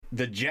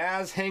the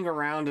Jazz hang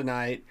around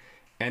tonight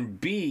and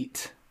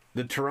beat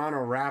the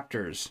Toronto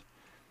Raptors,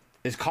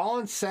 is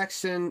Colin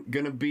Sexton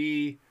going to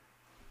be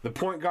the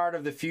point guard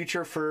of the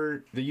future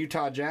for the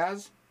Utah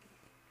Jazz?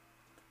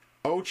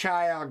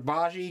 Ochai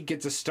Agbaji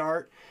gets a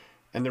start.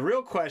 And the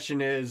real question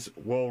is,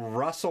 will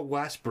Russell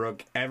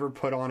Westbrook ever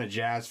put on a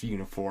Jazz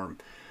uniform?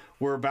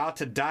 We're about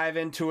to dive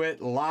into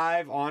it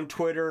live on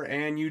Twitter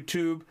and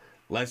YouTube.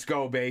 Let's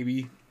go,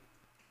 baby.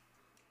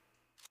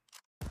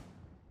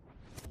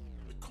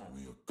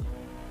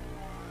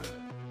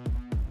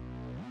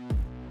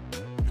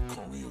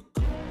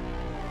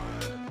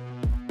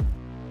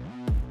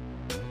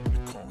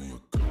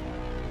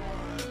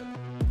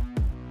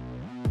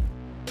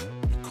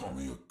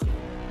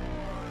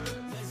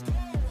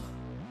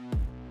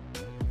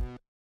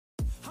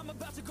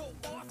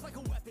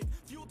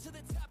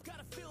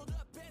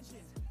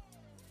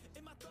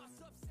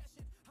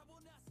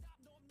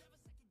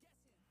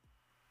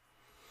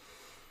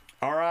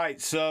 All right,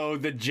 so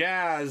the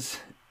Jazz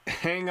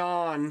hang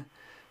on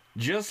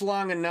just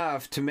long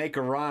enough to make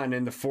a run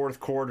in the fourth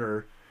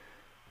quarter.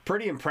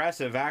 Pretty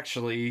impressive,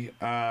 actually,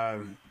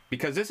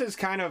 because this is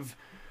kind of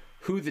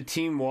who the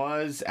team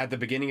was at the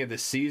beginning of the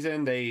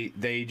season.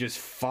 They just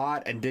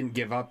fought and didn't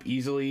give up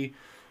easily,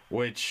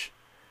 which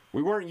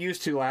we weren't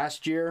used to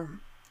last year.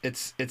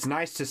 It's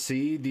nice to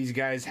see these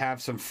guys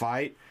have some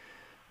fight.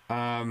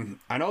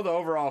 I know the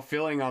overall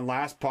feeling on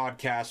last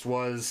podcast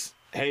was,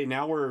 hey,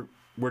 now we're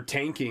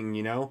tanking,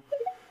 you know?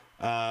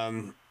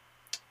 And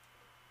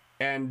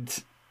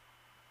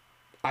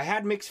I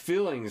had mixed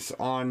feelings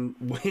on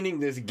winning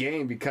this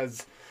game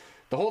because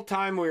the whole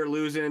time we were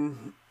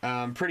losing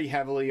pretty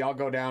heavily. I'll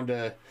go down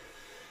to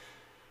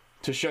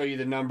show you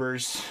the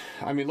numbers.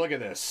 I mean, look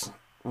at this.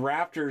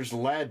 Raptors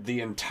led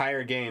the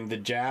entire game. The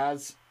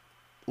Jazz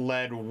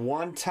led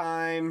one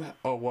time.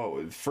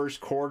 First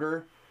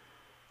quarter.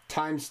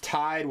 Times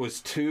tied was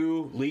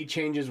 2. Lead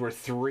changes were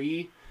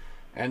 3.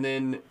 And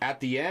then at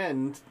the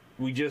end,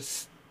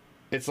 it's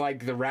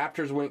like the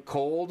Raptors went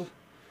cold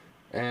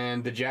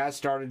and the Jazz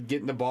started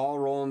getting the ball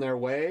rolling their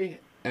way.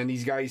 And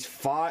these guys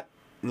fought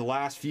in the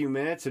last few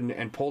minutes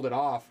and pulled it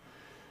off.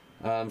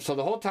 So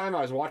the whole time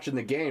I was watching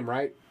the game,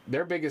 right,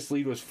 their biggest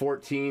lead was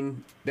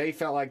 14. They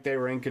felt like they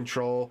were in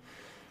control.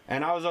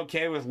 And I was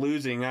okay with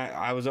losing.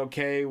 I was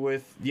okay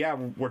with,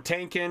 we're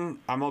tanking.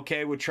 I'm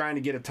okay with trying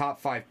to get a top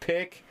 5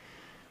 pick.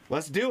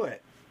 Let's do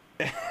it.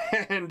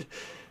 And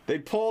they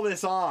pull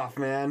this off,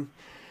 man.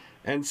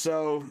 And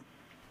so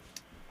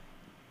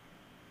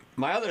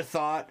my other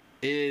thought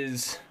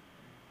is,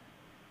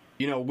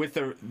 you know, with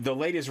the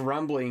latest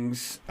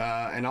rumblings,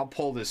 and I'll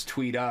pull this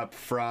tweet up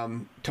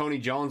from Tony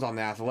Jones on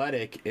The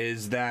Athletic,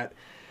 is that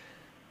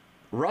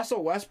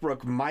Russell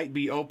Westbrook might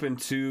be open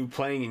to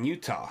playing in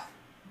Utah.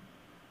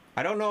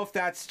 I don't know if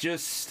that's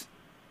just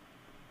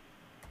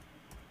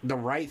the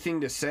right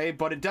thing to say,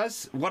 but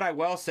what I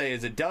will say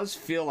is it does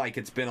feel like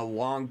it's been a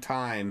long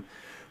time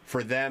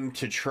for them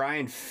to try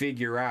and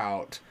figure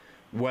out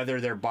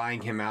whether they're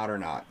buying him out or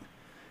not.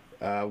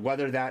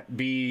 Whether that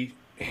be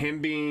him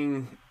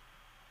being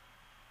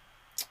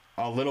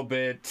a little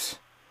bit,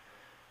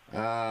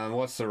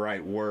 what's the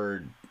right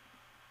word?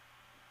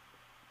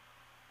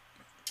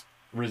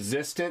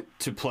 Resistant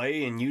to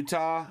play in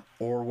Utah,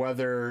 or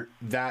whether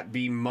that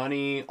be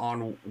money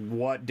on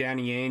what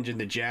Danny Ainge and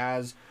the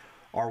Jazz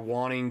are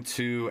wanting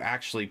to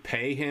actually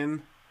pay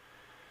him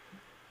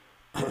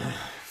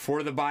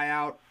for the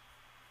buyout.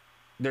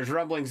 There's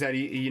rumblings that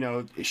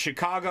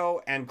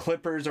Chicago and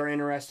Clippers are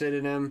interested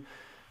in him.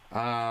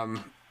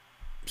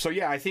 So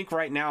yeah, I think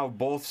right now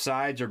both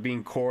sides are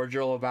being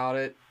cordial about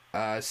it,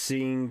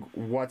 seeing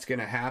what's going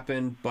to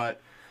happen.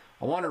 But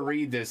I want to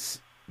read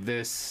this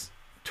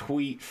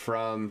tweet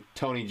from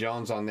Tony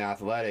Jones on The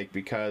Athletic,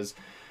 because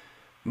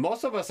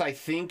most of us, I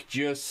think,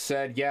 just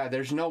said, yeah,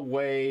 there's no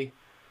way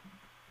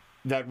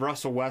that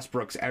Russell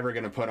Westbrook's ever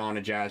going to put on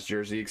a Jazz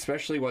jersey,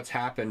 especially what's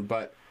happened.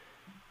 But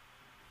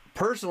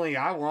personally,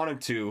 I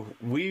wanted to.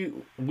 We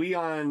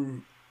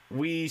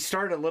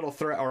started a little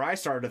thread, or I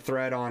started a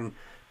thread on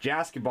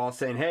Jazzketball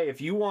saying, hey, if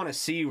you want to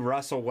see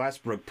Russell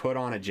Westbrook put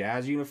on a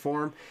Jazz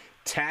uniform,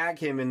 tag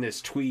him in this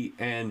tweet.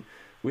 And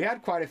we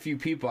had quite a few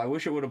people. I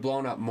wish it would have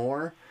blown up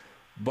more,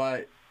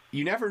 but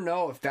you never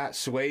know if that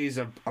sways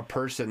a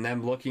person,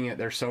 them looking at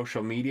their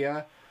social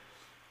media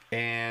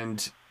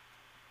and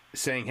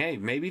saying, hey,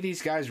 maybe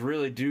these guys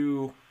really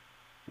do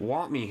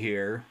want me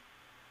here.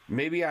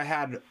 Maybe I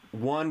had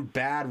one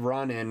bad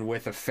run-in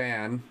with a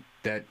fan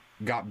that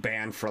got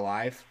banned for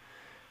life.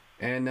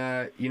 And,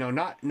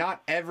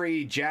 not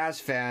every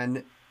Jazz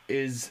fan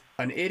is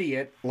an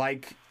idiot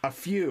like a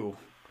few.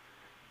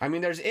 I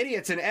mean, there's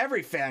idiots in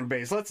every fan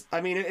base.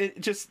 It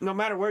just, no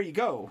matter where you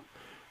go,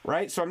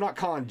 right? So I'm not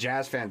calling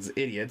Jazz fans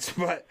idiots,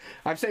 but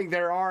I'm saying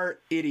there are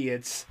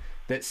idiots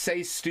that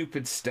say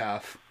stupid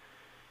stuff,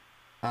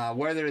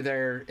 whether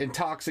they're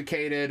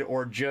intoxicated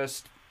or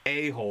just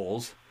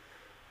a-holes.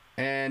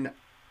 And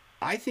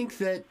I think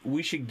that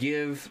we should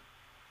give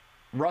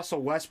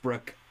Russell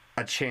Westbrook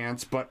a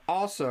chance, but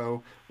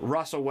also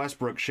Russell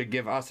Westbrook should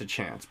give us a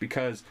chance,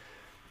 because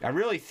I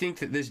really think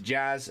that this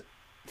Jazz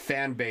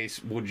fan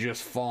base will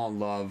just fall in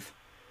love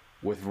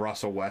with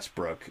Russell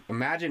Westbrook.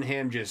 Imagine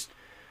him just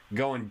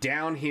going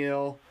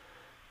downhill,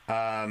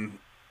 dunking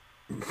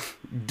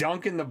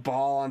the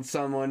ball on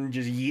someone,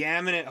 just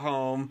yamming it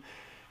home.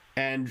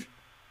 And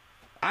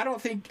I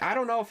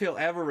don't know if he'll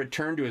ever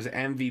return to his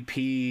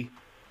MVP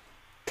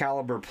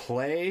caliber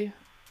play,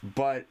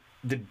 but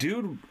the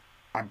dude,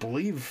 I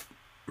believe,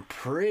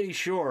 pretty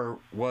sure,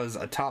 was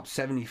a top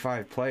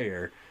 75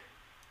 player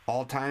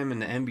all time in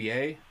the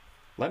NBA.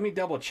 Let me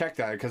double check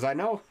that, because I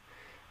know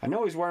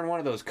he's wearing one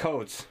of those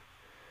coats.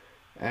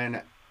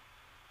 And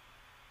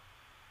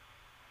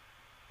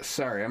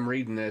sorry, I'm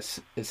reading this.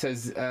 It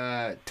says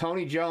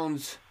Tony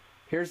Jones.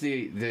 Here's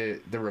the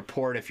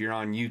report if you're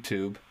on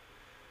YouTube.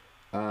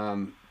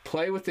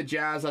 Play with the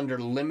Jazz under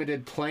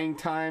limited playing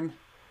time.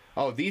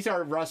 Oh, these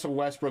are Russell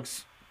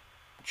Westbrook's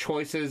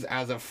choices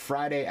as of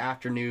Friday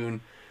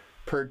afternoon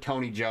per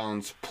Tony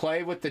Jones.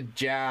 Play with the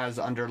Jazz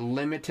under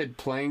limited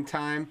playing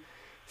time,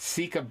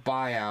 seek a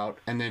buyout,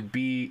 and then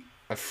be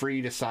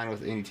free to sign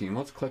with any team.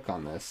 Let's click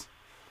on this.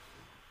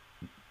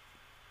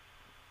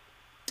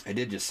 I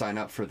did just sign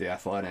up for The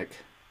Athletic.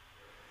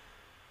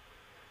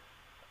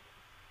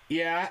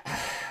 Yeah,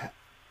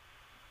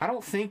 I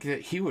don't think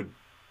that he would.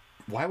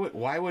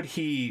 Why would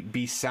he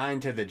be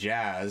signed to the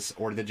Jazz,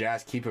 or the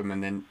Jazz keep him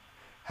and then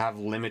have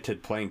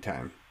limited playing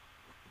time?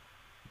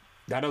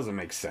 That doesn't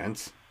make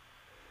sense.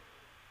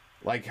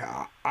 Like,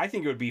 I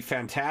think it would be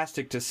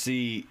fantastic to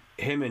see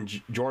him and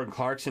Jordan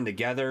Clarkson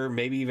together,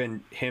 maybe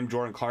even him,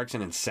 Jordan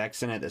Clarkson, and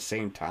Sexton at the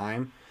same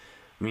time.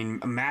 I mean,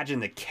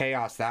 imagine the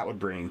chaos that would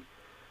bring.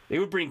 It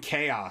would bring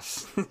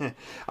chaos.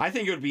 I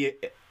think it would be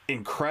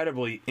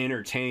incredibly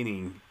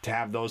entertaining to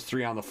have those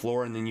three on the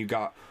floor, and then you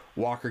got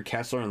Walker,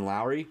 Kessler, and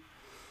Lowry.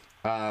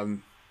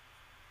 And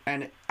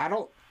I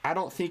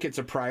don't think it's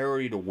a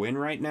priority to win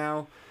right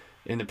now.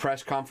 In the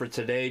press conference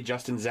today,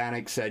 Justin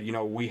Zanuck said,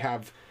 we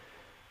have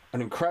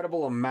an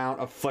incredible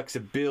amount of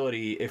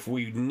flexibility if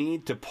we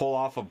need to pull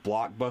off a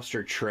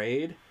blockbuster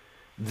trade.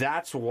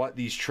 That's what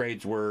these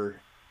trades were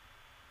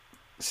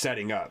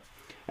setting up.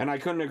 And I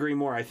couldn't agree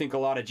more. I think a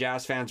lot of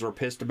Jazz fans were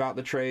pissed about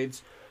the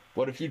trades.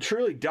 But if you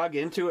truly dug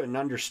into it and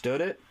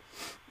understood it,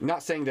 I'm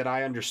not saying that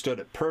I understood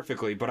it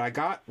perfectly, but I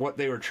got what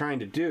they were trying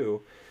to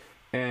do.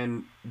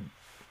 And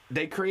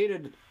they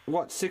created,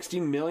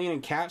 $60 million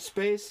in cap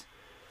space?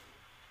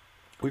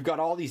 We've got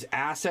all these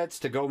assets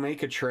to go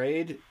make a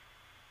trade.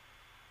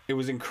 It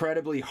was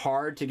incredibly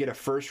hard to get a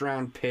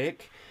first-round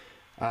pick.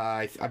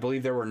 I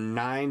believe there were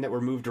 9 that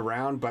were moved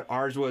around, but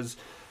ours was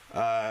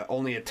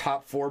only a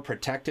top 4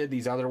 protected.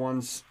 These other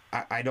ones,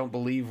 I don't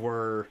believe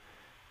were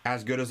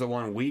as good as the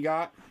one we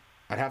got.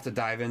 I'd have to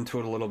dive into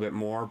it a little bit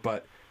more,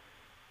 but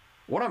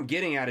what I'm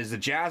getting at is the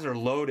Jazz are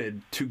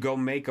loaded to go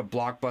make a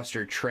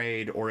blockbuster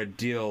trade or a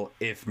deal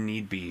if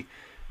need be.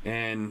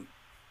 And,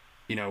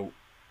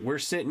 we're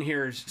sitting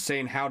here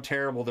saying how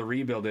terrible the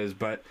rebuild is,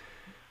 but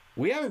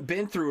we haven't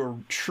been through a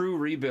true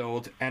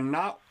rebuild, and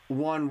not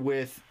one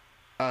with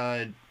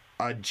a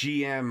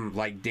GM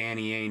like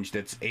Danny Ainge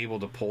that's able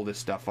to pull this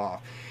stuff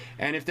off.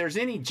 And if there's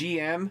any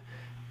GM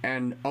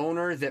and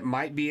owner that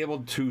might be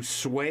able to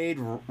sway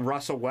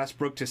Russell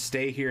Westbrook to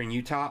stay here in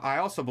Utah, I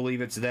also believe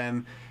it's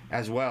them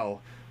as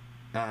well.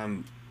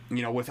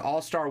 With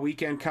All-Star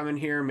Weekend coming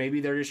here, maybe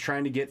they're just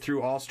trying to get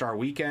through All-Star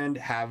Weekend,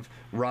 have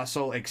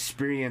Russell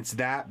experience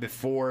that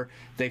before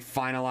they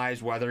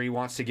finalize whether he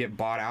wants to get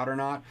bought out or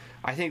not.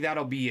 I think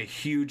that'll be a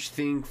huge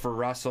thing for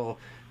Russell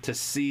to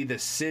see the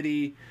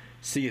city,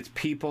 see its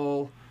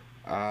people.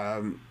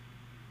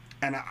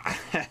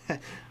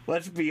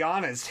 Let's be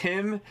honest,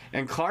 him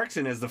and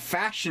Clarkson as the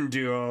fashion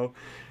duo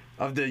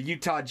of the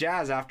Utah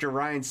Jazz after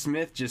Ryan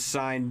Smith just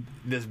signed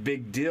this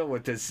big deal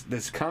with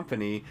this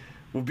company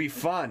will be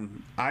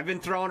fun. I've been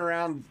throwing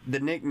around the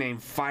nickname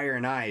Fire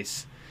and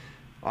Ice.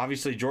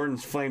 Obviously,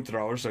 Jordan's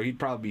flamethrower, so he'd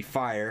probably be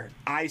fire.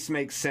 Ice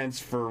makes sense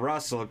for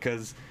Russell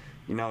because,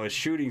 his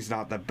shooting's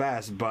not the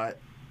best, but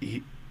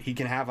he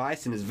can have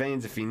ice in his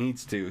veins if he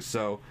needs to.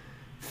 So,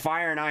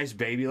 Fire and Ice,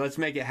 baby. Let's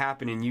make it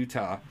happen in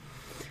Utah.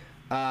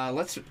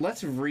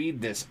 Let's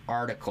read this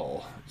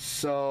article.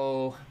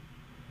 So,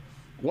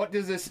 what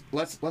does this?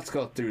 Let's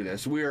go through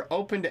this. We are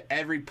open to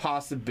every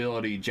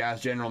possibility,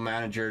 Jazz general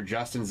manager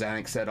Justin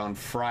Zanuck said on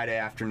Friday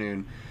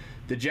afternoon.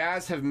 The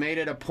Jazz have made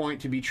it a point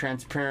to be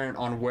transparent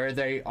on where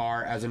they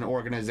are as an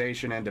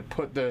organization and to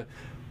put the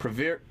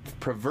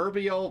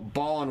proverbial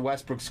ball in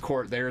Westbrook's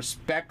court. They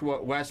respect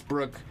what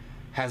Westbrook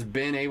has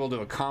been able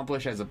to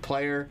accomplish as a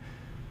player.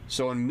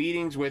 So in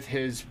meetings with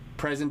his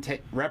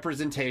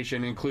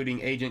representation,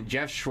 including agent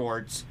Jeff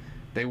Schwartz,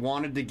 they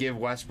wanted to give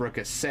Westbrook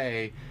a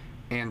say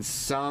and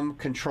some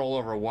control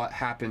over what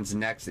happens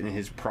next in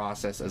his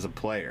process as a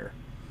player.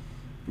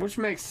 Which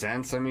makes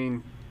sense. I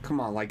mean, come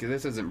on,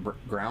 this isn't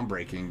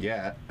groundbreaking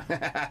yet.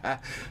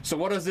 So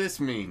what does this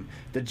mean?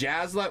 The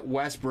Jazz let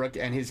Westbrook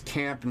and his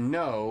camp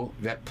know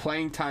that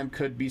playing time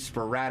could be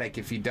sporadic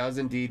if he does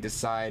indeed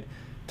decide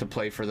to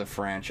play for the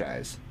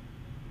franchise.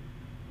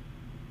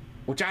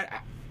 Which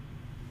I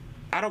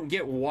don't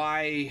get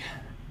why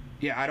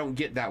yeah, I don't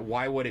get that.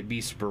 Why would it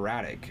be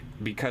sporadic?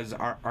 Because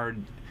our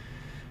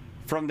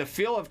from the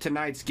feel of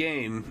tonight's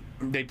game,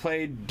 they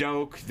played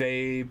Doak,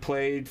 they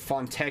played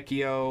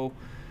Fontecchio.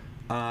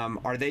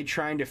 Are they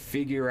trying to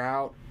figure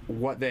out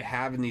what they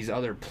have in these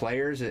other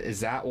players? Is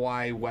that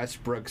why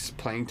Westbrook's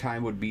playing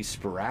time would be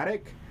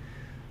sporadic?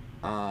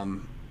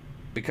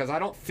 Because I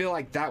don't feel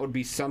like that would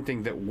be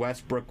something that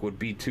Westbrook would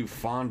be too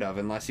fond of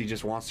unless he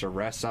just wants to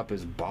rest up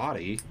his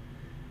body.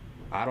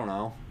 I don't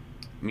know.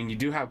 I mean, you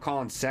do have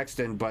Colin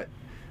Sexton, but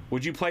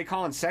would you play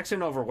Colin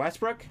Sexton over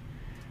Westbrook?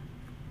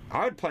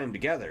 I would play them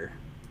together.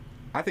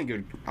 I think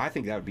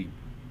that would be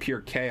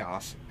pure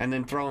chaos. And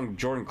then throwing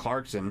Jordan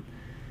Clarkson,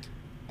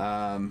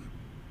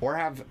 or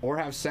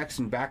have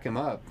Sexton back him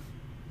up.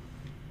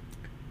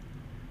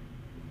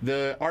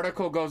 The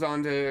article goes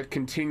on to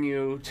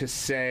continue to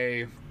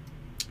say,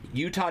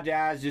 Utah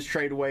Jazz just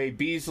traded away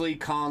Beasley,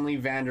 Conley,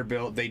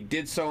 Vanderbilt. They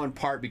did so in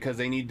part because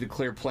they needed to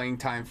clear playing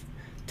time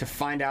to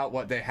find out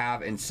what they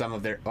have in some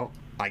of their... Oh,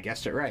 I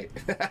guessed it right.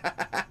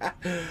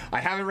 I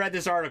haven't read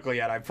this article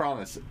yet, I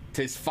promise.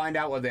 To find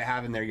out what they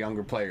have in their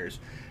younger players.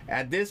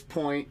 At this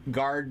point,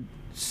 guard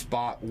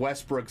spot,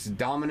 Westbrook's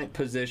dominant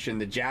position,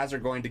 the Jazz are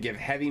going to give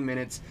heavy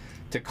minutes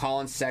to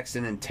Colin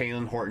Sexton and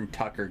Talen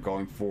Horton-Tucker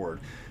going forward.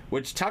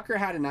 Which Tucker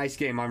had a nice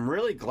game. I'm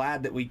really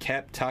glad that we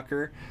kept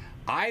Tucker.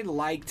 I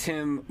liked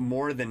him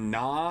more than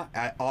Na,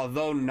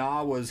 although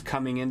Na was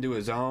coming into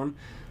his own.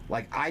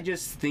 Like, I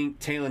just think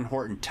Talen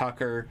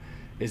Horton-Tucker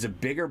is a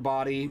bigger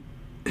body,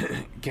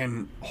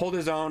 can hold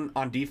his own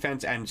on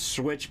defense and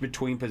switch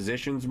between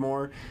positions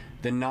more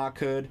than Na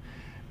could.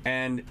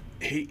 And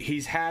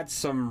he's had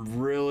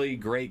some really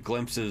great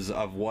glimpses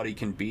of what he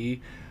can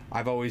be.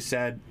 I've always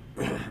said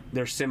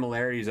there's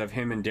similarities of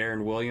him and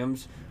Darren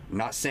Williams. I'm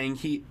not saying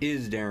he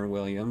is Darren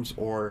Williams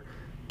or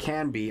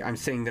can be. I'm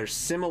saying there's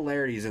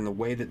similarities in the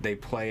way that they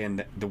play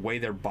and the way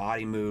their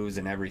body moves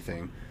and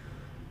everything.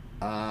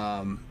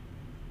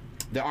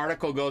 The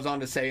article goes on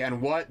to say,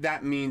 and what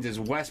that means is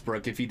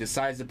Westbrook, if he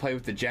decides to play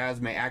with the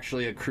Jazz, may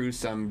actually accrue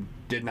some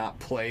did not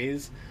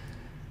plays.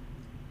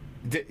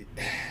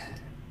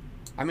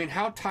 I mean,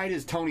 how tight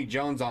is Tony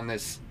Jones on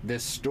this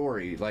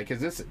story? Like,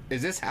 is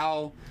this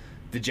how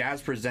the Jazz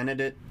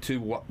presented it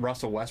to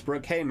Russell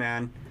Westbrook? Hey,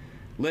 man,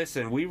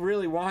 listen, we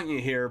really want you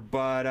here,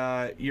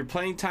 but your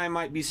playing time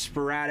might be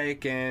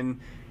sporadic and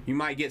you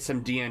might get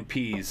some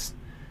DNPs.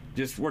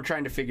 We're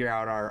trying to figure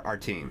out our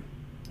team.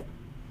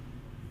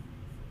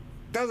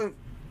 Doesn't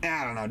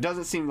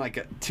seem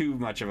like too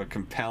much of a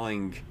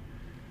compelling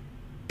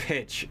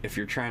pitch if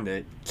you're trying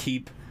to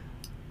keep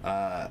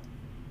a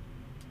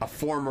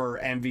former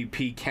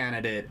MVP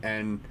candidate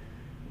and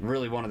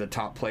really one of the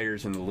top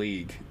players in the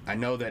league. I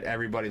know that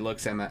everybody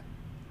looks at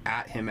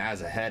him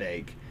as a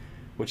headache,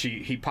 which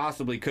he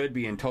possibly could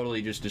be, and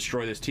totally just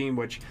destroy this team,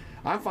 which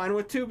I'm fine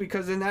with too,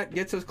 because then that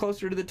gets us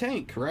closer to the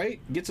tank,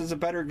 right? Gets us a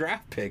better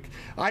draft pick.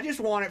 I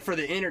just want it for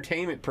the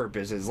entertainment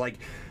purposes. Like,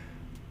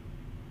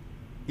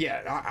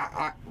 yeah,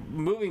 I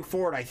moving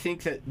forward, I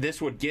think that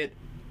this would get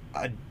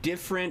a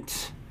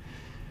different,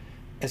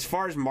 as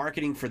far as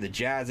marketing for the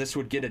Jazz, this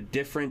would get a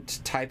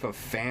different type of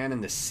fan in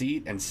the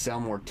seat and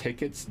sell more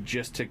tickets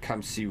just to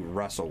come see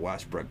Russell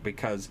Westbrook,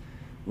 because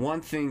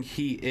one thing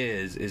he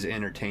is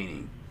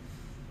entertaining.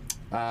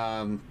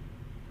 That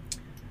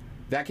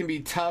can be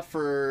a tough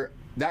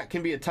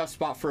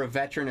spot for a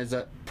veteran as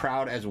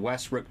proud as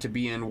Westbrook to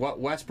be in. What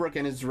Westbrook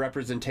and his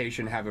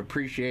representation have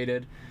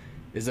appreciated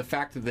is the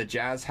fact that the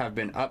Jazz have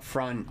been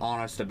upfront and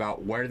honest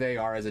about where they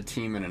are as a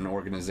team and an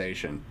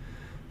organization.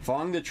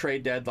 Following the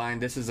trade deadline,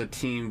 this is a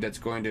team that's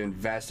going to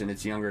invest in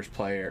its younger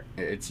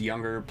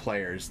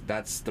players.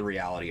 That's the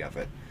reality of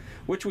it,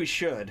 which we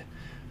should.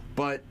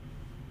 But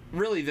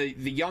really,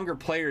 the younger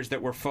players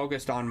that we're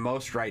focused on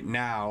most right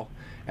now,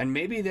 and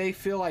maybe they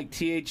feel like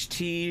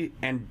THT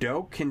and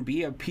Doak can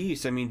be a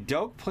piece. I mean,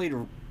 Doak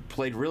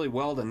played really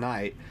well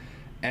tonight,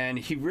 and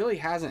he really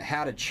hasn't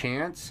had a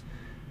chance.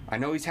 I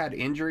know he's had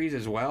injuries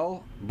as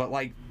well, but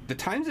like the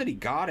times that he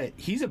got it,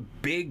 he's a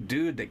big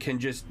dude that can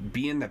just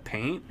be in the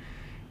paint,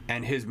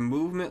 and his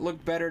movement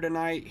looked better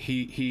tonight.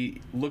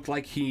 He looked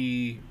like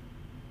he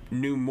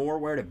knew more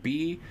where to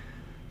be.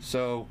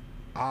 So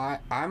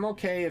I'm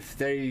okay if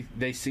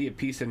they see a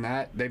piece in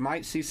that. They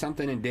might see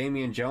something in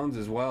Damian Jones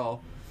as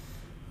well.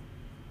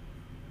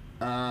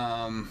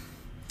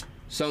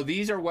 So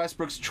these are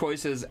Westbrook's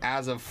choices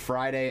as of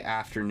Friday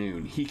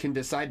afternoon. He can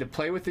decide to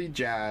play with the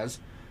Jazz,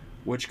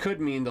 which could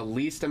mean the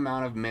least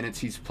amount of minutes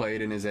he's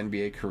played in his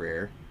NBA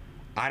career.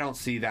 I don't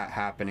see that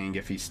happening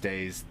if he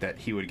stays, that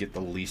he would get the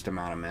least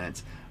amount of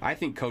minutes. I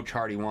think Coach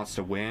Hardy wants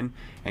to win,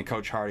 and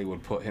Coach Hardy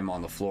would put him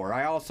on the floor.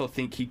 I also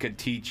think he could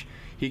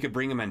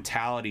bring a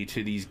mentality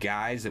to these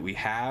guys that we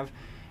have,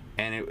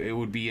 and it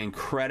would be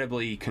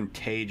incredibly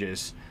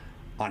contagious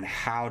on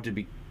how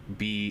to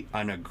be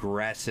an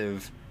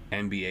aggressive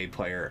NBA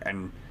player.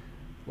 And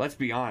let's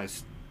be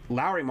honest,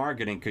 Lauri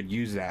Markkanen could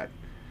use that.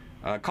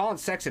 Colin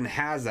Sexton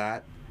has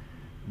that,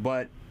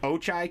 but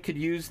Ochai could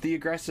use the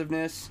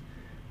aggressiveness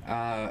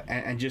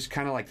and just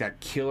kind of like that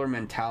killer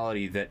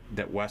mentality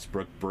that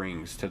Westbrook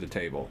brings to the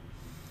table.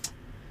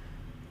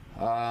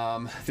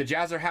 The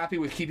Jazz are happy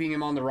with keeping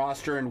him on the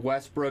roster, and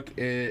Westbrook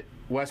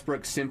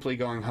simply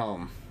going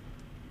home.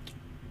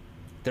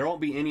 There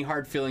won't be any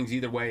hard feelings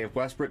either way. If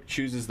Westbrook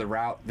chooses the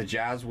route, the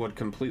Jazz would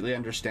completely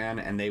understand,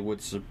 and they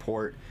would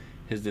support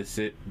his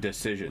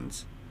decision.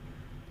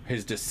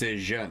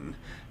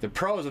 The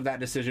pros of that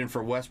decision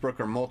for Westbrook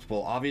are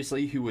multiple.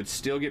 Obviously, he would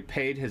still get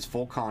paid his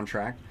full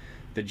contract.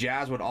 The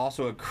Jazz would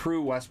also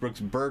accrue Westbrook's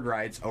bird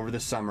rights over the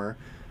summer,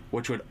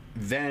 which would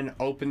then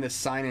open the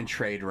sign and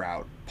trade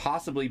route,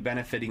 possibly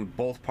benefiting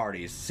both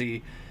parties.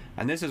 See,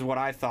 and this is what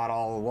I thought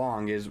all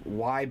along, is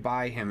why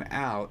buy him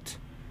out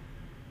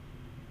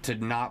to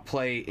not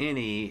play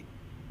any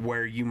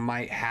where you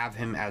might have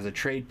him as a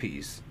trade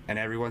piece? And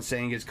everyone's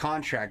saying his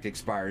contract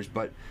expires,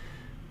 but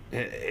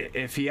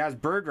if he has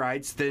bird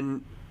rights,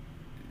 then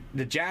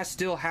the Jazz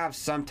still have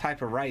some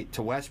type of right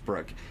to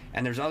Westbrook,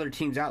 and there's other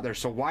teams out there.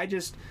 So why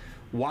just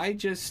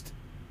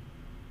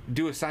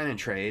do a sign and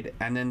trade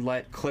and then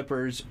let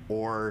Clippers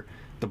or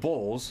the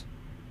Bulls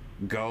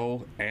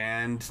go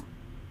and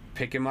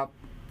pick him up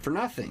for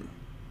nothing?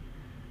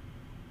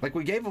 Like,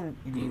 we gave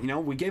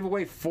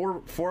away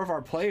four of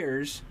our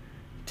players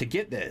to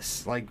get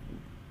this. Like,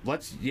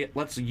 let's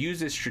use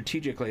this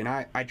strategically, and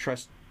I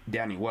trust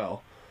Danny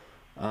well.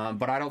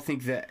 But I don't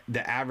think that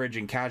the average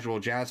and casual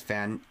Jazz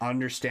fan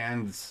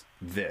understands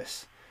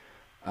this.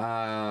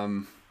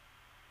 Where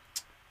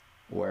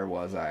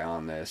was I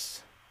on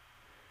this?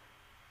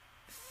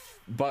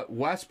 But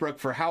Westbrook,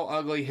 for how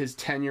ugly his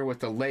tenure with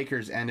the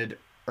Lakers ended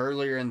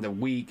earlier in the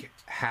week,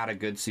 had a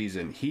good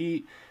season.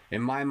 He,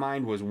 in my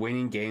mind, was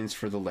winning games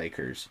for the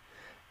Lakers.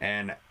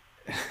 And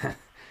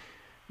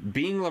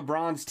being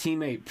LeBron's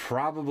teammate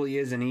probably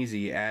isn't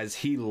easy, as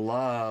he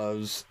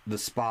loves the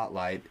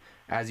spotlight,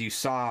 as you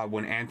saw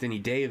when Anthony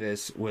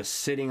Davis was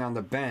sitting on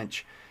the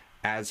bench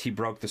as he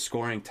broke the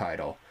scoring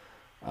title.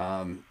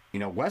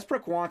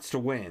 Westbrook wants to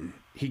win.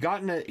 He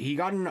got in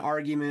an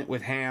argument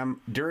with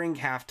Ham during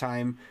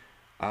halftime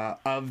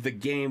of the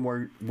game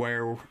where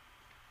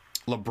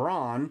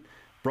LeBron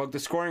broke the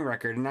scoring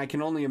record, and I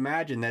can only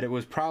imagine that it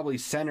was probably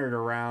centered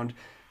around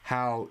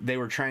how they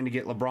were trying to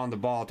get LeBron the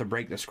ball to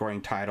break the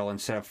scoring title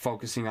instead of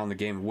focusing on the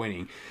game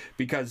winning,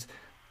 because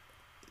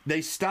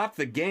they stopped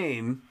the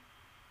game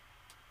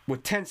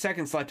with 10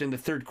 seconds left in the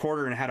third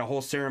quarter and had a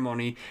whole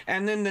ceremony.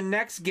 And then the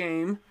next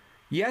game,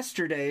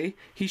 yesterday,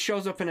 he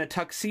shows up in a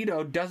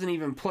tuxedo, doesn't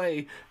even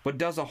play, but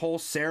does a whole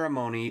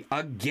ceremony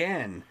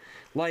again.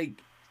 Like,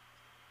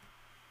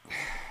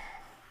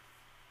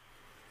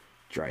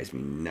 drives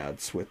me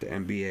nuts with the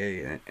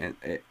NBA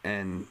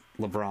and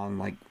LeBron.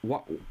 Like,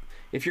 what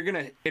if you're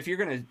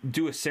gonna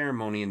do a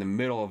ceremony in the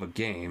middle of a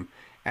game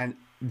and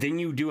then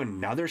you do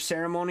another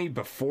ceremony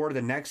before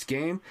the next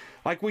game?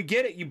 Like, we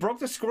get it. You broke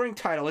the scoring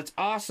title. It's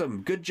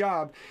awesome. Good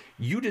job.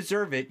 You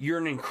deserve it. You're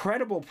an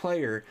incredible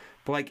player.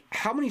 But, like,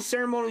 how many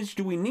ceremonies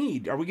do we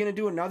need? Are we going to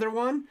do another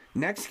one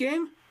next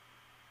game?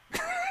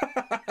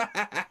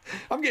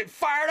 I'm getting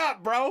fired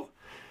up, bro.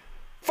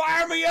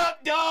 Fire me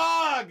up,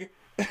 dog.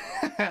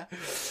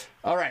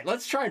 All right,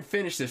 let's try and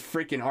finish this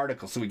freaking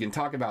article so we can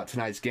talk about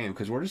tonight's game,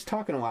 because we're just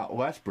talking about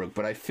Westbrook,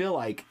 but I feel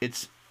like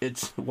it's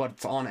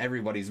what's on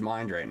everybody's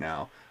mind right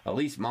now, at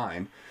least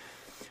mine.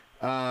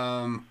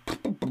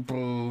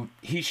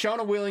 He's shown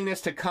a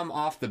willingness to come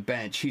off the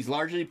bench. He's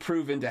largely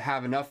proven to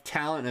have enough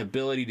talent and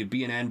ability to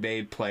be an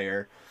NBA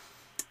player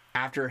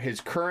after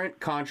his current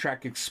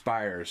contract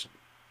expires.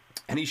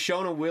 And he's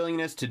shown a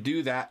willingness to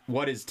do that,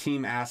 what his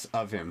team asks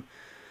of him.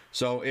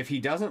 So if he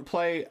doesn't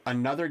play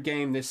another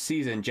game this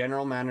season,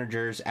 general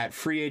managers at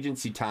free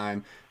agency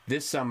time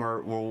this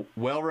summer will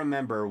well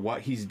remember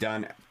what he's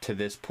done to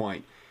this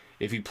point.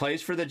 If he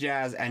plays for the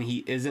Jazz and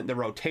he isn't in the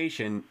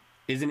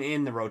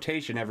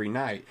rotation every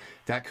night,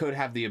 that could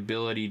have the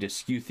ability to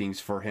skew things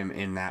for him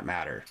in that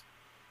matter.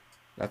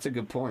 That's a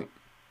good point.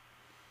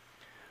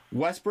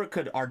 Westbrook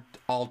could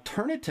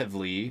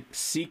alternatively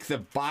seek the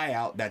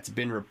buyout that's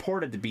been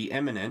reported to be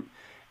imminent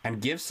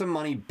and give some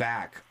money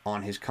back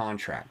on his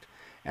contract.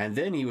 And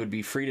then he would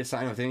be free to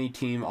sign with any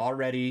team.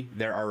 Already,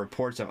 there are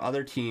reports of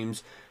other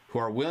teams who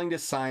are willing to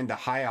sign the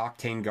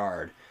high-octane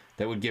guard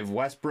that would give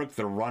Westbrook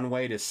the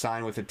runway to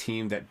sign with a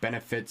team that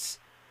better fits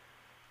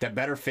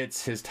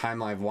his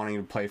timeline of wanting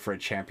to play for a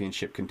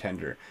championship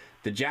contender.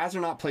 The Jazz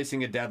are not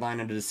placing a deadline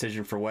on a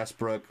decision for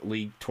Westbrook,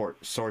 league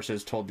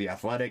sources told The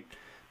Athletic.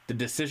 The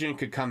decision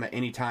could come at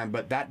any time,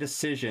 but that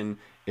decision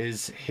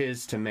is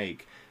his to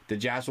make. The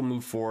Jazz will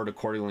move forward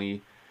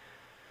accordingly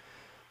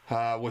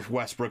with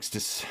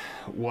Westbrook's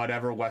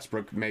whatever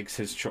Westbrook makes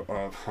his choice.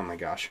 Oh my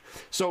gosh.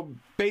 So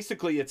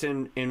basically it's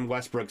in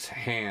Westbrook's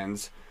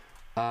hands,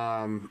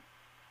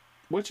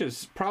 which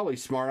is probably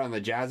smart on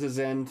the Jazz's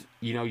end.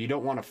 You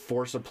don't want to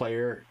force a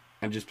player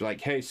and just be like,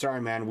 hey,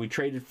 sorry, man, we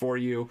traded for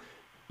you.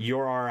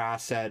 You're our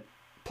asset.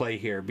 Play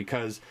here.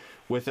 Because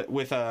with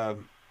a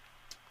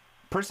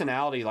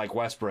personality like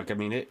Westbrook, I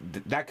mean,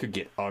 that could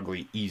get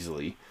ugly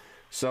easily.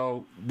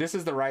 So this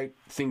is the right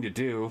thing to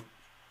do.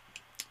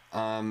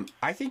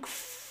 I think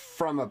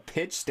from a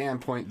pitch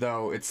standpoint,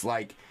 though, it's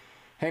like,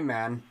 hey,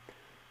 man,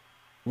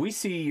 we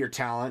see your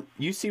talent.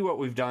 You see what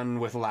we've done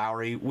with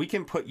Lowry. We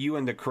can put you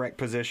in the correct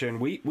position.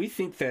 We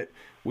think that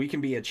we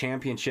can be a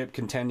championship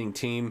contending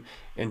team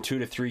in 2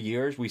 to 3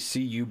 years. We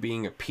see you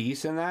being a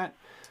piece in that.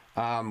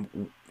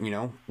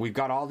 We've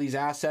got all these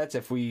assets.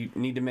 If we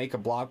need to make a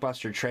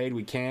blockbuster trade,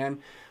 we can.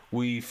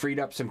 We freed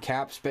up some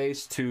cap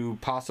space to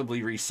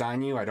possibly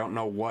re-sign you. I don't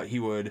know what he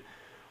would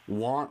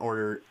want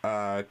or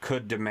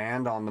could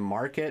demand on the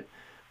market,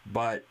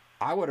 but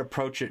I would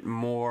approach it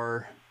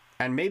more,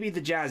 and maybe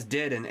the Jazz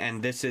did,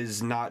 and this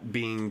is not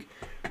being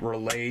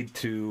relayed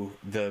to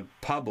the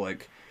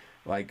public.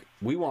 Like,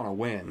 we want to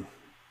win,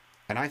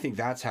 and I think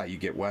that's how you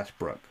get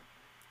Westbrook.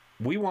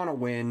 We want to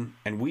win,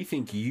 and we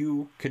think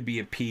you could be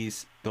a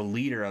piece, the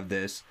leader of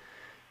this,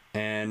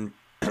 and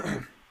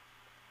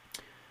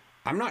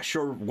I'm not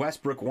sure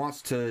Westbrook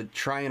wants to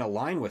try and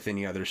align with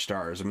any other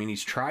stars. I mean,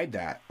 he's tried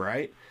that,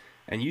 right?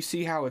 And you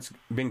see how it's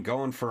been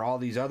going for all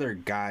these other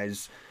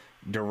guys,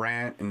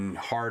 Durant and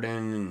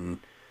Harden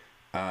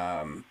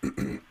and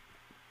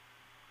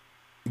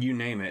you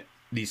name it,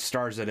 these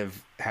stars that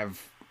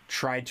have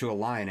tried to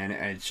align and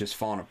it's just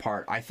fallen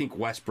apart. I think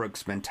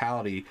Westbrook's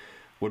mentality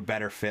would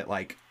better fit,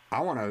 like, I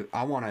want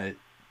to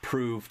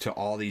prove to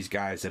all these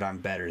guys that I'm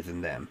better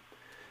than them.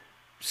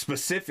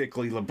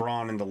 Specifically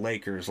LeBron and the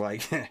Lakers.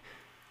 Like,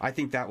 I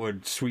think that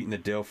would sweeten the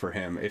deal for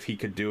him if he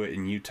could do it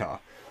in Utah.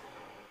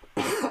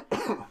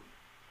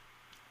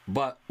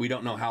 But we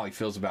don't know how he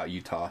feels about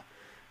Utah.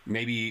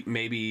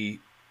 Maybe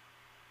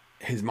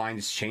his mind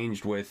has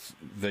changed with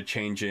the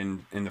change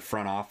in the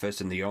front office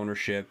and the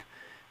ownership,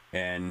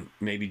 and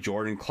maybe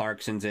Jordan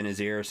Clarkson's in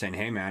his ear saying,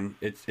 hey man,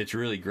 it's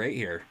really great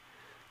here.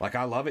 Like,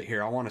 I love it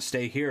here. I want to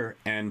stay here.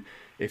 And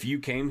if you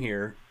came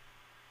here,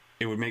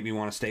 it would make me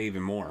want to stay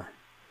even more.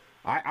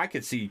 I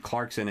could see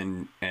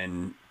Clarkson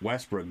and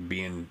Westbrook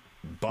being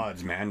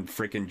buds, man.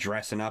 Freaking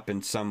dressing up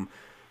in some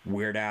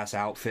weird-ass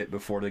outfit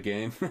before the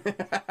game.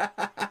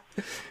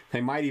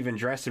 They might even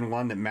dress in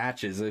one that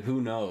matches.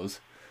 Who knows?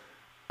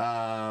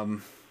 A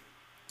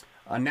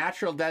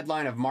natural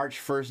deadline of March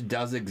 1st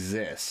does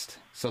exist.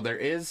 So there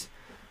is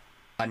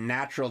a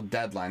natural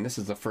deadline. This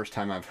is the first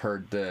time I've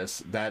heard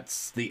this.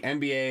 That's the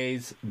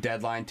NBA's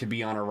deadline to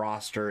be on a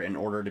roster in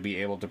order to be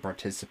able to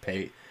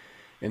participate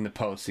in the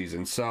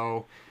postseason.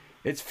 So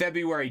it's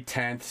February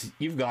 10th.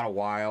 You've got a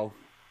while.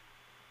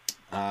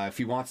 If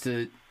he wants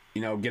to,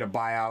 get a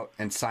buyout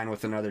and sign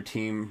with another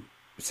team,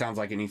 it sounds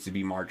like it needs to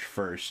be March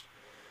 1st.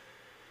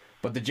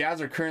 But the Jazz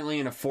are currently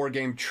in a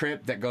 4-game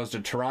trip that goes to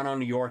Toronto,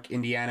 New York,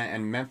 Indiana,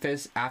 and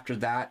Memphis. After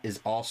that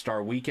is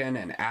All-Star Weekend,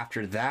 and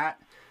after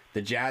that,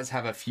 the Jazz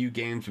have a few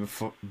games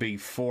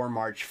before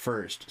March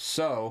 1st.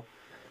 So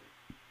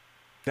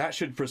that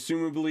should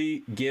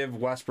presumably give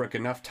Westbrook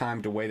enough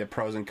time to weigh the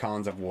pros and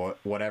cons of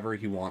whatever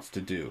he wants to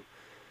do.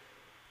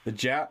 The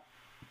Jazz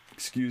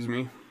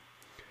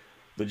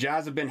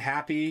have been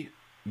happy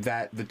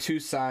that the two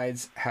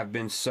sides have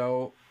been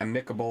so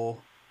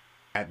amicable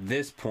at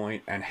this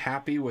point and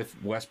happy with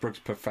Westbrook's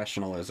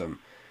professionalism.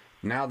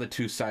 Now the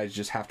two sides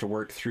just have to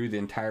work through the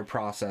entire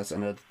process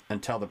and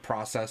until the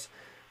process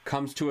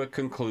comes to a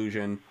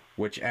conclusion,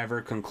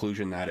 whichever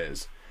conclusion that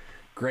is.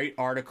 Great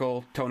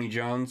article, Tony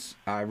Jones.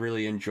 I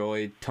really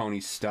enjoyed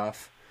Tony's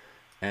stuff,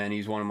 and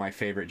he's one of my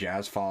favorite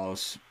Jazz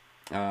follows.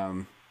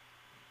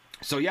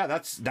 So yeah,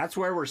 that's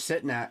where we're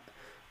sitting at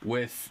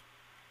with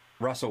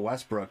Russell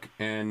Westbrook.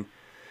 And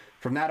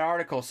from that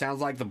article, sounds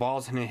like the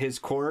ball's in his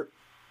court.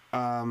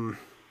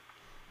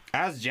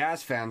 As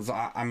Jazz fans,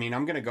 I mean,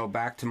 I'm going to go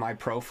back to my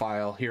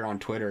profile here on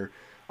Twitter.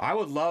 I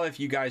would love if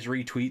you guys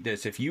retweet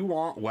this. If you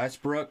want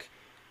Westbrook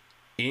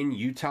in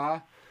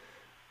Utah,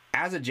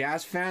 as a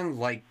Jazz fan,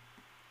 like,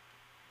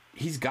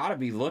 he's got to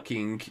be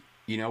looking,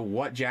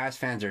 what Jazz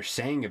fans are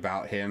saying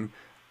about him.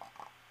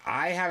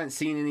 I haven't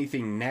seen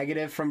anything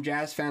negative from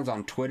Jazz fans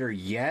on Twitter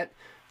yet.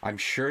 I'm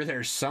sure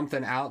there's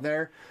something out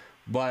there,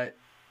 but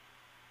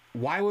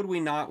why would we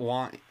not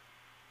want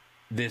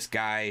this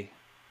guy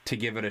to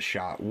give it a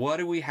shot? What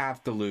do we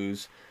have to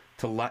lose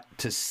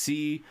to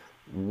see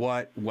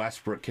what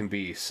Westbrook can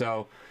be?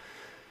 So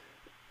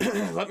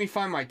let me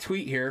find my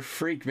tweet here.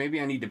 Freak,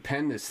 maybe I need to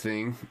pen this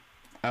thing.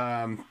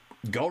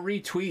 Go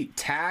retweet,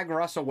 tag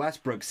Russell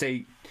Westbrook,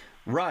 say,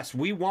 Russ,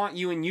 we want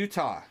you in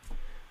Utah.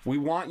 We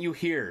want you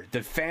here.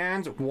 The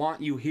fans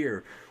want you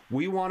here.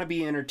 We want to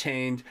be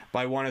entertained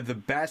by one of the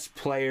best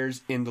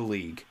players in the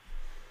league.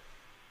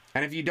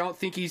 And if you don't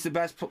think he's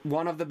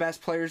one of the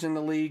best players in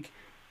the league,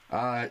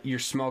 you're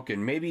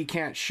smoking. Maybe he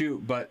can't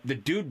shoot, but the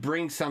dude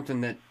brings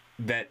something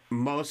that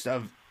most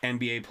of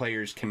NBA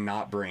players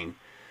cannot bring.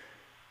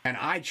 And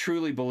I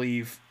truly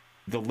believe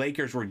the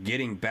Lakers were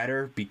getting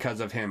better because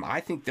of him. I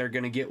think they're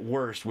going to get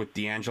worse with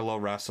D'Angelo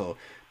Russell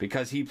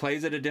because he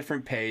plays at a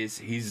different pace.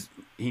 He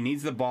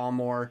needs the ball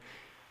more.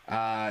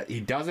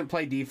 He doesn't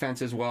play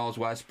defense as well as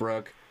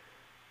Westbrook.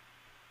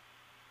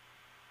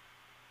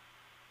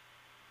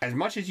 As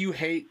much as you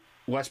hate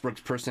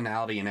Westbrook's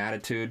personality and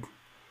attitude,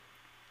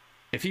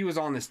 if he was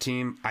on this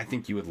team, I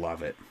think you would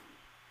love it.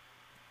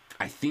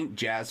 I think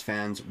Jazz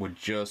fans would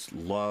just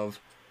love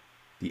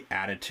the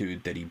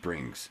attitude that he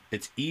brings.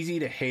 It's easy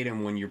to hate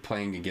him when you're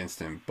playing against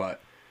him,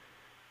 but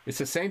it's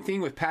the same thing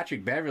with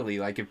Patrick Beverley.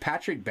 Like, if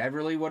Patrick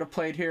Beverley would have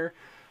played here,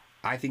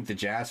 I think the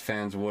Jazz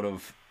fans would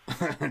have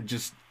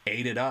just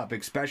ate it up,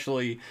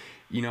 especially,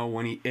 you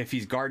know, if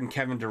he's guarding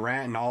Kevin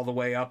Durant and all the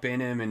way up in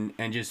him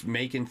and just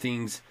making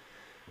things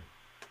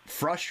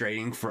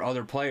frustrating for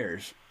other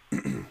players.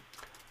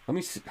 Let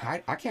me see.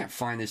 I can't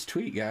find this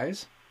tweet,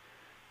 guys.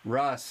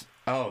 Russ.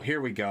 Oh,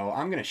 here we go.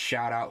 I'm going to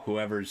shout out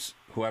whoever's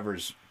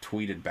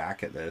tweeted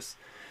back at this.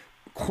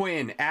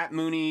 Quinn at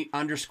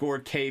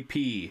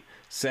Mooney_KP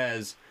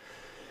says,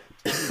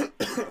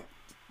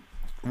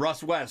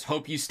 Russ West,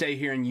 hope you stay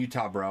here in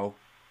Utah, bro.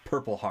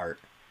 Purple heart.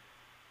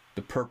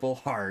 The purple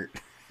heart.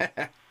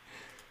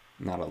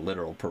 Not a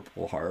literal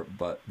purple heart,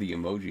 but the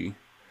emoji.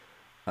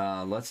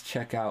 Let's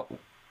check out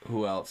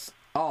who else.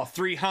 Oh,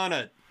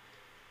 300.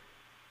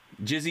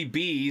 Jizzy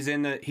B, he's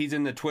in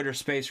the Twitter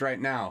space right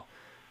now.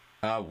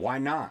 Why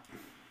not?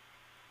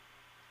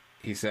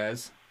 He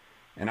says.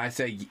 And I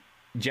say,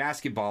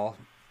 Jasketball.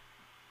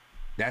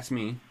 That's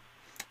me.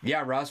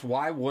 Yeah, Russ,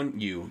 why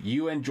wouldn't you?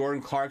 You and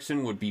Jordan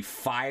Clarkson would be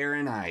fire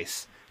and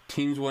ice.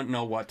 Teams wouldn't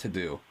know what to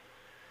do.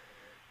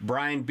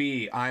 Brian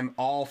B, I'm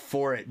all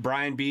for it.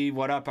 Brian B,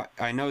 what up?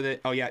 I know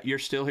that. Oh, yeah, you're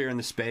still here in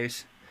the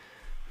space.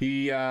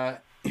 He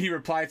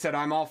replied, said,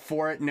 I'm all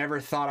for it. Never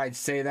thought I'd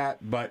say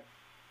that, but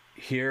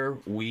here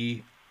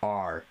we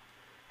are.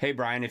 Hey,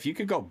 Brian, if you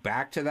could go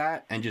back to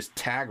that and just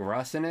tag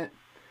Russ in it,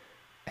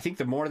 I think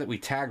the more that we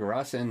tag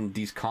Russ in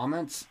these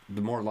comments,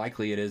 the more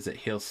likely it is that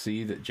he'll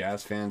see that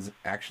Jazz fans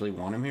actually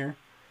want him here.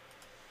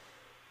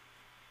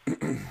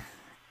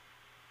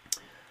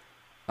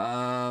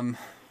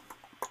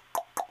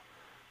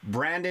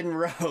 Brandon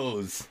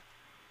Rose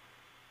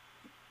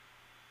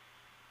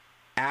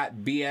at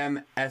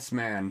BMS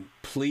Man,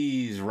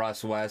 please,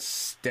 Russ West,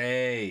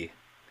 stay.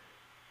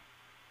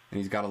 And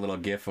he's got a little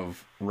gif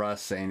of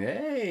Russ saying,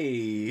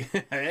 hey,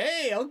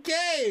 hey,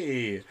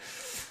 okay.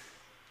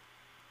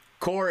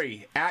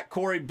 Corey, at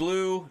Corey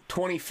Blue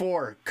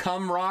 24,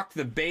 come rock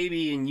the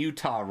baby in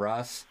Utah,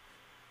 Russ.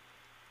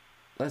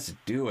 Let's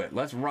do it.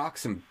 Let's rock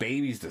some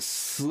babies to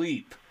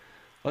sleep.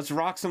 Let's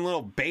rock some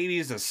little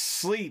babies to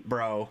sleep,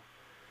 bro.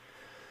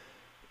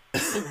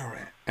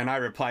 And I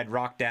replied,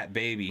 rock that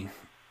baby.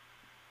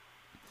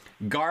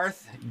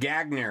 Garth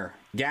Gagner,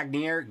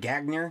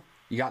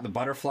 you got the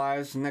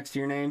butterflies next to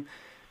your name.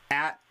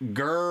 At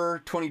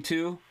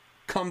Gur22,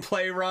 come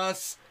play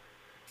Russ.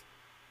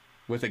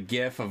 With a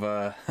gif of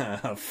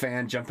a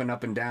fan jumping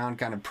up and down,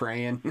 kind of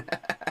praying.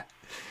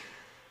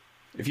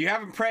 If you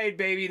haven't prayed,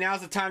 baby,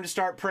 now's the time to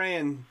start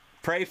praying.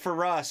 Pray for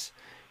Russ.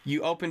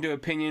 You open to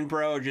opinion,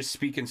 bro, or just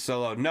speaking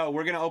solo? No,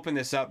 we're going to open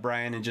this up,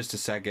 Brian, in just a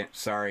second.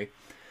 Sorry.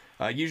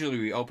 Usually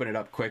we open it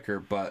up quicker,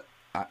 but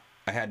I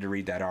had to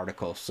read that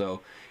article.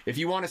 So if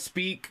you want to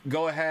speak,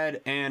 go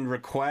ahead and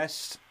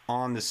request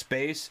on the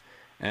space,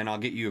 and I'll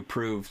get you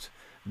approved.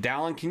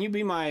 Dallin, can you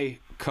be my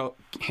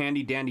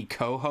handy-dandy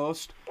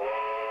co-host?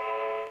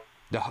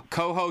 The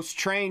co-host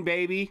train,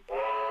 baby.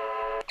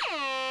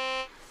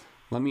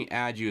 Let me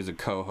add you as a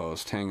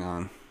co-host. Hang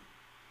on.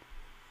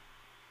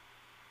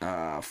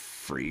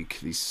 Freak.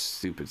 These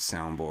stupid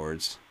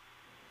soundboards.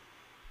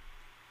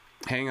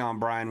 Hang on,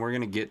 Brian. We're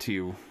going to get to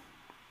you.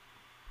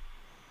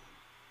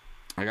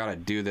 I got to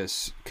do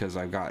this because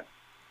I've got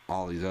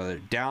all these other...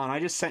 Dallin, I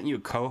just sent you a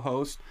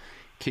co-host.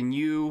 Can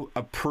you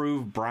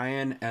approve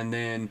Brian? And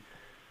then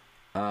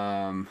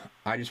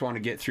I just want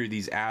to get through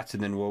these ats,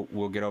 and then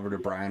we'll get over to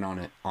Brian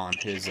on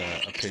his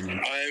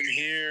opinion. I'm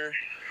here.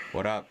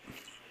 What up?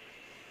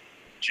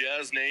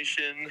 Jazz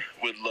Nation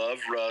would love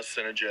Russ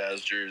in a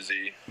Jazz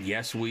jersey.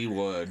 Yes, we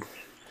would.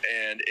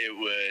 And it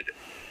would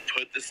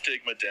put the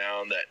stigma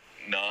down that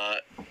not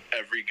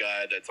every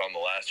guy that's on the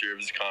last year of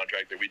his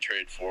contract that we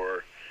trade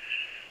for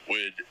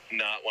would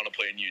not want to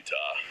play in Utah.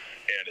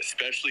 And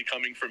especially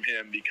coming from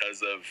him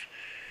because of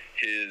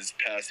his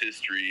past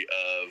history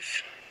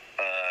of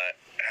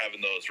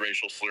having those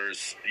racial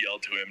slurs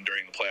yelled to him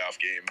during the playoff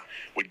game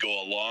would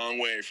go a long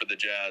way for the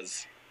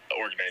Jazz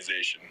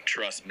organization.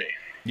 Trust me.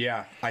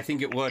 Yeah, I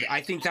think it would.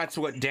 I think that's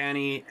what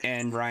Danny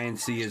and Ryan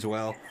see as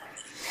well.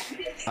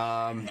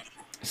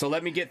 So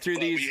let me get through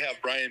these. We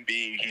have Brian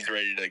B. He's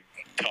ready to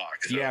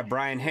talk. So yeah,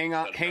 Brian,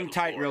 hang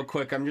tight real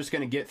quick. I'm just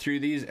going to get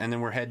through these, and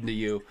then we're heading to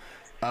you.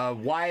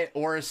 Wyatt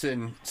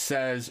Orison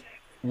says,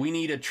 we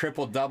need a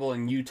triple-double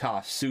in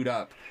Utah. Suit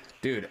up.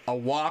 Dude, a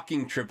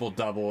walking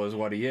triple-double is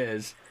what he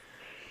is.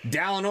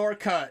 Dallin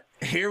Orcutt,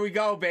 here we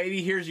go,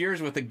 baby. Here's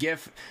yours with a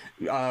gif.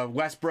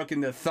 Westbrook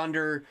in the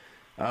Thunder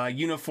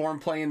uniform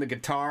playing the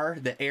guitar,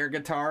 the air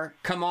guitar.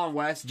 Come on,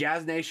 Wes.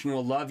 Jazz Nation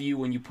will love you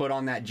when you put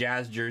on that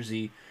Jazz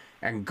jersey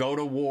and go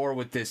to war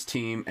with this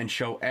team and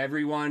show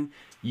everyone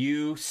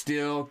you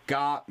still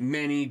got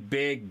many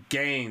big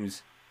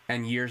games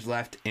and years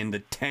left in the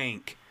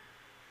tank.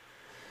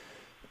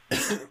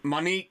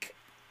 Monique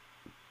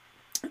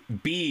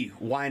B,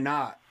 why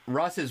not?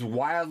 Russ is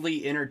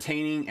wildly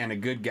entertaining and a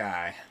good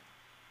guy.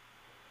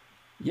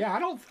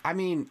 Yeah,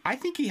 I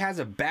think he has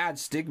a bad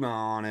stigma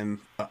on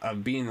him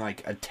of being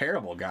like a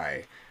terrible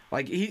guy.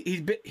 Like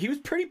he was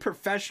pretty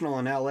professional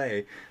in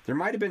LA. There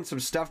might have been some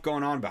stuff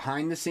going on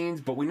behind the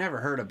scenes, but we never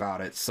heard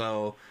about it.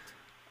 So,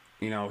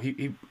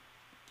 him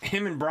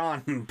and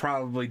Braun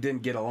probably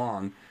didn't get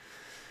along.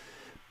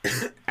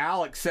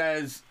 Alex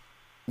says,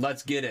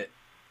 "Let's get it,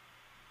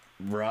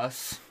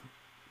 Russ."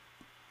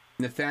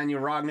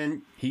 Nathaniel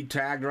Rognan, he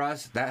tagged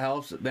Russ. That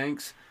helps.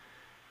 Thanks.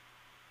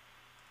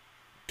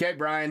 Okay,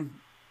 Brian,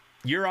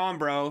 you're on,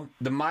 bro.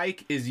 The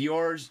mic is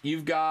yours.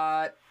 You've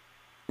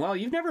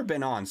never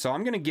been on, so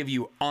I'm going to give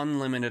you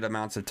unlimited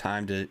amounts of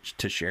time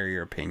to share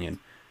your opinion.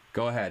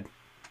 Go ahead.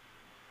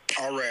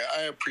 All right,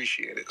 I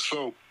appreciate it.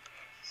 So,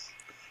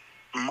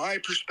 my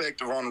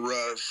perspective on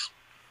Russ,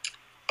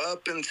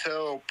 up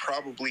until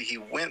probably he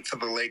went to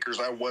the Lakers,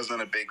 I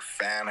wasn't a big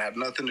fan. It had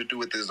nothing to do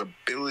with his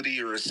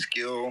ability or his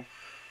skill.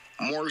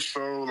 More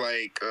so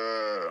like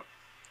the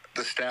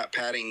stat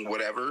padding,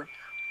 whatever.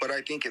 But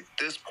I think at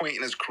this point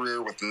in his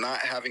career, with not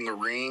having a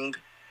ring,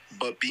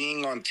 but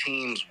being on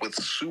teams with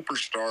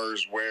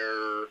superstars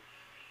where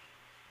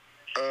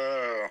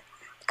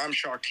I'm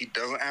shocked he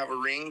doesn't have a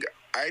ring.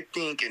 I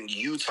think in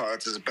Utah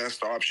it's his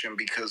best option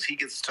because he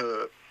gets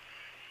to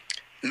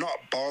not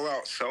ball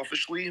out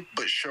selfishly,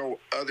 but show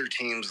other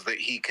teams that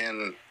he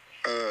can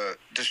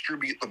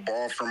distribute the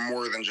ball for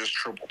more than just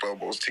triple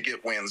doubles to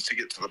get wins, to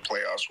get to the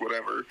playoffs,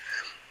 whatever.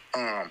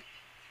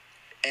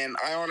 And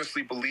I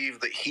honestly believe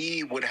that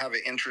he would have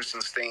an interest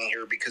in staying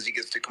here because he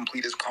gets to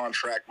complete his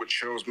contract, which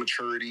shows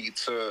maturity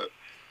to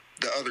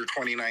the other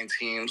 29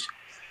 teams.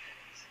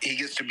 He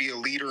gets to be a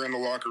leader in the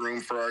locker room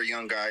for our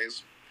young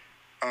guys.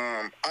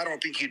 I don't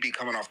think he'd be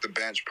coming off the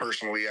bench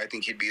personally. I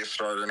think he'd be a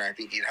starter, and I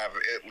think he'd have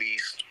at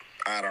least,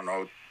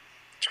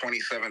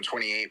 27,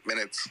 28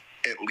 minutes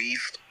at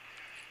least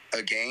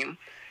a game.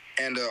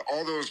 And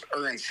all those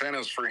are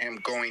incentives for him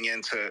going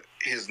into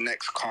his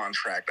next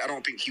contract. I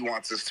don't think he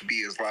wants this to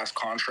be his last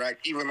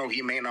contract, even though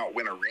he may not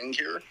win a ring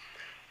here.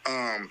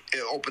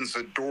 It opens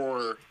the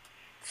door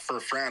for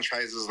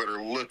franchises that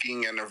are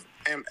looking and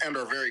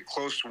are very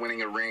close to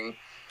winning a ring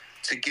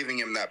to giving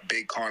him that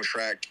big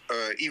contract,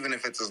 even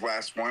if it's his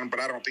last one. But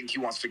I don't think he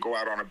wants to go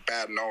out on a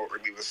bad note or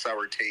leave a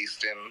sour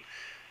taste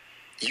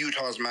in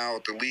Utah's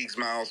mouth, the league's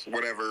mouth,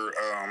 whatever,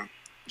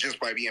 just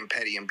by being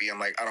petty and being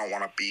like, I don't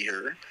want to be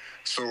here.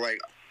 So, like,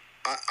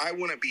 I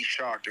wouldn't be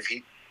shocked if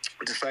he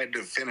decided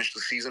to finish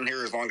the season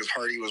here as long as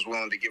Hardy was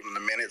willing to give him the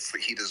minutes that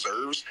he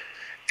deserves.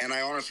 And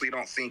I honestly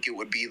don't think it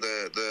would be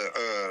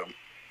the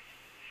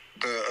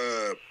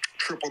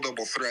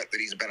triple-double threat that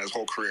he's been his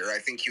whole career. I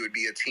think he would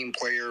be a team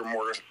player,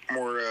 more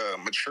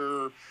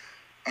mature,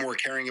 more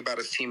caring about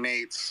his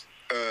teammates,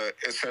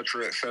 et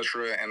cetera, et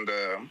cetera. And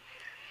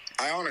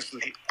I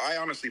honestly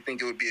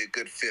think it would be a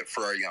good fit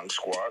for our young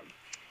squad.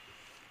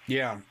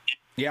 Yeah,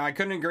 I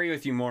couldn't agree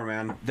with you more,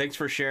 man. Thanks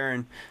for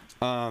sharing.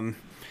 I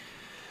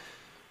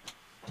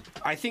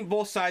think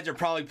both sides are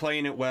probably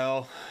playing it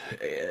well.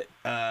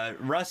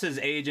 Russ's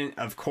agent,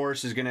 of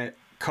course, is going to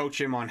coach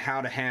him on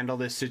how to handle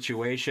this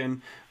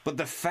situation. But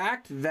the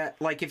fact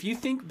that, like, if you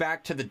think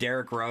back to the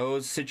Derrick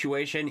Rose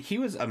situation, he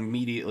was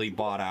immediately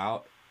bought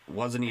out,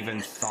 wasn't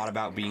even thought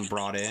about being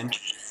brought in.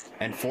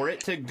 And for it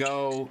to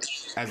go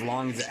as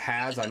long as it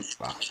has,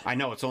 I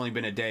know it's only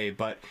been a day,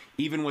 but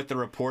even with the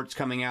reports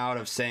coming out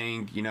of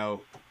saying,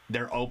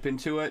 they're open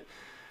to it,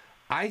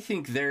 I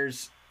think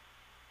there's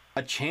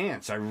a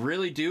chance. I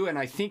really do. And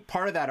I think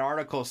part of that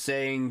article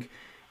saying,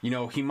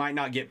 he might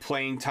not get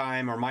playing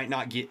time or might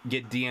not get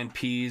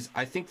DNPs,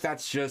 I think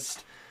that's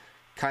just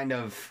kind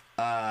of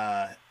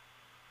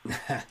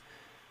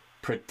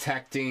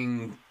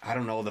protecting, I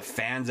don't know, the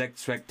fans'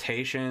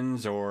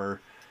 expectations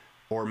or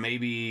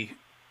maybe...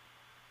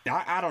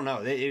 I don't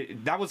know.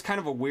 That was kind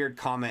of a weird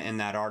comment in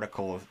that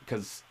article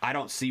because I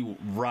don't see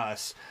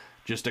Russ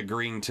just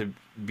agreeing to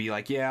be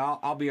like, yeah,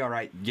 I'll be all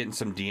right getting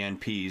some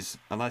DNPs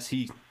unless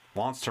he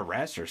wants to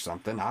rest or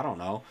something. I don't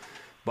know.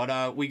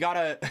 But we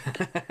got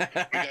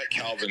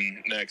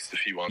Calvin next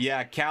if he wants.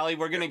 Yeah, Callie,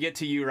 we're going to get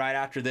to you right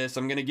after this.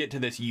 I'm going to get to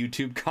this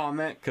YouTube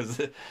comment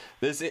because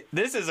this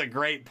is a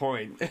great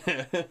point.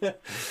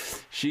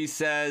 She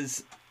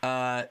says...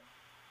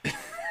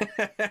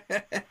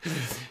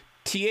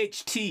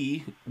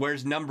 THT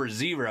wears number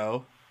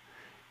 0.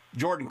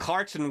 Jordan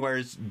Clarkson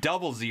wears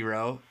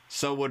 00.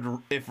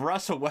 So if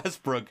Russell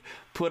Westbrook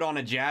put on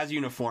a Jazz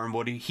uniform,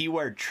 would he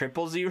wear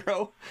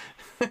 000?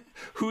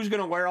 Who's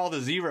going to wear all the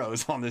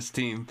zeros on this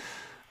team?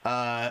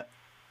 Yeah,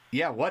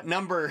 what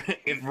number?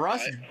 If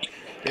Russ...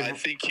 I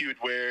think he would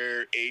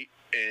wear 8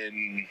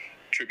 in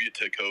tribute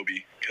to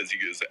Kobe because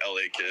he was an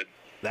LA kid.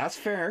 That's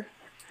fair.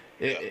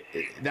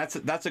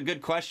 That's a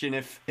good question.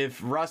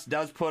 If Russ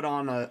does put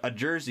on a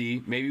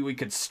jersey, maybe we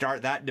could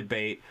start that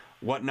debate.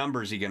 What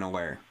number is he going to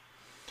wear?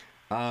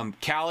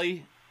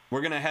 Callie,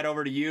 we're going to head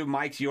over to you.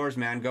 Mike's yours,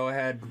 man. Go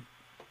ahead.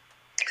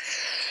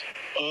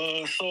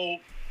 So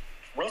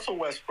Russell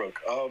Westbrook.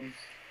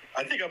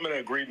 I think I'm in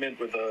agreement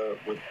with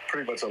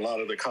pretty much a lot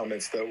of the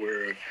comments that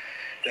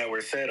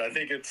were said. I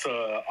think it's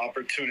an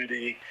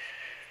opportunity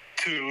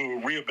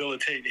to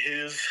rehabilitate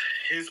his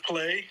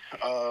play,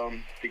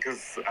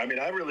 because I mean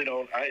I really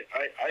don't. I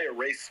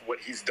erase what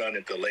he's done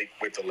at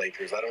with the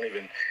Lakers. I don't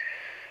even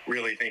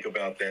really think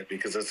about that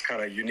because it's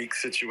kind of a unique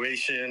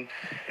situation,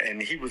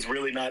 and he was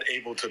really not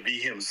able to be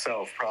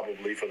himself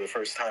probably for the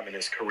first time in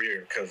his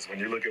career. Because when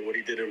you look at what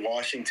he did in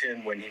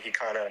Washington, when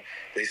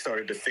they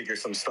started to figure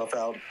some stuff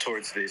out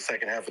towards the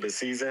second half of the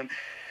season,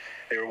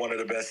 they were one of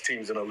the best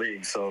teams in the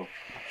league. So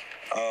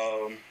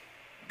I'm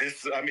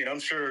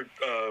sure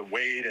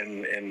Wade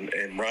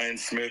and Ryan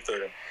Smith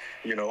are,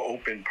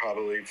 open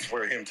probably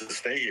for him to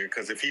stay here,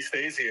 because if he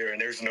stays here and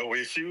there's no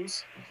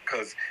issues,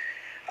 because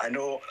I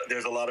know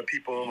there's a lot of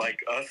people like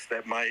us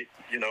that might,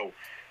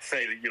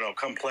 say,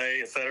 come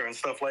play, et cetera, and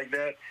stuff like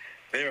that.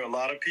 There are a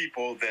lot of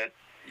people that,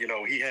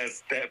 he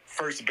has that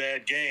first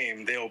bad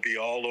game, they'll be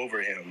all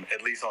over him,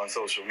 at least on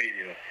social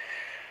media.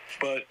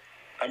 But,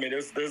 I mean,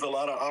 there's a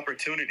lot of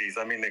opportunities.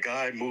 I mean, the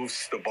guy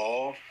moves the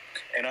ball,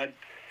 and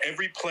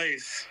every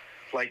place,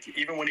 like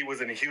even when he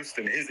was in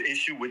Houston, his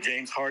issue with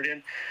James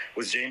Harden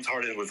was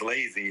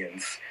lazy,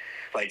 and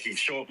like he'd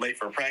show up late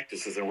for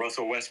practices, and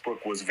Russell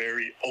Westbrook was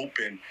very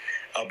open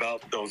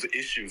about those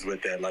issues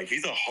with that. Like,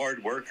 he's a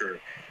hard worker,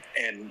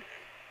 and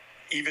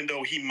even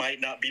though he might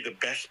not be the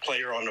best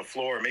player on the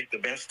floor or make the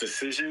best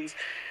decisions,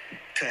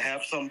 to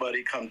have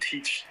somebody come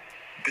teach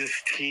this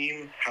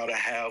team how to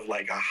have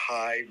like a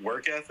high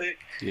work ethic.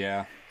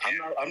 Yeah.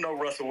 I'm no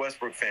Russell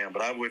Westbrook fan,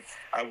 but I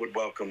would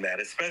welcome that,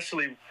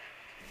 especially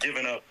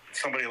giving up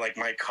somebody like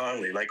Mike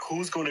Conley. Like,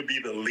 who's going to be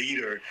the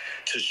leader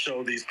to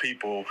show these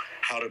people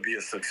how to be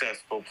a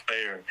successful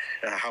player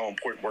and how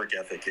important work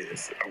ethic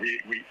is? Are we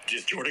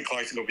just Jordan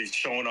Clarkson going to be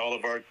showing all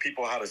of our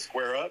people how to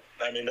square up?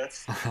 I mean,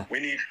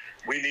 we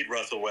need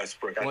Russell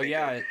Westbrook.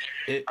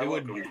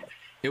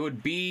 It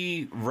would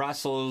be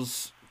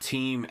Russell's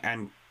team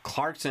and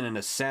Clarkson in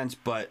a sense,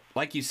 but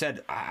like you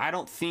said, I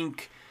don't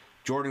think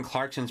Jordan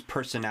Clarkson's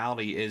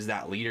personality is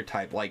that leader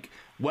type. Like,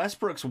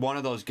 Westbrook's one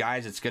of those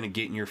guys that's going to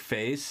get in your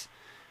face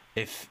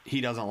if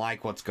he doesn't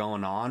like what's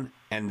going on,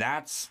 and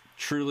that's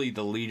truly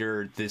the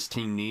leader this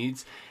team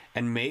needs.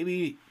 And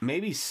maybe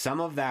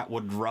some of that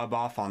would rub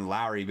off on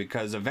Lowry,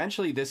 because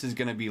eventually this is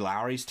going to be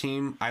Lowry's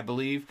team, I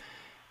believe,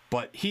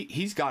 but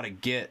he's got to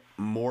get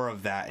more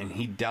of that, and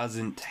he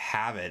doesn't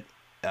have it.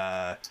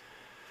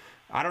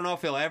 I don't know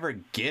if he'll ever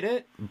get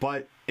it,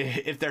 but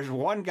if there's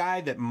one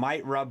guy that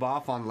might rub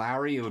off on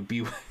Lowry, it would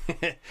be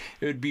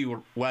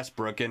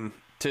Westbrook. And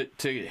to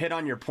hit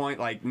on your point,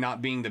 like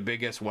not being the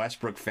biggest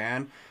Westbrook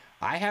fan,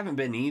 I haven't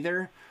been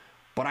either.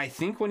 But I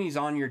think when he's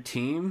on your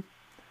team,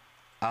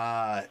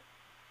 the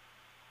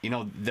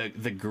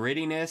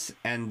grittiness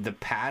and the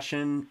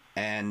passion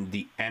and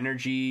the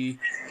energy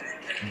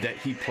that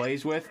he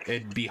plays with,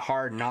 it'd be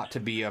hard not to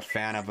be a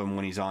fan of him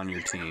when he's on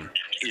your team.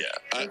 Yeah,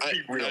 I'm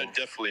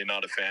definitely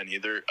not a fan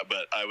either,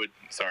 but I would,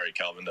 sorry,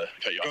 Calvin, to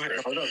cut you off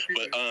there, but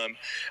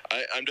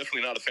I'm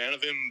definitely not a fan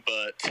of him,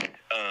 but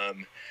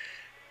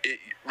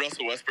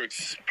Russell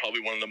Westbrook's probably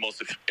one of the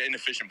most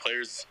inefficient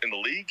players in the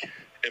league,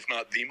 if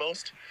not the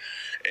most,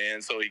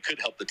 and so he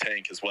could help the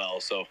tank as well.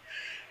 So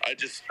I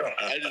just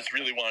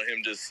really want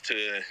him just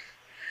to,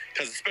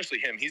 because especially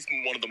him, he's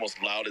one of the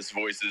most loudest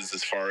voices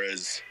as far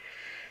as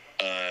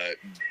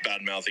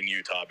bad-mouthing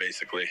Utah,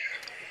 basically.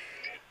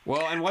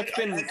 Well, and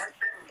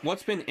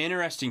what's been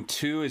interesting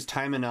too is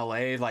time in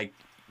LA, like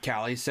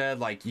Callie said,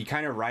 like you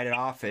kind of write it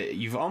off.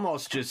 You've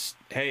almost just,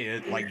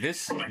 like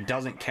this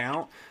doesn't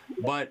count.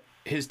 But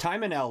his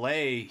time in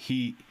LA,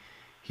 he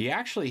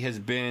actually has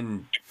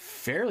been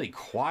fairly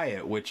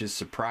quiet, which is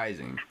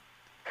surprising.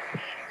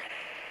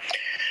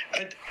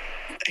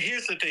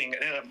 Here's the thing.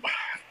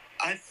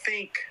 I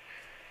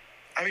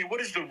mean, what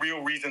is the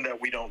real reason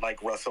that we don't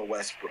like Russell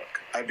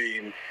Westbrook? I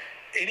mean,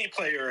 any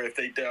player, is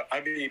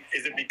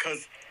it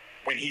because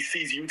when he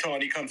sees Utah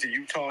and he comes to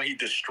Utah, he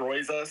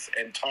destroys us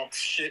and talks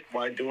shit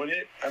while doing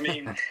it? I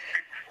mean,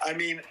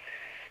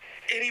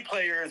 any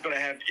player is going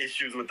to have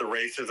issues with the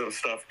racism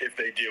stuff if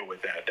they deal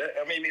with that.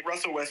 I mean,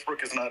 Russell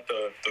Westbrook is not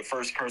the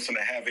first person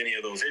to have any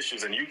of those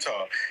issues in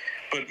Utah,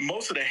 but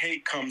most of the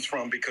hate comes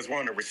from because we're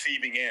on the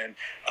receiving end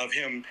of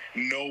him,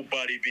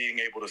 nobody being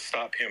able to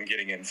stop him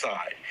getting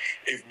inside.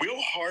 If Will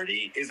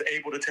Hardy is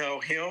able to tell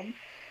him,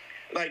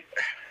 and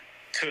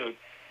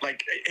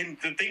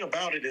the thing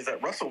about it is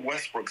that Russell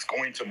Westbrook's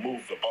going to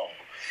move the ball.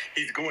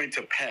 He's going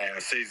to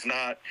pass. He's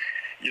not,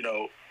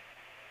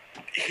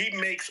 he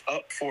makes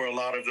up for a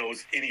lot of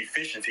those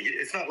inefficiencies.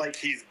 It's not like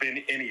he's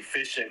been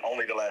inefficient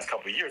only the last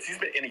couple of years. He's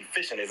been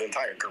inefficient his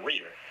entire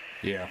career.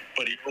 Yeah.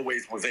 But he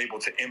always was able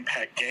to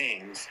impact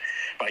games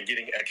by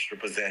getting extra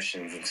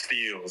possessions and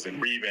steals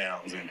and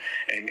rebounds and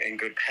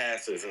good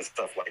passes and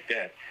stuff like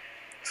that.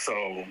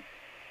 So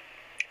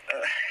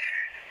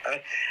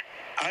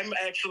I'm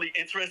actually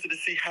interested to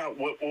see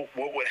what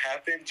would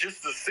happen,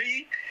 just to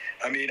see.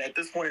 I mean, at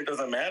this point, it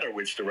doesn't matter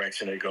which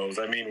direction it goes.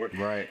 I mean,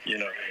 right.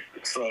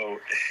 So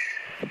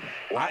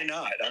why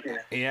not?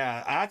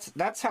 Yeah,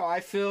 that's how I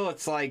feel.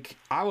 It's like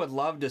I would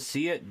love to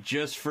see it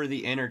just for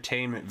the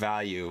entertainment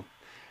value.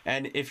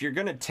 And if you're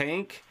gonna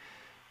tank,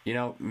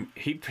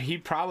 he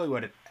probably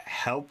would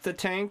help the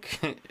tank,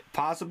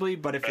 possibly.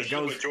 But if it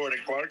goes with Jordan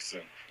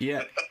Clarkson,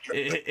 yeah,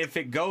 if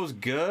it goes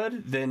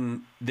good,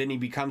 then he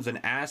becomes an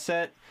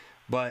asset.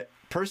 But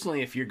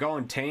personally, if you're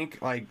going tank,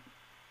 like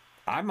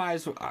I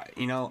might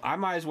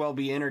as well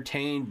be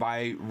entertained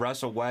by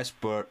Russell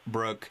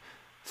Westbrook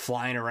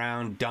flying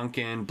around,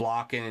 dunking,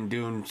 blocking,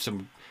 doing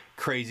some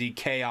crazy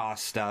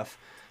chaos stuff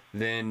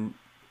than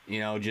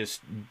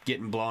just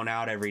getting blown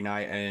out every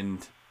night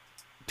and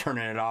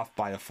turning it off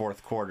by the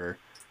fourth quarter.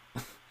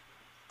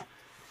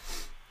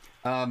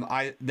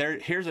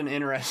 Here's an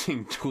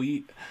interesting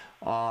tweet.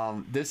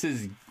 This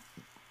is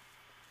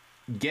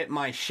Get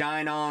My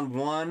Shine On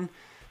One,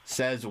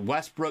 says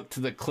Westbrook to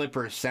the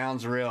Clippers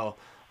sounds real.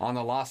 On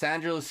the Los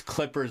Angeles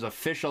Clippers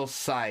official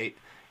site,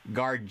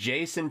 guard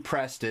Jason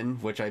Preston,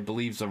 which I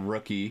believe is a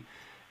rookie,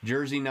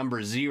 jersey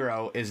number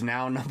 0 is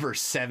now number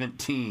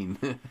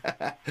 17.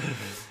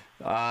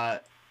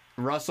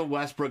 Russell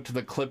Westbrook to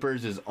the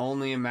Clippers is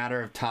only a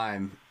matter of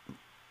time.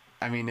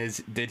 I mean,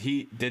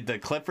 did the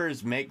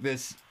Clippers make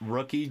this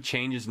rookie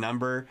change his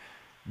number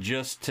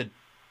just to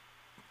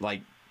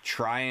like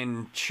try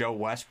and show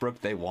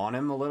Westbrook they want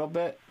him a little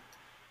bit?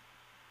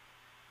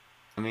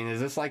 I mean, is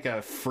this like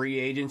a free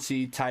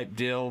agency type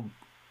deal,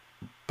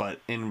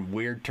 but in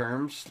weird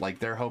terms? Like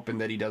they're hoping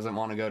that he doesn't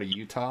want to go to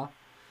Utah?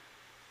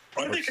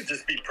 Or they could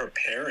just be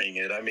preparing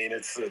it. I mean,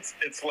 it's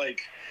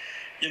like,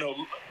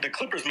 the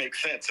Clippers make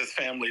sense. His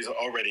family's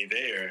already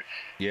there.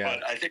 Yeah.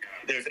 But I think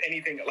there's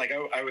anything, like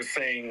I was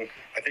saying,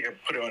 I think I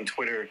put it on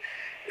Twitter,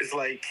 it's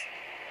like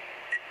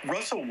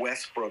Russell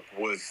Westbrook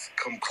was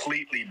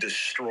completely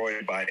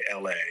destroyed by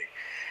LA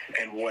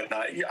and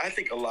whatnot. Yeah, I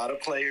think a lot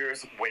of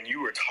players, when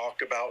you were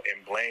talked about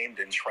and blamed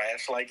and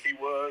trashed like he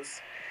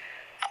was,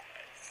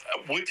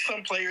 would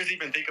some players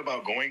even think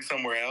about going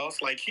somewhere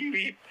else? Like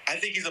I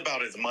think he's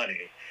about his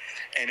money.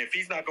 And if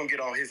he's not going to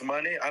get all his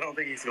money, I don't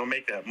think he's going to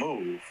make that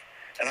move.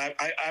 And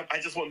I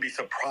just wouldn't be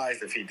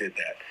surprised if he did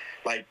that.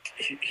 Like,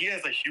 he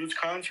has a huge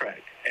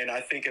contract. And I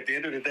think at the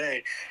end of the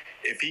day,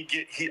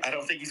 I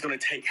don't think he's going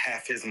to take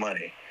half his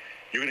money.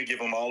 You're going to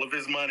give him all of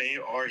his money,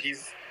 or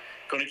he's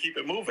going to keep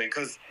it moving.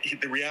 Because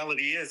the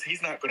reality is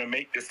he's not going to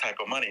make this type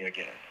of money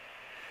again.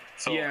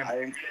 So yeah.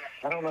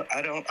 I don't know.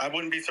 I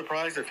wouldn't be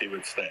surprised if he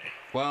would stay.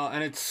 Well,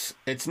 and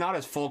it's not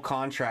his full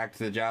contract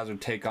the Jazz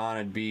would take on.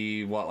 It'd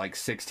be like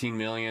 $16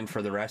 million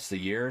for the rest of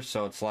the year.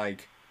 So it's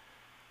like,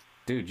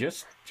 dude,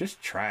 just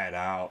try it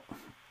out.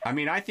 I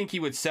mean, I think he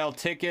would sell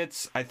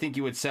tickets. I think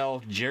he would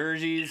sell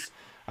jerseys.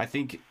 I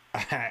think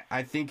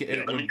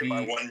it would be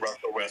buy one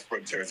Russell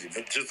Westbrook jersey,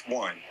 just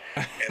one,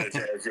 and a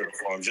Jazz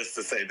uniform, just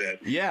to say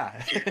that.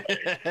 Yeah.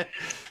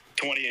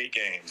 28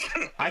 games.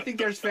 I think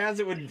there's fans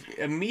that would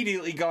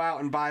immediately go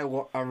out and buy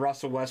a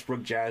Russell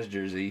Westbrook Jazz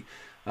jersey.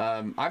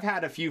 I've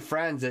had a few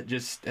friends that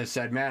just have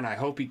said, man, I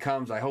hope he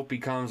comes, I hope he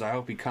comes, I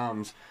hope he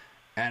comes.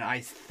 And I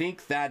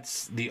think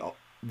that's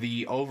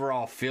the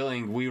overall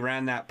feeling. We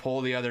ran that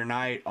poll the other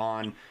night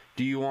on,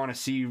 do you want to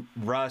see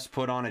Russ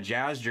put on a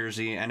Jazz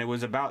jersey? And it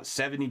was about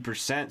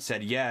 70%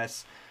 said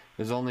yes.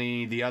 There's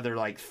only the other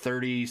like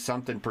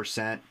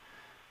 30-something%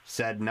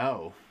 said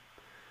no.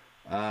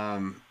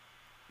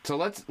 So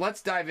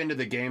let's dive into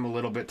the game a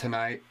little bit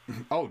tonight.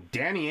 Oh,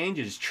 Danny Ainge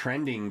is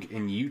trending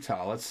in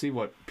Utah. Let's see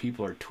what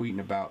people are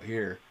tweeting about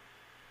here.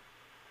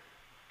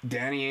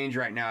 Danny Ainge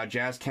right now,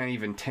 Jazz can't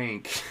even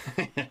tank.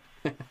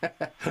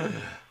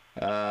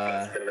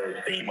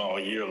 Team all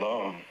year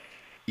long.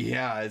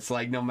 Yeah, it's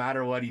like no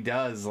matter what he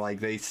does,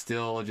 like they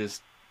still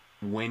just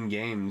win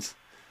games.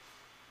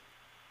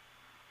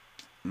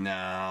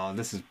 No,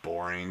 this is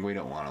boring. We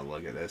don't want to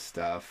look at this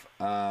stuff.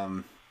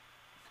 I'm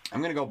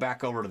going to go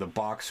back over to the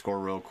box score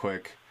real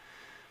quick.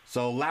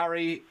 So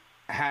Lowry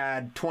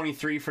had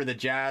 23 for the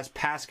Jazz.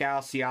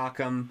 Pascal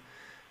Siakam.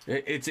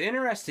 It's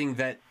interesting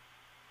that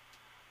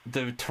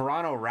the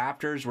Toronto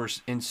Raptors were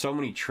in so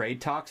many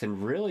trade talks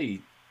and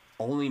really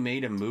only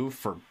made a move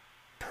for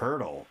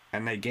Pirtle.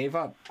 And they gave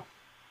up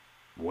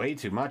way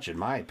too much, in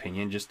my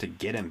opinion, just to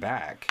get him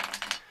back.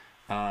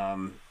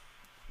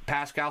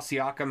 Pascal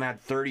Siakam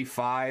had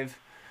 35.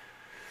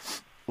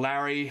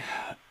 Lowry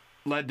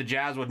led the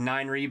Jazz with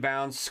 9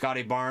 rebounds.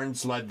 Scotty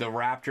Barnes led the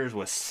Raptors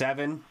with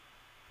 7.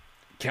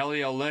 Kelly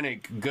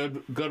Olynyk,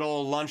 good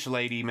old lunch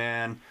lady,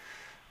 man,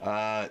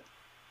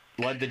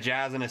 led the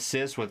Jazz in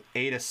assists with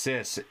 8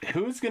 assists.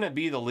 Who's going to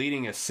be the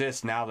leading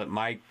assist now that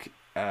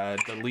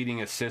the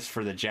leading assist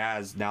for the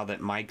Jazz now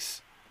that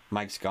Mike's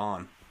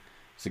gone?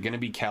 Is it going to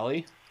be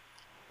Kelly?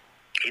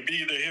 It'd be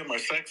either him or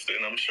Sexton,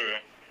 I'm sure.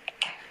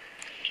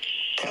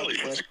 Kelly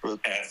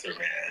Westbrook passer,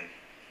 man.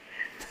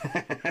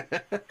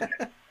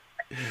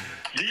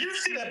 Did you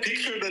see that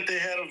picture that they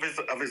had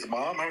of his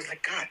mom? I was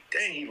like, God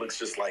dang, he looks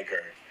just like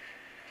her.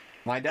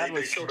 My dad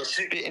was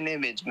spitting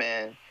image,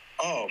 man.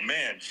 Oh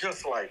man,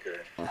 just like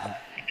her.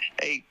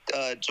 Hey,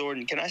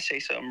 Jordan, can I say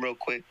something real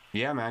quick?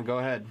 Yeah, man, go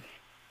ahead.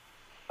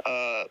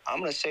 I'm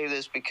gonna say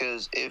this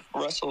because if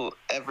Russell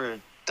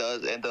ever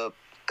does end up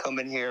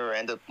coming here or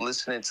end up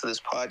listening to this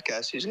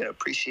podcast, he's gonna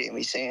appreciate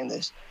me saying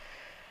this.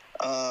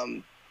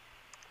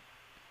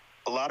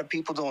 A lot of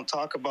people don't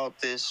talk about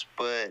this,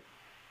 but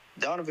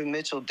Donovan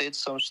Mitchell did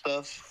some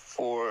stuff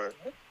for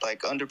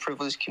like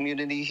underprivileged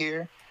community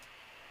here,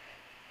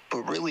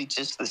 but really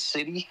just the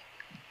city.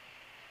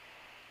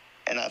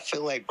 And I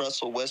feel like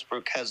Russell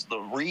Westbrook has the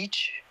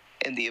reach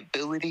and the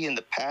ability and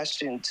the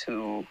passion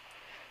to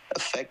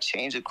affect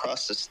change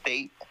across the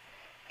state.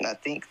 And I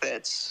think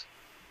that's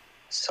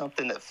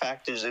something that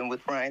factors in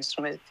with Ryan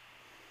Smith.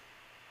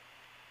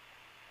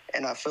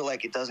 And I feel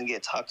like it doesn't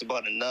get talked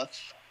about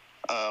enough.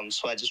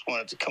 So I just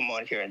wanted to come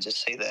on here and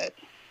just say that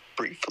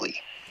briefly.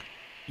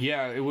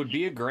 Yeah, it would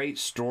be a great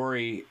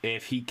story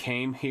if he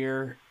came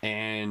here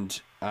and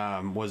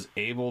was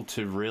able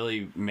to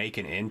really make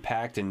an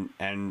impact,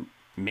 and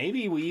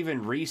maybe we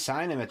even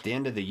re-sign him at the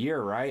end of the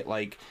year, right?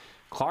 Like,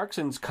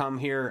 Clarkson's come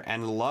here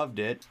and loved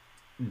it.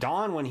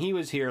 Don, when he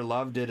was here,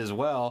 loved it as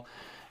well.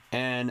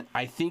 And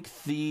I think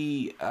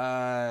the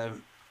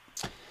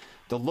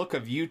look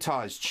of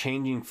Utah is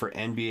changing for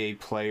NBA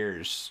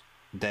players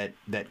that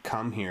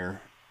come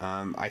here.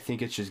 I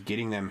think it's just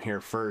getting them here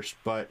first.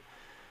 But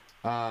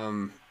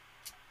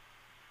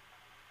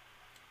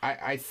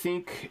I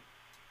think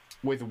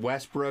with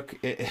Westbrook,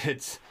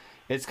 it's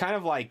kind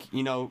of like,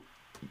 you know,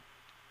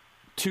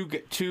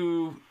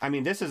 I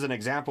mean, this is an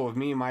example of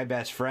me and my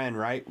best friend,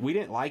 right? We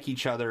didn't like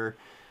each other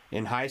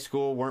in high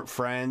school, weren't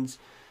friends.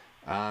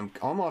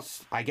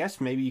 Almost, I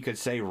guess maybe you could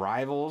say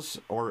rivals,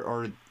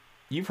 or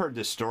you've heard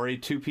this story,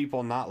 two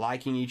people not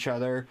liking each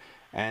other,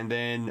 and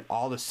then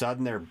all of a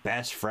sudden they're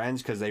best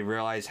friends because they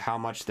realize how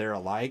much they're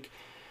alike.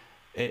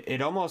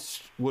 It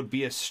almost would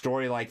be a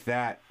story like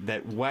that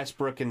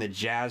Westbrook and the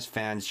Jazz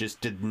fans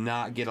just did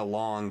not get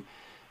along,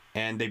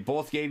 and they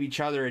both gave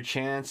each other a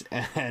chance,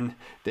 and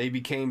they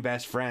became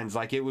best friends.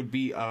 Like, it would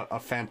be a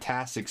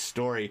fantastic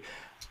story.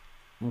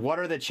 What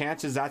are the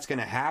chances that's going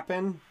to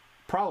happen?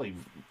 Probably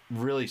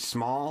really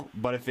small,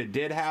 but if it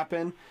did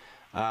happen,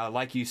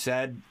 like you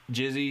said,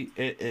 Jizzy,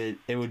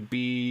 it would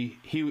be,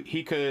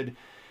 he could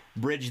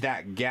bridge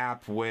that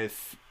gap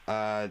with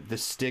the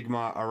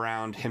stigma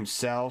around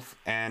himself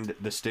and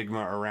the stigma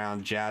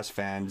around Jazz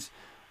fans,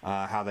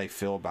 how they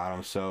feel about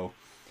him. So,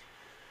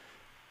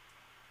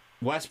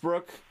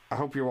 Westbrook, I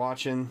hope you're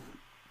watching.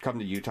 Come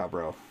to Utah,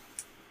 bro.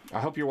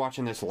 I hope you're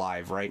watching this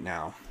live right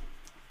now,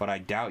 but I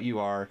doubt you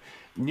are.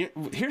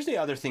 Here's the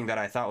other thing that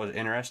I thought was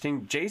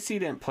interesting. JC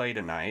didn't play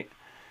tonight.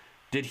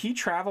 Did he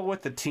travel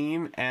with the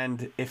team?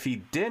 And if he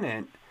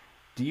didn't,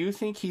 do you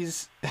think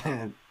he's...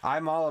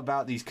 I'm all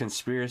about these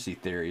conspiracy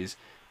theories.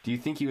 Do you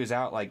think he was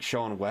out, like,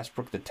 showing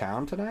Westbrook the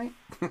town tonight?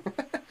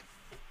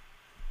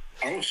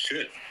 Oh,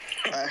 shit.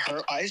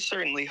 I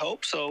certainly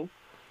hope so.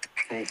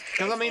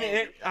 Because,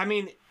 I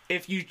mean,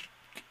 if you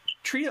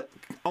treat it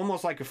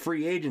almost like a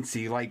free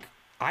agency, like,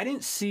 I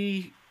didn't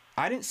see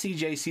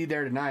JC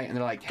there tonight, and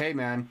they're like, hey,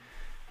 man,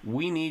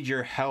 we need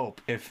your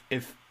help.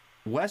 If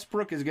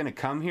Westbrook is going to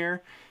come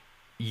here,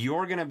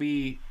 you're going to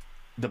be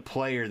the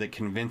player that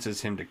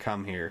convinces him to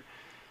come here.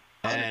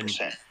 And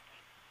 100%.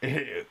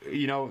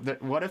 You know,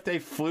 what if they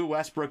flew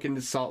Westbrook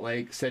into Salt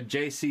Lake, said,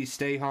 JC,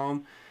 stay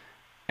home,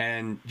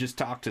 and just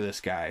talk to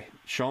this guy.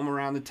 Show him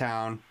around the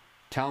town.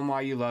 Tell him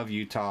why you love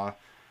Utah.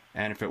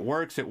 And if it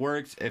works, it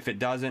works. If it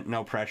doesn't,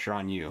 no pressure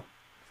on you.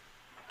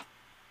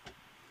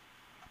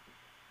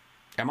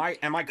 Am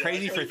I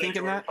crazy for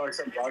thinking that?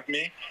 Jordan Clarkson blocked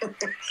me.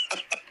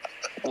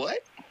 What?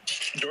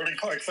 Jordan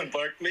Clarkson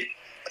blocked me.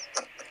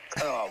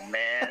 Oh,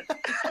 man.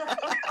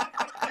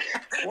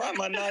 Why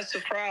am I not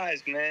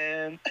surprised,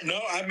 man?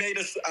 No, I made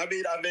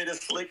a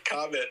slick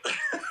comment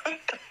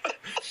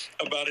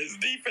about his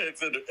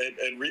defense, and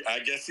I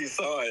guess he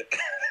saw it.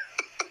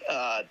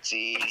 Ah,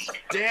 jeez.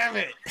 Damn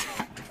it.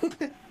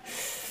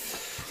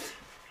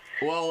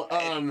 Well,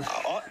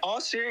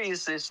 all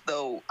seriousness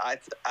though, I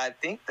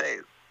think that,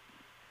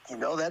 you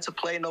know, that's a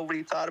play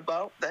nobody thought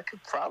about. That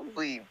could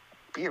probably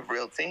be a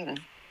real thing.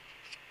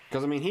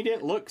 Because, I mean, he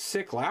didn't look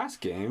sick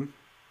last game.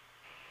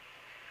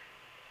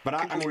 But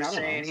I don't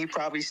know. He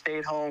probably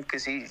stayed home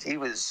because he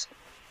was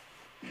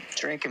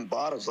drinking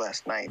bottles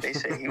last night. They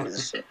say he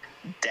was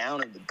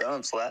down in the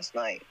dumps last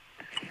night.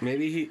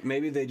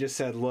 Maybe they just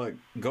said, look,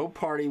 go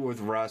party with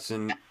Russ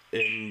in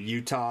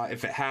Utah.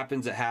 If it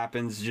happens, it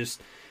happens.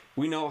 Just,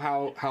 we know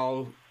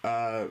how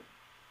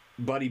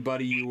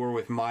buddy you were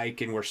with Mike,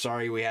 and we're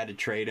sorry we had to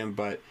trade him,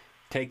 but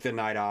take the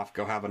night off.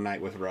 Go have a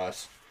night with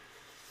Russ.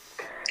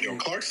 You know,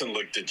 Clarkson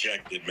looked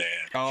dejected, man.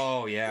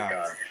 Oh,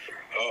 yeah.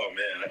 Oh,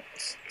 man.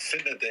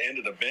 Sitting at the end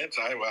of the bench,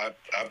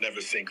 I've never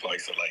seen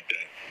Clarkson like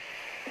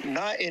that.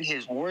 Not in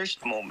his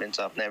worst moments.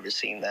 I've never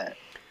seen that.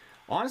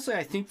 Honestly,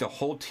 I think the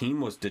whole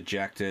team was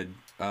dejected.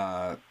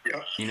 Yeah.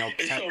 You know,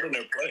 it showed in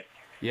their play.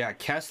 Yeah,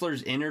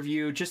 Kessler's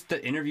interview, just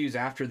the interviews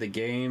after the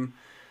game.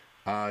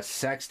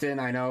 Sexton,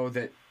 I know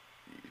that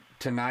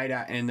tonight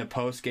in the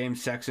post-game,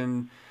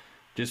 Sexton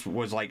just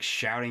was like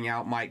shouting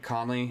out Mike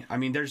Conley. I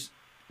mean, there's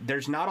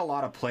not a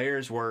lot of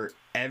players where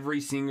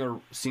every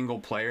single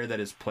player that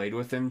has played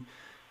with him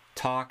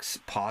talks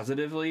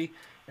positively,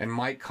 and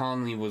Mike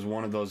Conley was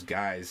one of those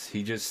guys.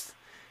 He just,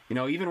 you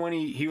know, even when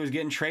he was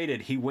getting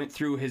traded, he went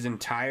through his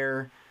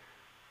entire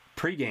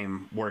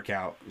pregame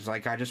workout. He's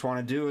like, I just want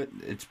to do it.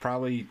 It's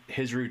probably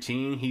his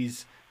routine.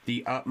 He's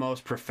the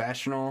utmost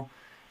professional.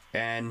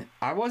 And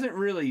I wasn't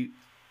really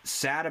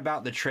sad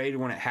about the trade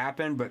when it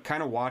happened, but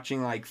kind of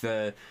watching like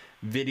the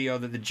video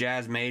that the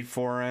Jazz made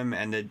for him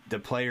and the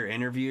player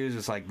interviews,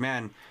 it's like,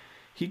 man,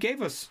 he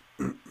gave us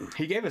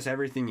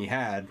everything he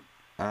had.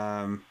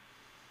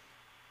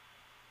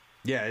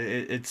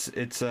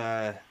 It's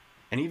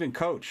and even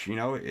coach,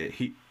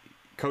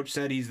 coach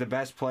said he's the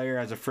best player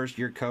as a first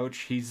year coach.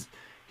 He's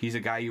a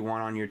guy you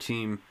want on your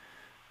team.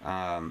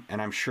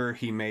 And I'm sure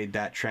he made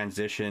that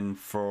transition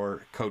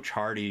for Coach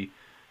Hardy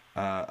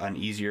an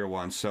easier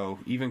one. So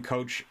even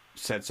coach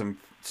said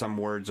some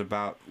words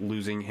about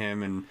losing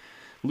him and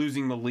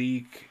losing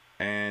Malik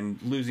and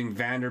losing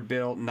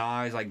Vanderbilt.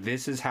 Nas, like,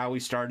 this is how we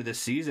started the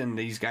season.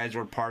 These guys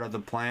were part of the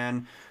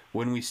plan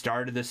when we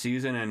started the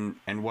season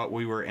and what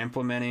we were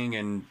implementing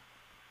and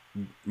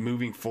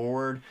moving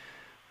forward.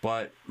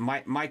 But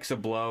Mike's a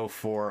blow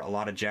for a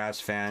lot of Jazz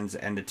fans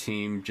and the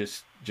team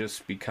just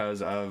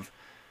because of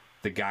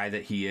the guy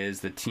that he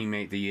is, the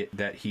teammate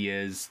that he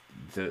is,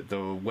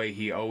 the way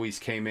he always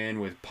came in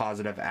with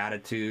positive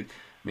attitude.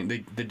 I mean,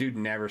 the dude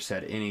never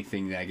said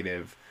anything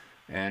negative.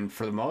 And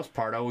for the most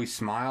part, always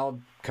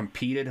smiled,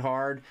 competed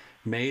hard,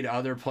 made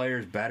other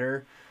players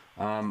better.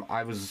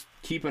 I was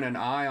keeping an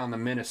eye on the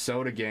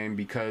Minnesota game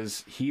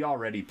because he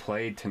already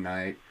played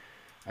tonight.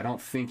 I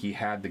don't think he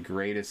had the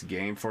greatest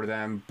game for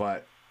them,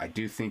 but I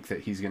do think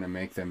that he's going to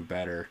make them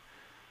better.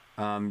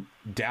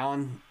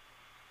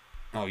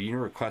 Oh, you're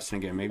requesting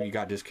again. Maybe you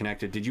got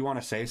disconnected. Did you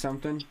want to say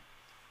something?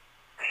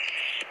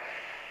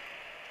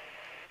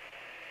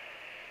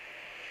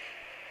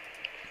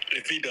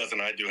 If he doesn't,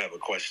 I do have a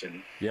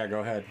question. Yeah, go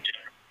ahead.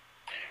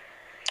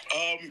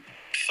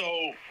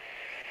 So,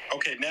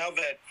 okay, now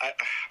that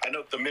I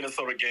know the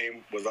Minnesota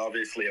game was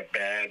obviously a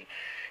bad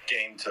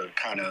game to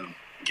kind of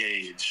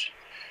gauge,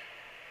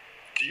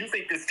 do you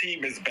think this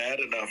team is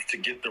bad enough to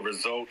get the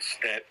results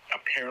that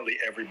apparently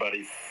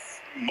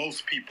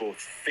most people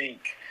think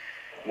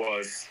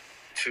was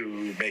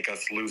to make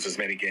us lose as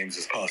many games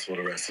as possible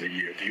the rest of the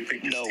year? Do you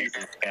think this team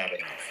is bad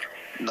enough?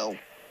 No.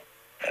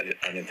 I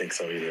didn't think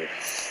so either.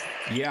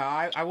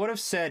 Yeah, I would have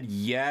said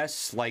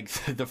yes, like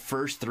the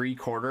first three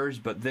quarters,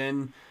 but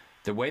then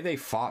the way they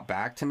fought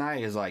back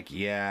tonight is like,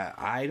 yeah,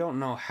 I don't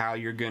know how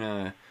you're going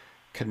to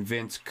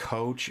convince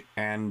coach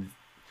and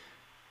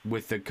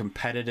with the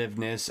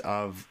competitiveness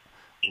of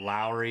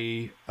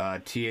Lowry,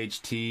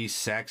 THT,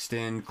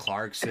 Sexton,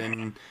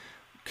 Clarkson,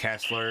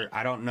 Kessler.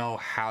 I don't know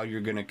how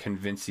you're going to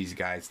convince these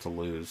guys to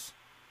lose.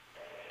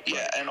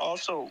 Yeah, and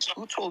also,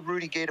 who told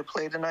Rudy Gay to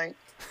play tonight?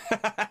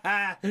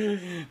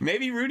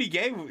 Maybe Rudy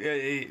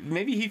Gay,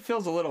 maybe he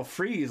feels a little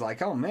free. He's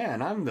like, oh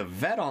man, I'm the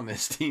vet on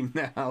this team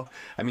now.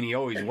 I mean, he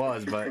always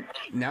was, but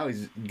now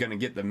he's going to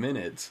get the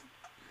minutes.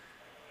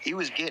 He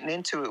was getting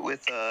into it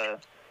with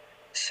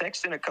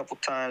Sexton a couple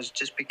times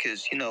just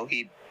because,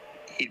 he'd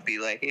be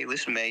like, hey,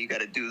 listen, man, you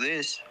got to do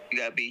this. You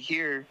got to be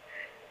here.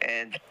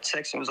 And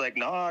Sexton was like,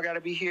 no, I got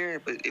to be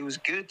here. But it was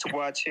good to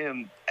watch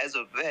him as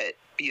a vet,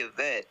 be a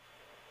vet.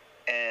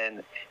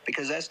 And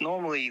because that's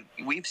normally,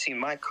 we've seen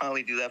Mike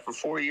Conley do that for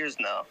 4 years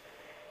now.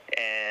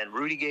 And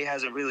Rudy Gay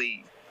hasn't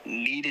really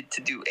needed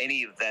to do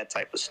any of that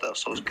type of stuff.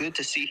 So it's good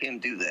to see him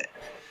do that.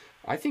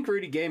 I think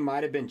Rudy Gay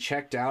might have been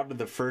checked out of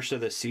the first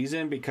of the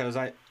season because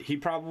he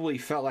probably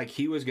felt like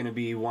he was going to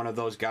be one of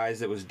those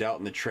guys that was dealt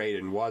in the trade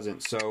and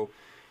wasn't. So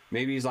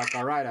maybe he's like,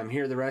 all right, I'm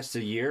here the rest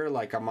of the year.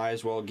 Like, I might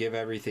as well give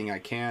everything I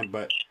can.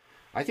 But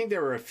I think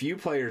there were a few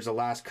players the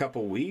last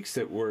couple weeks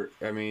that were,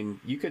 I mean,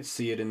 you could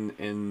see it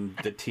in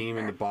the team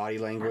and the body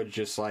language,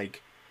 just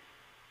like,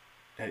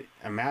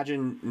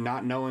 imagine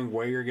not knowing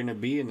where you're going to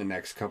be in the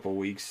next couple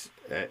weeks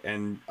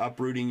and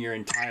uprooting your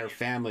entire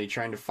family,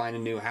 trying to find a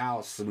new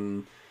house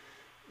and,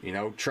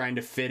 trying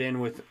to fit in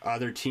with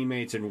other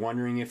teammates and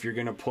wondering if you're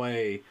going to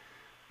play.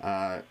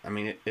 I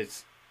mean,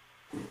 it's,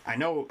 I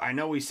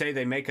know we say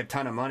they make a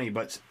ton of money,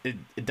 but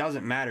it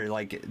doesn't matter.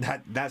 Like,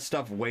 that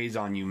stuff weighs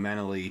on you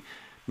mentally,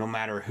 no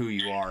matter who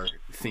you are,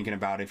 thinking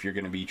about if you're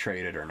going to be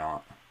traded or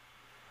not.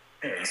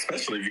 Yeah,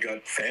 especially if you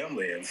got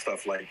family and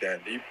stuff like that.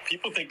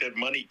 People think that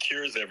money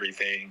cures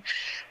everything,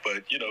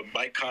 but,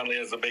 Mike Conley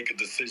has to make a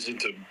decision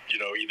to,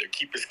 either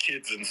keep his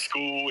kids in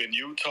school in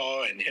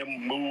Utah and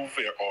him move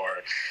or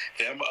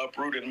them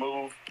uproot and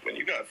move. When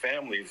you got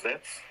families,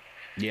 that's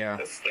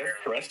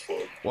stressful.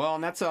 Well,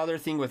 and that's the other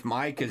thing with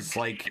Mike is,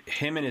 like,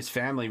 him and his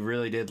family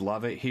really did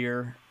love it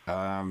here.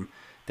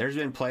 There's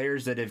been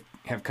players that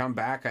have come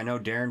back. I know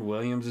Darren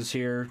Williams is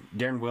here.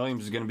 Darren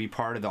Williams is going to be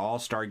part of the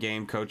All-Star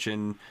game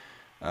coaching,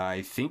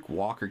 I think,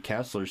 Walker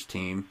Kessler's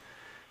team.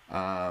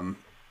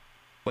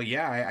 But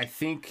yeah, I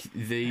think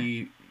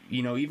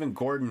even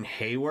Gordon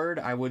Hayward,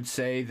 I would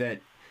say that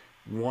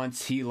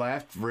once he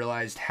left,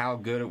 realized how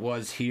good it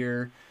was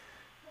here.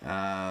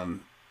 I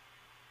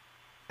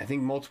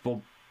think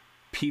multiple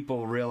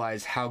people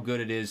realize how good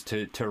it is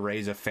to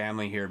raise a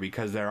family here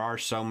because there are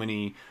so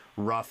many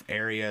rough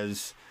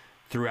areas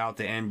throughout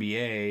the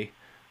NBA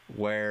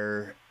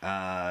where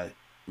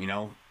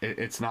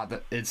it's not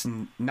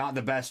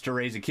the best to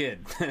raise a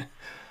kid.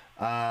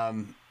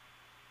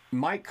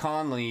 Mike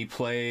Conley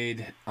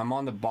played. I'm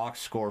on the box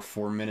score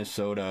for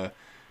Minnesota.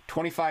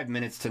 25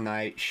 minutes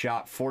tonight.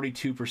 Shot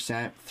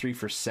 42%, 3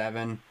 for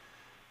 7,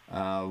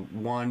 1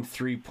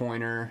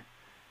 3-pointer,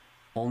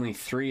 only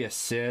 3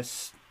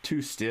 assists,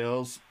 2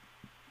 steals.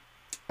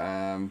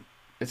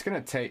 It's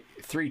gonna take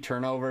 3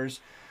 turnovers.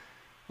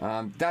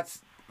 You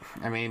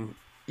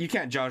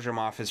can't judge him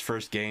off his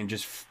first game,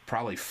 just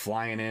probably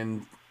flying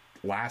in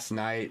last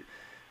night.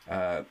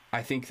 I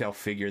think they'll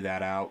figure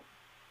that out.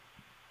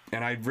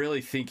 And I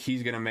really think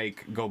he's going to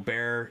make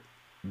Gobert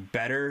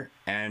better.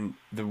 And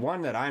the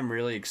one that I'm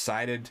really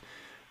excited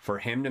for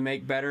him to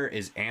make better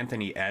is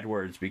Anthony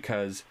Edwards,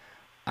 because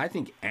I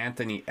think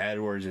Anthony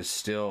Edwards is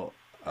still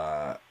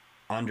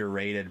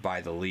underrated by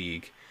the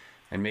league.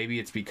 And maybe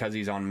it's because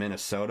he's on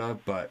Minnesota,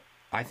 but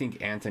I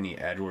think Anthony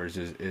Edwards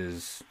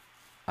is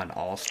an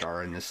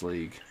all-star in this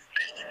league.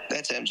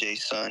 That's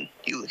MJ's son.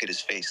 You look at his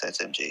face, that's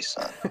MJ's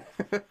son.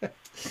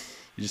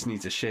 He just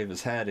needs to shave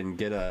his head and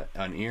get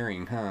an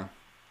earring, huh?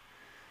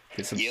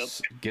 Get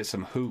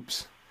some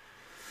hoops.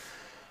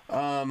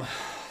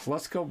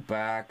 Let's go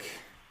back,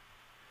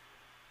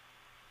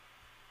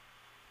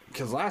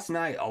 because last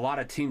night a lot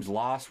of teams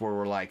lost where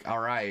we're like, all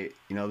right,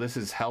 this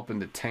is helping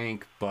the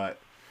tank,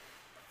 but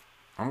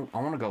I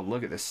want to go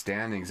look at the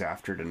standings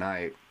after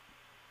tonight.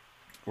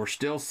 We're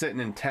still sitting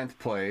in 10th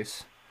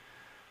place.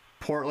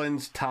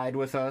 Portland's tied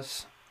with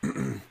us.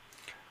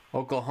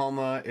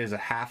 Oklahoma is a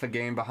half a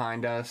game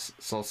behind us,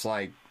 so it's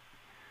like,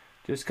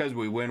 just because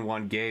we win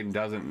one game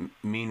doesn't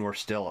mean we're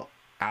still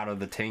out of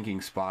the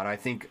tanking spot. I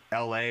think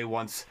LA,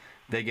 once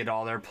they get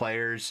all their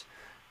players,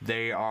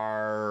 they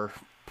are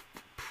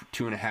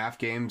 2.5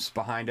 games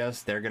behind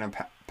us. They're going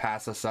to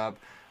pass us up.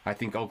 I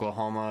think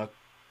Oklahoma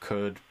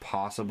could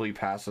possibly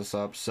pass us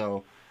up.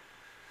 So,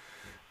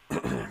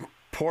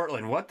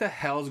 Portland, what the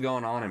hell's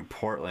going on in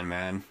Portland,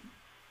 man?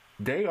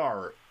 They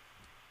are,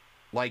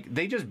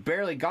 they just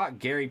barely got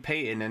Gary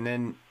Payton, and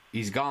then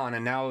he's gone,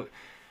 and now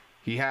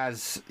he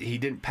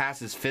didn't pass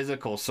his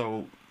physical,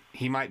 so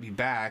he might be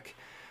back.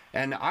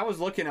 And I was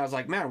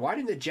like, man, why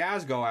didn't the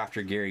Jazz go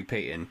after Gary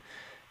Payton?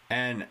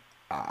 And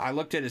I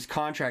looked at his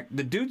contract.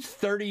 The dude's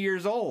 30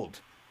 years old.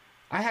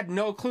 I had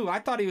no clue. I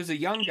thought he was a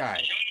young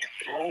guy.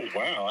 Oh,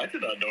 wow. I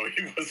did not know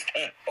he was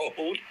that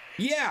old.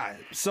 Yeah,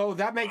 so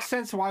that makes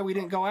sense why we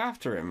didn't go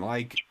after him.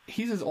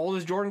 He's as old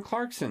as Jordan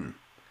Clarkson.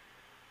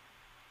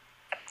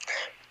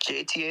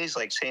 JTA's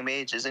same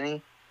age, isn't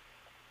he?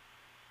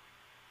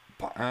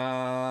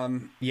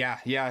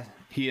 Yeah,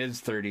 he is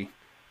 30.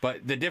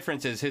 But the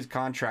difference is his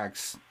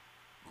contract's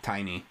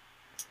tiny.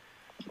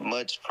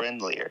 Much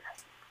friendlier.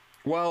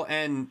 Well,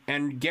 and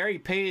Gary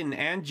Payton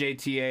and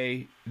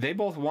JTA, they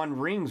both won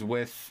rings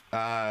with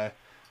the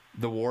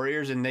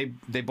Warriors, and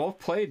they both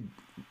played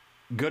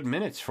good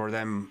minutes for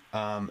them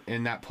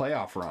in that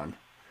playoff run.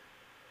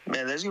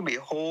 Man, there's going to be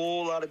a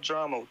whole lot of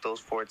drama with those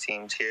 4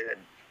 teams here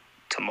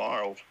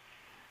tomorrow.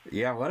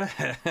 Yeah,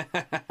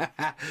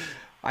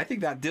 I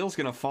think that deal's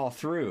going to fall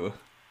through.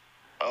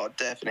 Oh,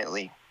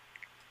 definitely.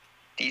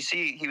 Do you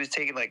see he was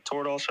taking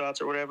Toradol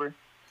shots or whatever?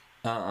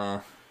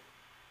 Yeah,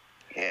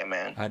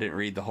 man. I didn't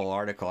read the whole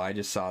article. I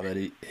just saw that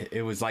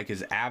it was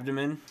his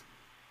abdomen.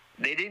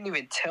 They didn't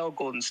even tell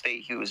Golden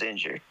State he was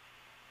injured.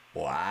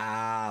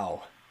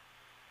 Wow.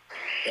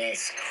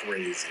 That's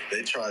crazy.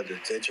 They tried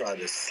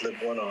to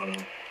slip one on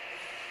him.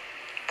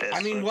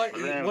 What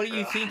do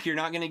you think? You're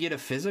not going to get a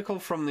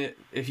physical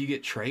if you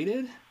get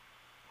traded?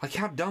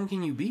 How dumb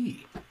can you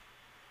be?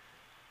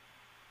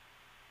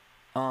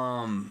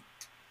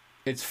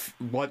 It's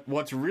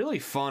what's really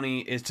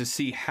funny is to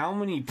see how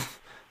many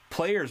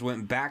players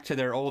went back to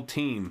their old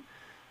team.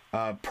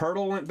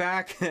 Pirtle went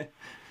back.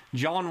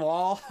 John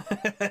Wall.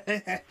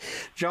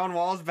 John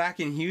Wall's back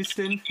in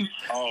Houston.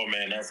 Oh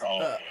man, that's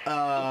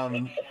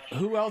awful.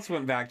 Who else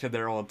went back to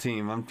their old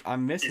team?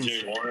 I'm missing.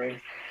 TJ Warren.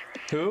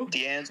 Who?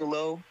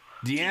 D'Angelo.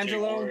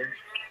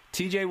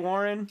 TJ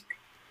Warren.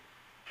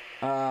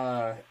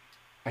 I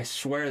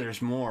swear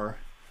there's more.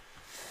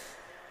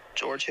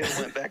 George Hill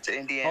went back to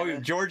Indiana. Oh,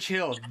 George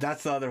Hill.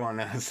 That's the other one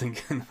I was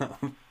thinking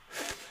of.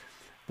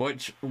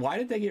 Why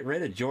did they get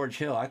rid of George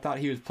Hill? I thought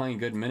he was playing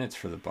good minutes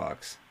for the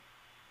Bucks.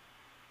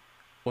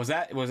 Was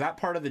that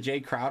part of the Jay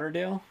Crowder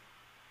deal?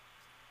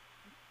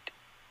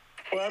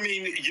 Well,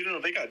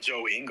 they got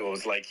Joe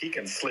Ingles. He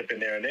can slip in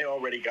there, and they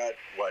already got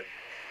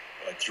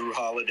Drew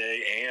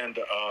Holiday and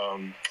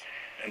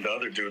the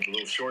other dude, the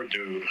little short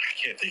dude. I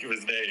can't think of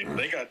his name.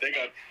 They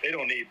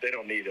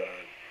don't need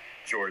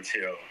George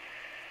Hill.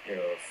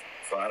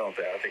 So I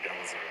think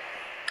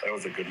that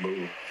was a good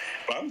move.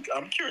 But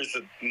I'm curious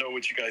to know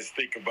what you guys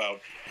think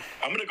about.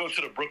 I'm gonna go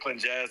to the Brooklyn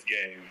Jazz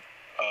game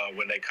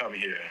when they come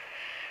here.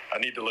 I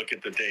need to look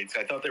at the dates.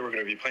 I thought they were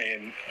going to be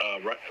playing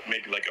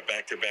maybe a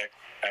back-to-back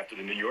after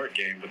the New York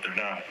game, but they're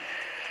not.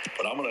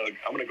 But I'm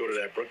gonna go to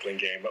that Brooklyn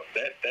game.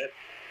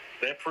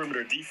 That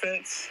perimeter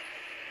defense,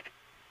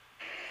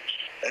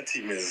 that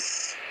team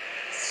is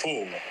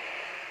full.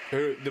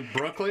 The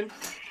Brooklyn?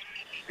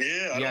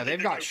 Yeah,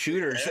 they've got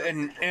shooters,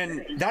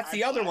 and that's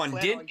the other one.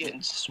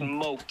 Getting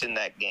smoked in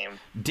that game.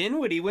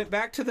 Dinwiddie went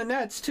back to the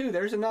Nets too.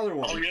 There's another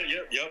one. Oh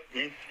yep.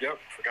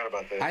 Forgot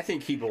about that. I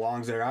think he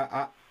belongs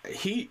there.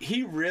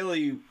 He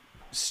really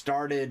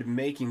started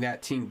making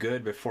that team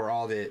good before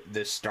all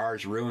the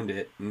stars ruined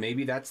it.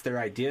 Maybe that's their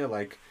idea.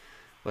 Like,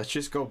 let's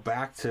just go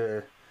back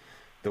to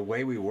the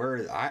way we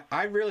were.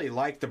 I really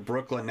liked the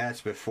Brooklyn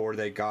Nets before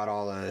they got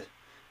all the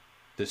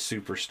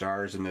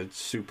superstars and the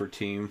super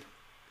team.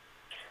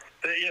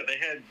 They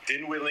had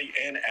Dinwiddie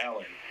and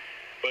Allen,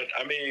 but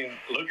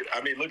look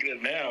at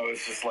it now.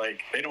 It's just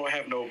like they don't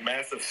have no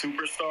massive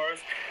superstars,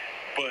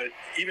 but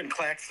even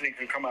Claxton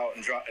can come out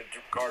and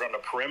guard on the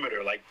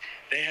perimeter. Like,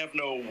 they have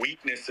no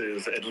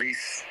weaknesses, at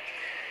least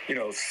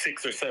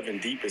 6 or 7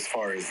 deep as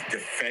far as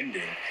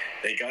defending.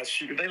 They got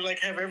shooters. They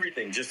have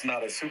everything, just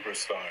not a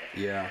superstar.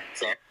 Yeah.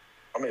 So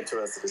I'm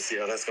interested to see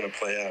how that's going to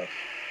play out.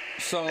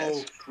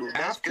 So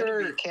that's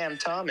going to be Cam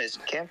Thomas.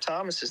 Cam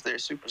Thomas is their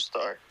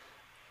superstar.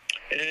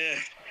 Yeah,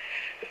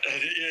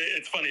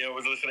 it's funny. I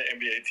was listening to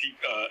NBA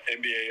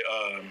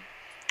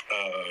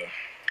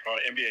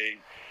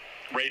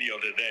radio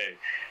today,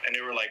 and they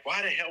were like,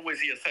 "Why the hell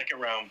was he a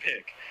second-round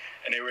pick?"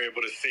 And they were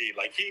able to see,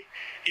 like, he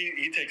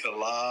takes a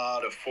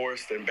lot of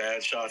forced and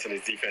bad shots, and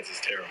his defense is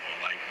terrible.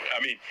 Like,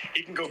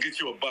 he can go get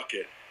you a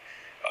bucket,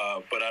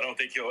 but I don't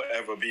think he'll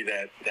ever be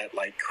that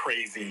like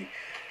crazy,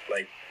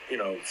 like,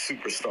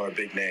 superstar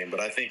big name.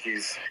 But I think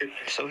he's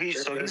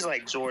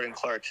like Jordan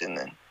Clarkson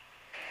then.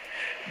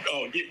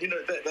 Oh,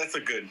 that's a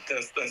good.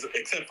 That's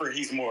except for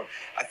he's more.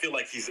 I feel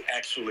like he's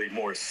actually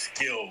more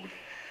skilled.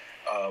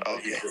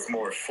 But he's just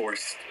more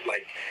forced.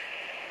 Like,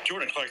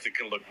 Jordan Clarkson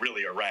can look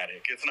really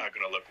erratic. It's not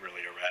going to look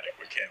really erratic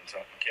with Cam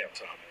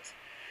Thomas.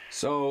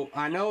 So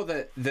I know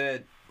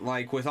that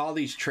like with all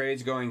these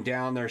trades going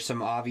down, there's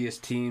some obvious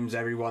teams.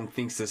 Everyone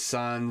thinks the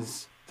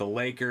Suns, the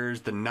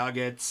Lakers, the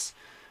Nuggets,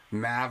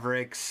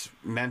 Mavericks,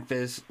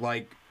 Memphis.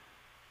 Like,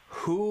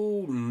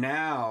 who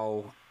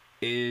now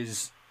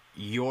is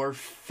your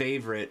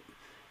favorite?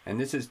 And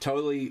this is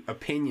totally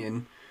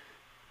opinion.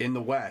 In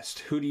the West,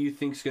 who do you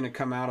think's going to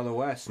come out of the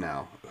West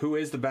now? Who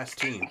is the best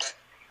team?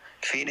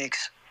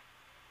 Phoenix.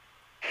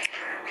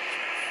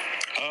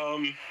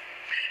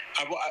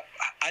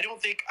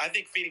 I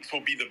think Phoenix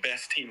will be the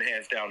best team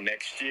hands down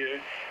next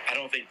year. I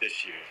don't think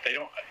this year. They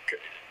don't.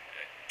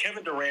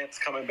 Kevin Durant's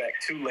coming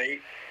back too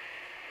late.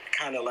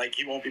 Kind of like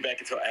he won't be back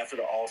until after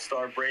the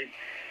All-Star break,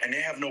 and they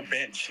have no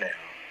bench now.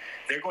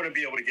 They're going to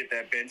be able to get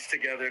that bench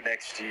together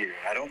next year.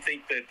 I don't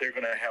think that they're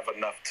going to have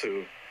enough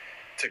to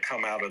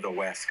come out of the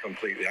West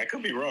completely. I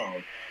could be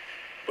wrong,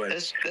 but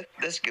that's a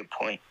good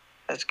point.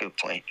 That's a good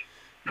point.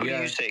 What do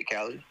you say,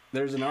 Khaled?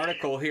 There's an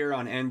article here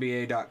on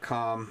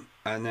NBA.com,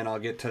 and then I'll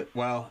get to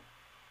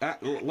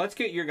let's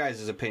get your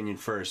guys' opinion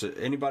first.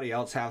 Anybody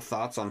else have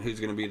thoughts on who's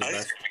going to be the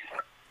best?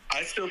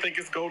 I still think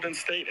it's Golden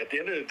State. At the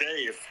end of the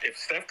day, if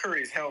Steph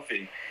Curry is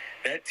healthy,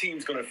 that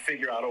team's going to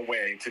figure out a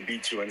way to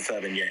beat you in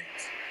 7 games.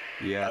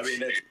 Yeah.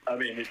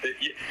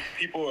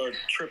 People are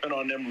tripping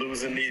on them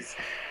losing these.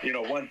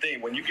 One thing,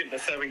 when you get in a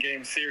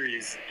 7-game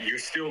series, you're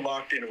still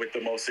locked in with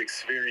the most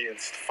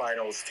experienced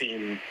finals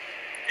team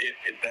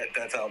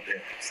that's out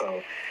there.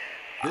 So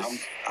I'm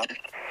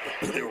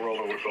still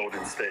rolling with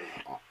Golden State.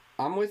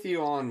 I'm with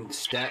you on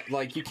Steph.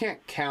 Like, you can't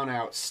count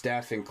out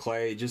Steph and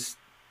Clay. Just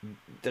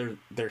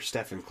they're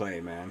Steph and Clay,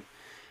 man.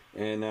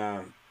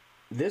 And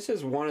this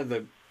is one of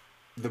the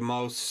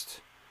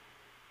most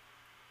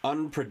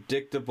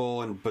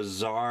unpredictable and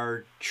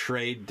bizarre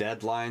trade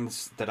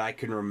deadlines that I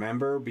can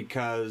remember,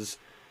 because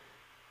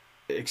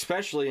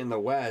especially in the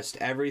West,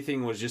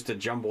 everything was just a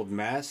jumbled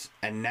mess,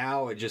 and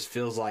now it just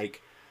feels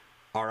like,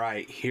 all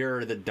right, here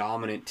are the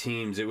dominant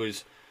teams. It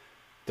was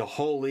the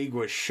whole league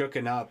was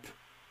shooken up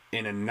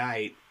in a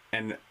night,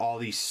 and all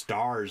these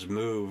stars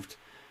moved,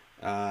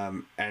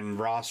 and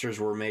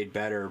rosters were made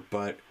better.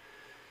 But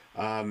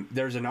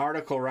there's an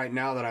article right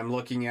now that I'm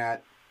looking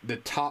at, the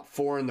top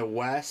 4 in the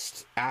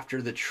West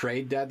after the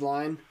trade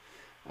deadline.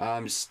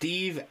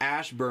 Steve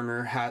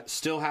Ashburner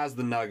still has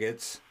the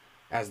Nuggets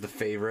as the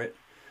favorite,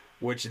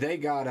 which they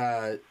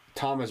got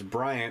Thomas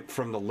Bryant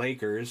from the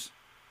Lakers,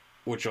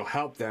 which will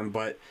help them.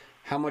 But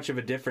how much of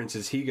a difference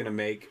is he going to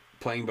make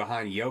playing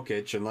behind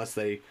Jokic unless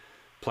they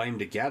play him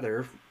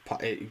together?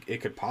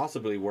 It could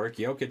possibly work.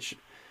 Jokic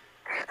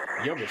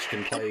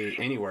can play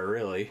anywhere,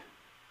 really.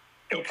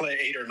 He'll play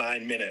 8 or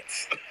 9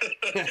 minutes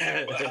in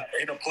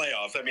the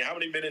playoffs. How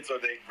many minutes are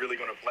they really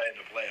going to play in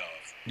the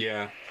playoffs?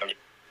 Yeah.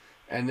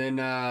 And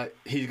then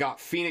he's got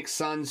Phoenix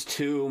Suns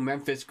 2,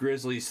 Memphis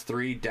Grizzlies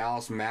 3,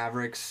 Dallas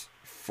Mavericks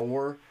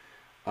 4.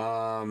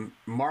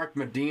 Mark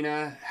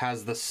Medina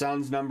has the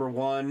Suns number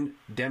 1,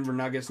 Denver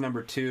Nuggets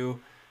number 2.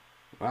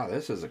 Wow,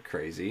 this is a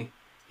crazy.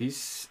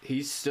 He's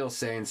still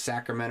saying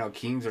Sacramento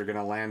Kings are going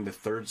to land the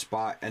 3rd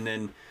spot, and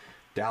then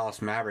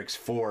Dallas Mavericks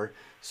 4.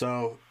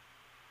 So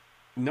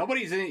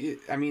nobody's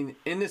in.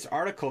 In this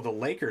article, the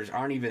Lakers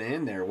aren't even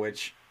in there,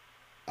 which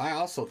I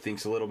also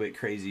think's a little bit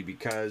crazy,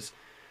 because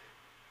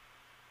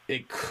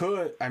it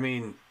could.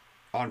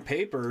 On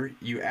paper,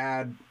 you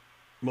add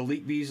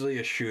Malik Beasley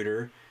a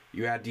shooter.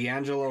 You add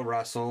D'Angelo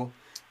Russell.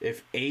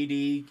 If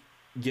AD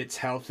gets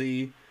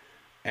healthy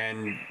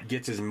and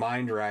gets his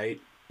mind right,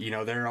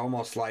 they're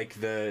almost like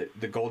the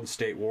Golden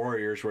State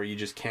Warriors where you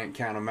just can't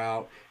count them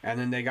out. And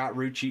then they got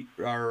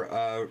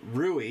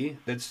Rui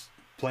that's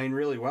playing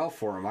really well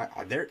for them.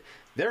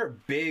 They're a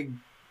big,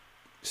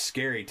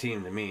 scary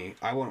team to me.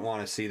 I wouldn't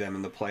want to see them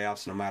in the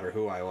playoffs no matter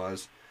who I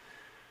was.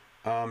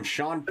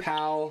 Sean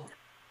Powell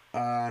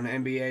on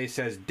NBA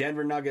says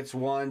Denver Nuggets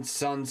 1,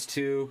 Suns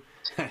 2,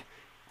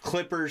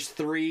 Clippers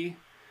 3,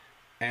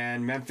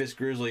 and Memphis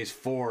Grizzlies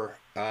 4.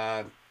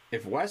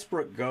 If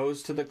Westbrook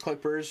goes to the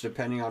Clippers,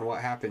 depending on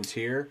what happens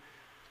here,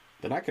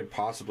 then I could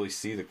possibly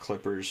see the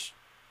Clippers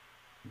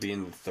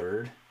being the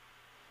third.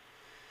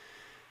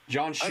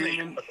 John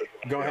Schumann,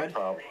 go ahead.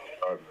 The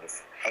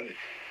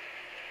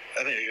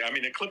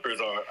Clippers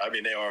are.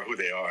 They are who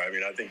they are.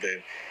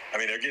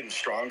 They're getting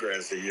stronger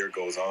as the year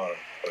goes on.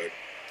 But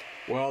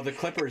well, the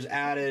Clippers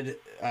added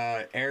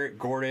Eric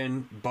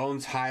Gordon,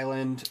 Bones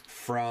Highland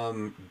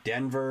from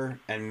Denver,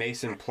 and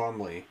Mason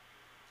Plumlee.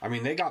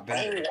 They got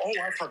better. Oh,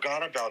 I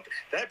forgot about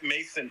that.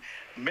 Mason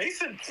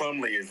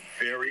Plumlee is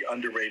very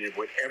underrated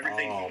with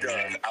everything he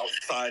does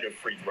outside of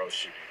free throw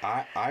shooting.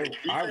 I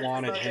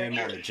wanted him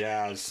on the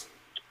Jazz.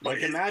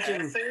 Like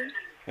imagine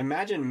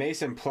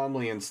Mason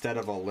Plumlee instead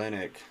of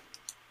Olynyk.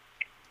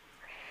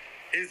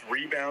 His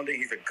rebounding,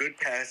 he's a good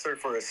passer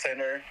for a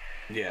center.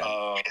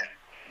 Yeah.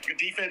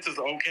 Defense is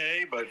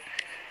okay, but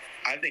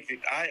I think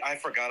I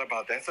forgot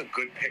about that. That's a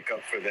good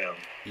pickup for them.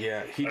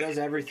 Yeah, he does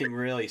everything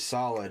really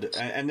solid.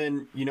 And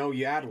then,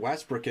 you add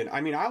Westbrook in. I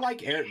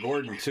like Eric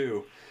Gordon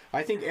too.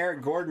 I think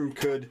Eric Gordon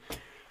could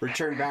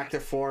return back to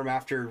form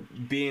after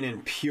being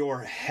in pure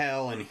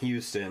hell in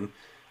Houston.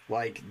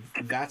 Like,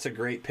 that's a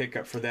great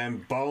pickup for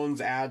them. Bones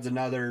adds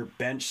another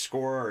bench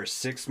scorer or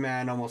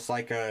six-man, almost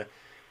like a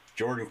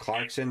Jordan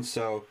Clarkson.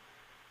 So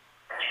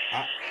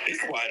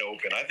he's wide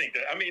open. I think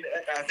that. I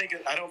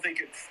don't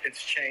think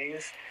it's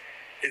changed.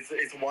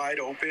 It's wide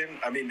open.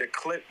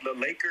 The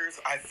Lakers,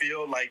 I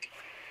feel like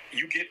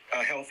you get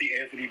a healthy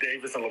Anthony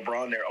Davis and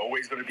LeBron, they're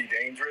always going to be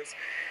dangerous.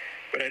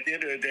 But at the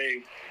end of the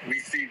day, we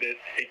see that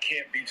it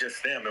can't be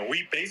just them. And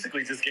we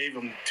basically just gave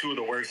them two of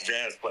the worst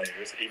Jazz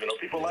players, even though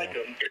people like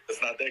them. It's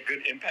not that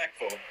good,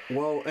 impactful.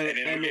 Well,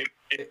 and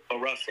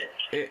Russell.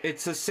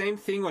 It's the same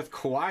thing with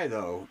Kawhi,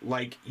 though.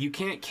 Like, you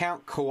can't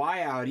count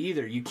Kawhi out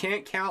either. You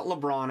can't count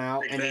LeBron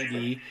out and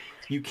AD.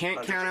 You can't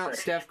 100%. Count out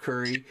Steph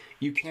Curry.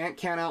 You can't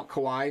count out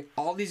Kawhi.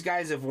 All these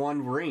guys have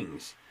won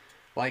rings.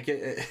 Like,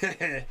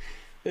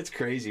 it's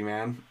crazy,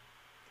 man.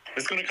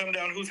 It's going to come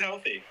down who's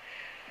healthy.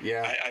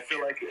 Yeah. I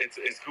feel like it's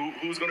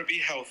who's going to be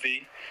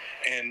healthy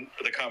and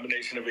the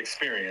combination of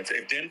experience.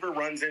 If Denver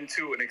runs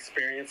into an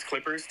experienced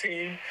Clippers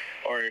team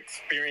or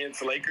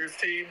experienced Lakers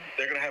team,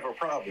 they're going to have a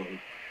problem,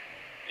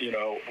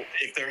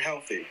 if they're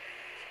healthy.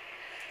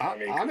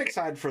 I'm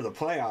excited for the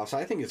playoffs.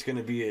 I think it's going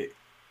to be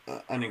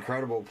an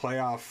incredible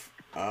playoff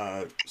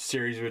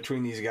series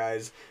between these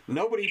guys.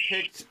 Nobody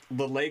picked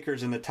the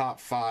Lakers in the top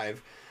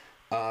 5,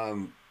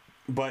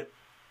 but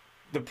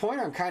the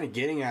point I'm kind of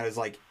getting at is,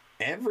 like,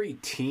 every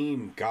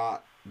team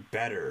got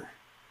better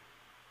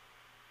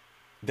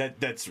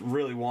that's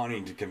really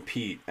wanting to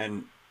compete.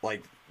 And,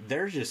 like,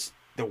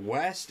 the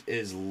West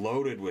is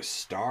loaded with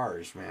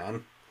stars,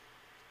 man.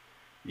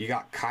 You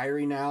got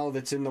Kyrie now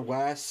that's in the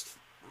West.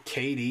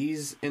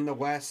 KD's in the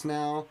West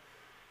now.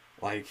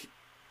 Like,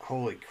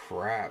 holy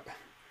crap.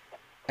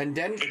 And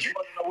then, but you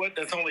want to know what?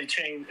 That's only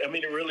changed.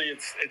 Really,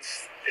 it's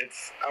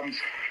I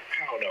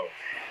don't know.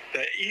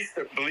 The East,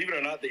 believe it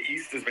or not, the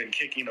East has been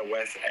kicking the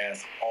West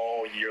ass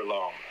all year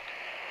long.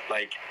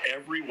 Like,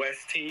 every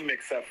West team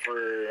except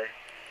for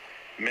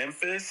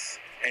Memphis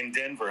and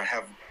Denver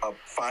have a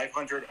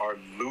 500 or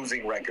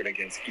losing record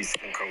against East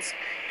Coast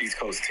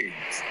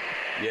teams.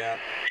 Yeah.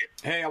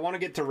 Hey, I want to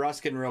get to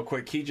Ruskin real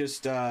quick.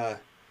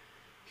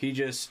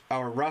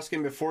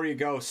 Ruskin, before you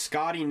go,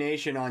 Scotty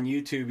Nation on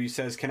YouTube, he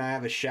says, can I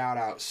have a shout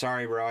out?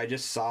 Sorry, bro, I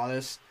just saw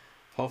this.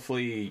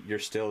 Hopefully you're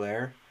still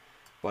there.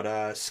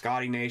 But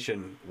Scotty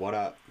Nation, what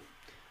up?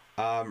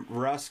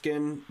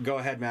 Ruskin, go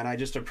ahead, man. I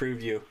just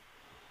approved you.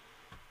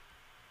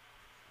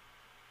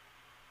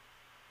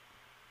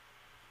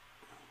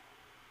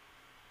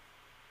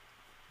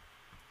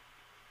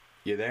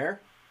 You there?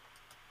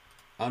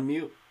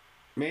 Unmute,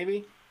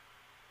 maybe?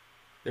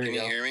 There you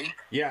go. Can you hear me?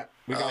 Yeah,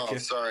 we got you. Oh,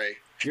 sorry.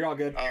 You're all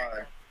good.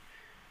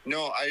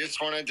 No, I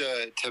just wanted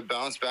to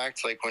bounce back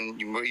to, like, when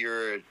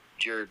you're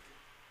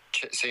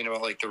saying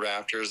about, like, the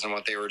Raptors and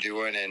what they were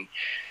doing. And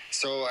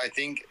so I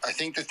think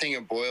the thing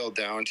it boiled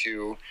down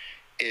to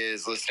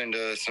is listening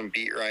to some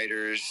beat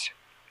writers.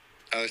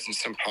 I listened to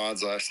some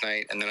pods last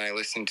night, and then I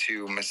listened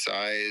to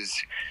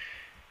Masai's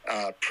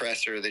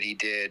presser that he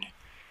did.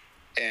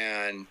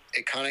 And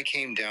it kind of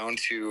came down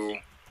to,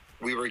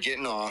 we were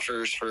getting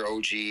offers for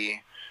OG,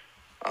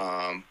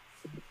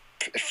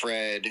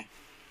 Fred,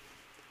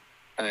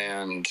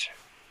 and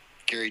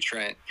Gary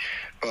Trent.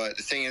 But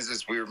the thing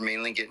is we were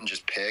mainly getting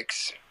just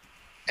picks,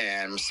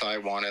 and Masai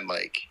wanted,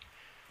 like,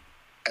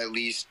 at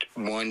least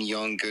one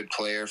young good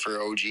player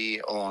for OG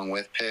along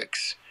with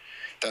picks.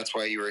 That's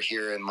why you were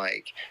hearing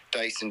like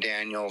Dyson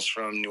Daniels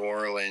from New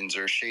Orleans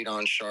or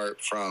Shadon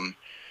Sharp from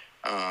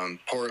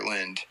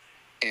Portland,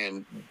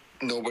 and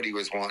nobody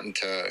was wanting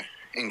to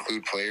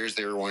include players.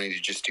 They were wanting to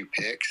just do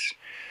picks.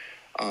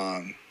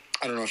 I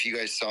don't know if you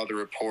guys saw the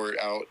report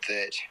out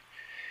that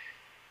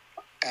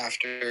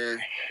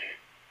after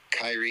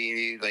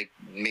Kyrie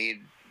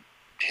made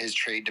his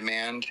trade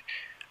demand,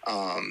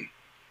 Kevin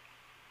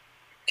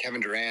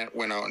Durant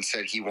went out and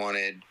said he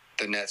wanted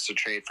the Nets to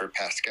trade for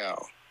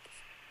Pascal.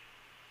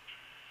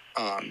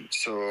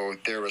 So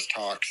there was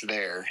talks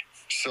there.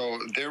 So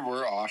there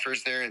were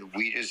offers there.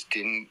 We just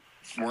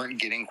weren't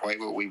getting quite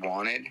what we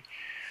wanted.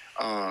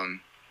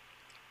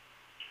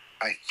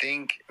 I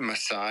think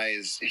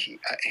Masai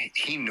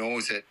he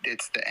knows that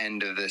it's the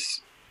end of this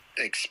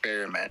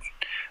experiment.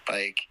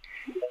 Like,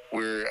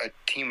 we're a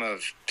team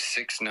of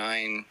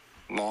 6'9"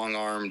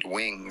 long-armed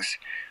wings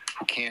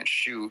who can't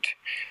shoot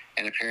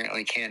and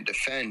apparently can't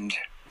defend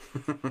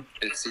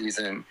this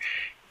season.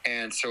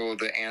 And so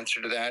the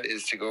answer to that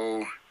is to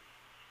go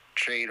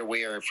trade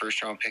away our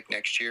first-round pick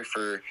next year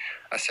for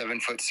a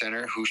 7-foot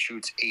center who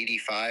shoots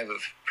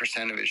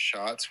 85% of his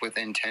shots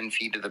within 10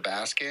 feet of the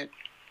basket.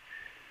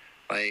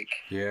 Like,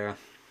 yeah,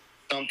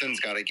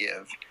 something's got to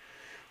give.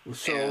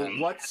 So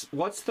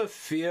what's the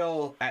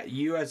feel at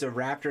you as a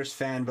Raptors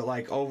fan, but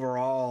like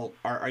overall,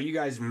 are you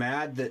guys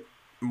mad that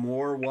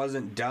more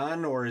wasn't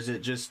done, or is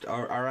it just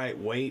all right,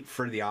 wait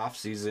for the off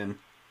season?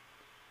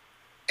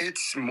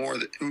 It's more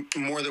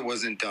that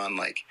wasn't done.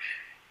 Like,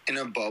 in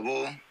a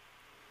bubble,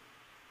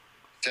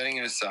 setting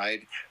it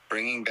aside,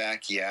 bringing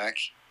back Yak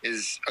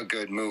is a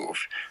good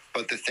move.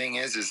 But the thing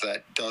is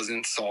that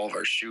doesn't solve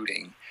our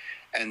shooting.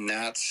 And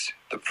that's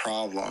the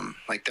problem.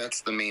 Like,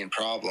 that's the main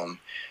problem,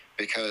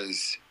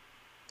 because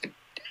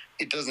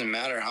it doesn't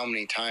matter how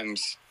many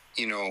times,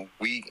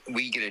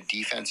 we get a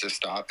defensive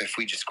stop if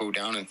we just go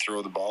down and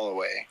throw the ball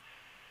away.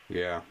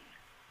 Yeah.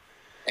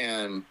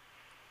 And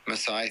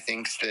Masai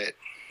thinks that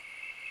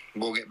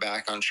we'll get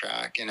back on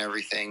track and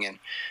everything. And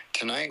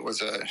tonight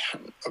was a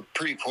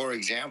pretty poor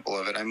example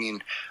of it. I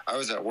mean, I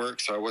was at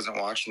work, so I wasn't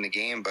watching the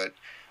game, but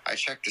I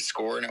checked the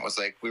score, and it was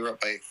like we were up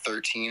by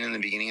 13 in the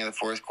beginning of the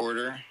fourth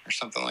quarter or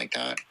something like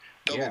that.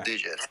 Double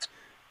digits.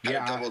 Had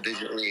a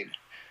double-digit lead.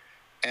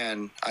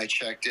 And I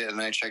checked it, and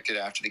I checked it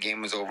after the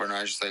game was over, and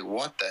I was just like,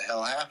 what the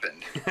hell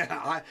happened?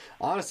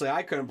 Honestly,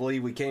 I couldn't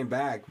believe we came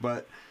back,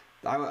 but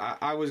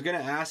I was going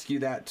to ask you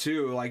that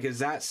too. Like, is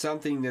that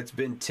something that's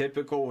been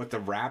typical with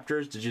the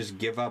Raptors, to just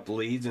give up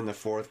leads in the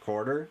fourth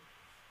quarter?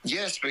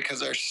 Yes,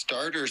 because our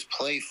starters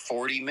play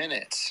 40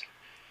 minutes.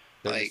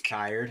 They're just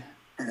tired?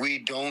 We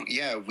don't.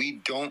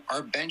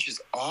 Our bench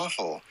is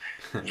awful.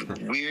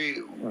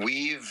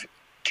 We've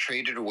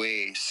traded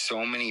away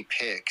so many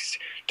picks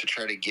to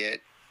try to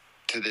get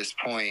to this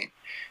point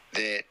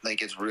that,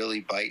 like, it's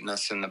really biting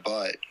us in the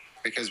butt,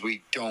 because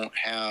we don't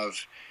have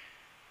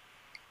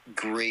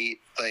great,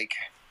 like,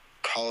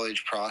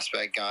 college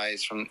prospect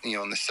guys from,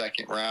 in the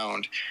second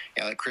round.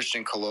 Like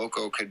Christian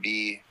Coloco could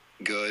be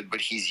good,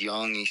 but he's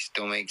young. He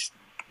still makes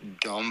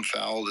dumb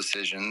foul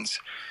decisions.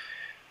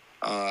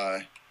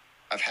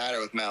 I've had it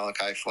with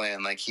Malachi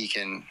Flynn. Like, he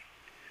can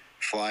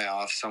fly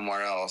off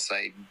somewhere else.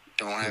 I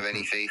don't have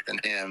any faith in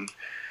him.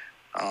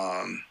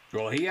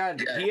 Well, he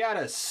had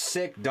a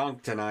sick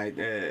dunk tonight,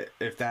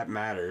 if that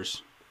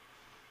matters.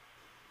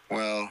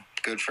 Well,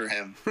 good for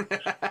him.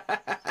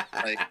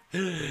 Like,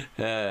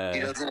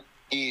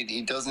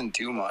 he doesn't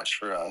do much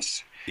for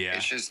us. Yeah.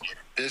 It's just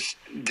this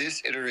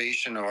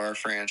iteration of our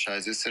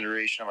franchise, this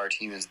iteration of our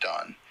team is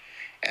done.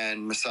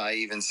 And Masai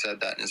even said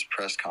that in his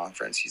press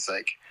conference. He's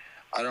like,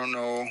 I don't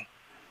know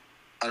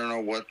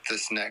what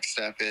this next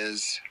step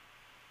is,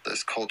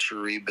 this culture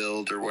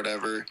rebuild or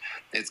whatever.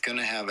 It's going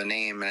to have a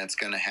name, and it's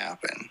going to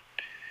happen.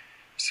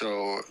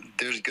 So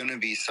there's going to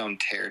be some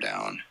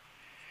teardown.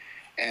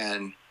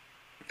 And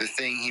the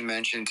thing he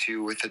mentioned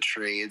too with the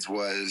trades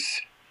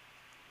was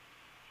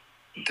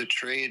the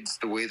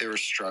way they were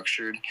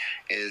structured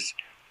is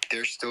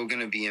they're still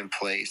going to be in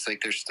place.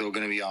 Like, they're still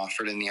going to be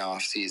offered in the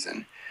off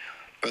season.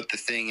 But the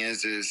thing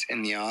is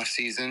in the off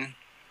season,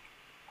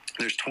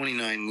 there's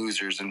 29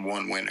 losers and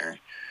one winner.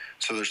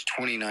 So there's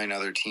 29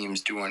 other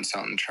teams doing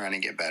something, trying to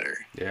get better.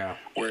 Yeah.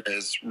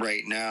 Whereas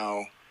right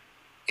now,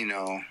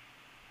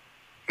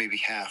 maybe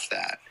half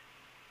that.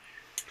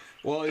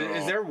 Well, so,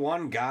 is there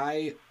one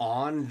guy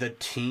on the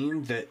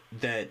team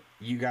that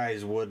you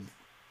guys would,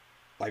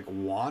 like,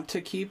 want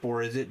to keep?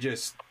 Or is it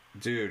just,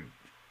 dude,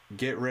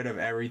 get rid of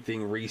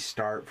everything,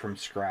 restart from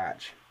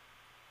scratch?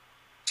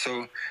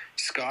 So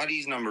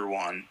Scotty's number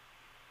one.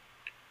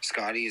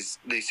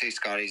 They say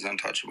Scotty's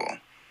untouchable.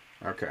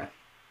 Okay.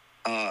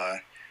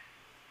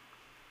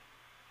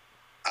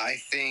 I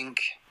think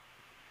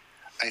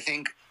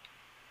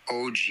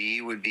OG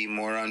would be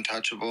more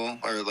untouchable,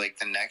 or like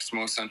the next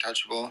most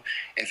untouchable,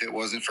 if it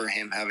wasn't for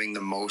him having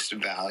the most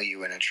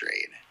value in a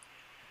trade.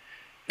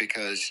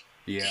 Because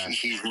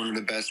he's one of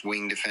the best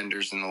wing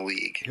defenders in the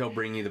league. He'll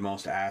bring you the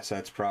most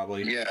assets,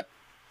 probably.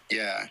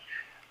 Yeah.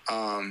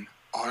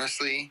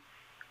 honestly,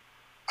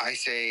 I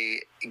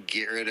say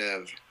get rid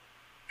of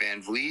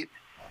Van Vliet,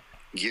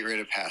 get rid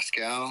of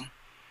Pascal,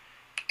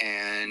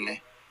 and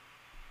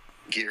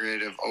get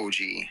rid of OG.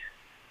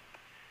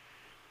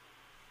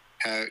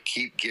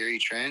 Keep Gary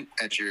Trent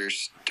as your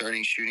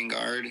starting shooting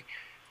guard.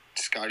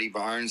 Scotty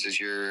Barnes as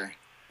your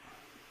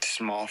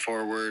small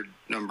forward,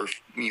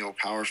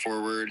 power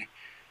forward.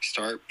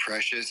 Start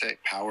Precious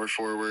at power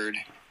forward,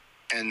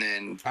 and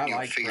then I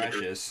like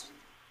Precious.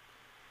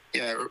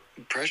 Yeah,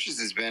 Precious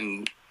has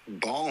been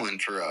balling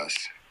for us.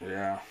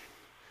 Yeah.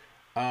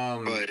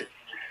 But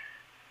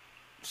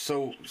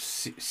so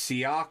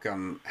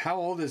Siakam, how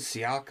old is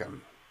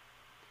Siakam?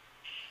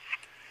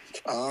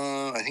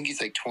 I think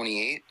he's like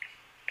 28.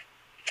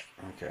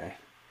 Okay.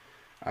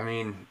 I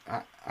mean,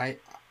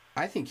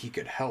 I think he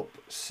could help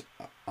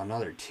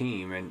another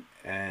team,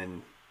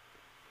 and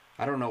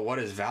I don't know what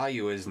his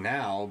value is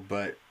now,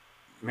 but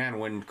man,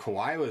 when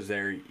Kawhi was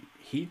there,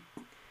 he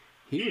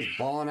was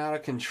balling out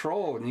of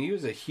control, and he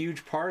was a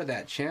huge part of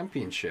that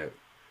championship.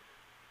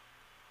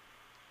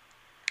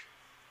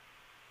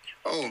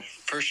 Oh,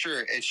 for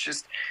sure. It's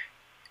just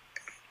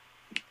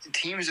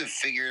teams have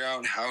figured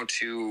out how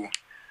to,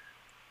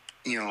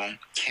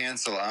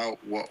 cancel out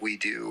what we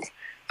do.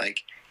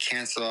 Like,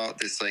 cancel out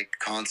this,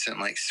 constant,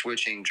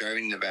 switching,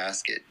 driving the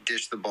basket,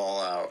 dish the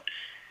ball out.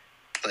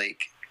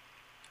 Like,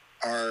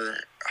 our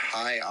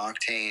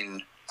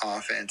high-octane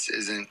offense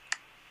isn't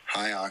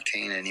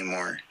high-octane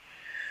anymore.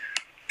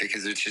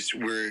 Because it's just,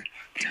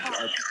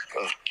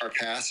 our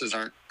passes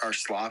are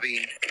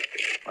sloppy.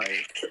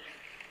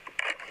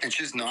 It's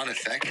just not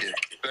effective,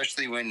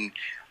 especially when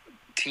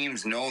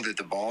teams know that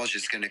the ball is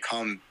just going to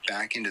come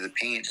back into the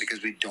paint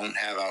because we don't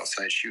have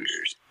outside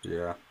shooters.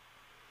 Yeah.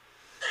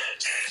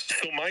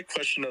 So my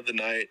question of the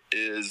night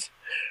is,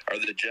 are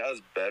the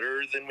Jazz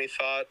better than we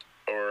thought,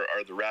 or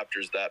are the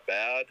Raptors that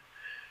bad,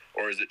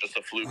 or is it just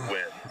a fluke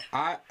win?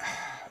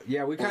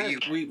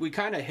 We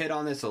kind of hit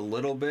on this a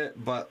little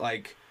bit, but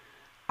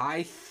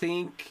I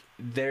think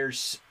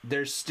there's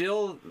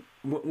still,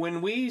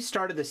 when we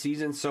started the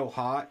season so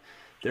hot,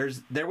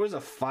 there was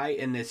a fight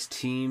in this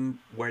team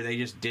where they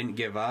just didn't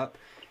give up.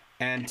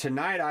 And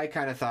tonight I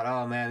kind of thought,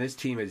 oh man, this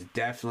team is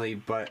definitely,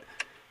 but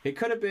it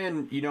could have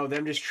been,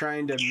 them just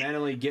trying to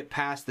mentally get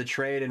past the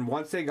trade. And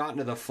once they got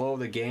into the flow of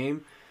the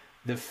game,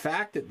 the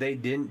fact that they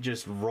didn't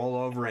just roll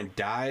over and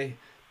die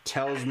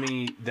tells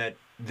me that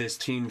this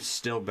team's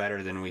still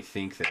better than we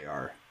think they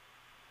are.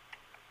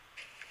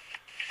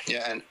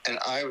 Yeah, and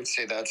I would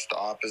say that's the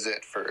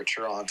opposite for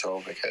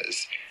Toronto,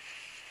 because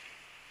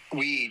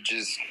we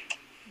just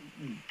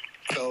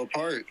fell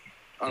apart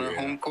on our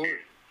home court.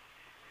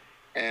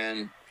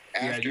 And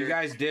after, you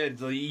guys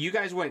did. You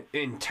guys went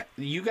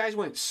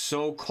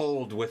so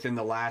cold within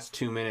the last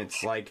 2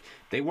 minutes.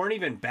 They weren't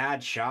even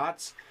bad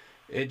shots.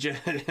 It just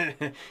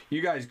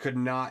you guys could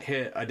not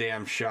hit a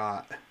damn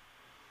shot.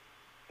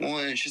 Well,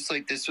 and it's just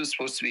this was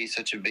supposed to be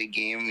such a big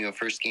game,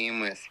 first game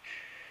with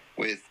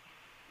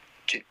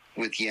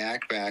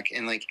Yak back,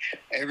 and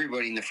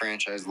everybody in the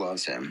franchise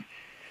loves him.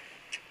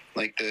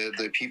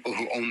 The people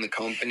who own the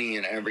company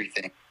and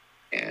everything.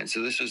 And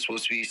so this was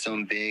supposed to be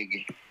some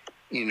big,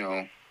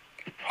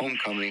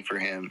 homecoming for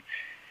him.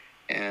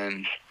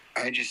 And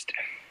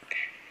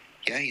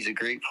he's a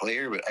great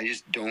player, but I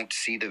just don't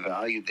see the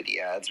value that he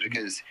adds,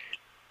 because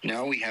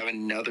now we have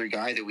another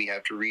guy that we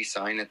have to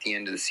re-sign at the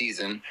end of the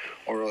season,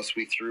 or else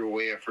we threw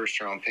away a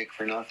first-round pick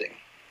for nothing.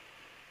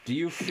 Do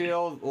you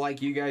feel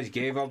like you guys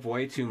gave up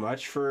way too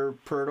much for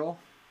Pirtle?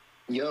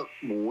 Yep,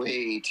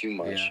 way too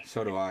much. Yeah,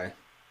 so do I.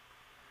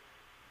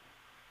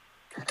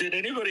 Did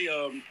anybody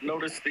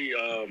notice the?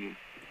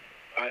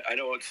 I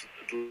know it's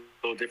a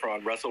little different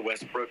on Russell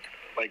Westbrook,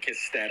 his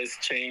status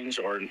change,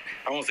 or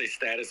I won't say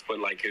status, but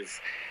his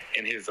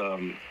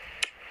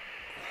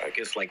I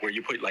guess where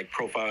you put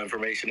profile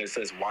information, it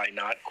says "why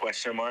not?" ?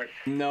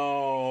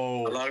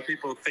 No. A lot of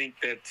people think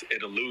that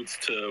it alludes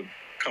to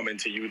coming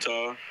to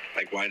Utah.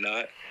 Why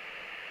not?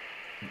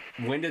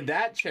 When did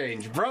that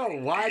change, bro?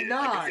 Why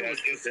not?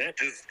 It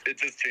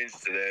just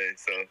changed today.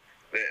 So.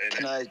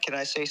 Can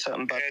I say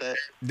something about that?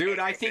 Dude,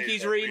 I think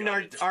he's reading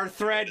our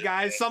thread,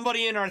 guys.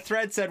 Somebody in our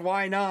thread said,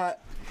 why not?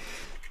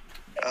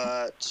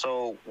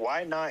 So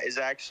why not is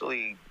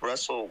actually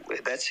Russell.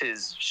 That's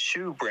his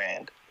shoe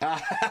brand.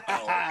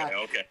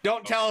 Okay.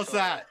 Don't tell us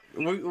that.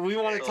 We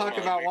want to talk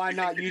about why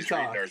not Utah.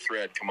 Our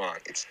thread, come on.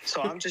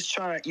 So I'm just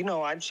trying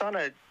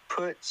to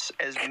put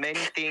as many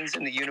things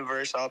in the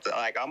universe out there.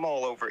 I'm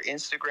all over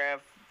Instagram,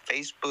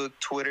 Facebook,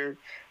 Twitter,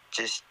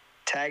 just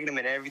tagging him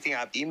and everything.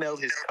 I've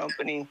emailed his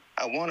company.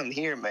 I want him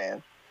here,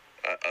 man.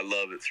 I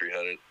love it,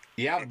 300.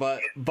 Yeah,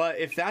 but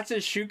if that's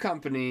his shoe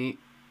company,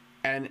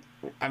 and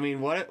I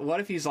mean, what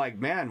if he's like,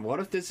 man, what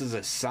if this is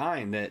a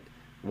sign that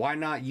why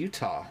not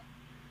Utah?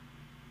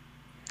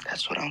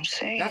 That's what I'm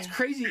saying. That's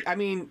crazy. I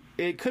mean,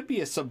 it could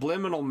be a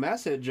subliminal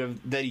message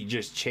of that he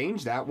just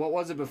changed that. What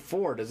was it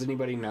before? Does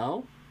anybody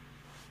know?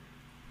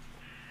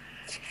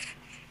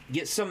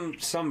 Get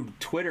some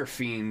Twitter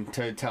fiend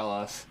to tell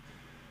us.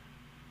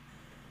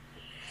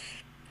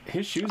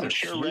 His shoes I'm are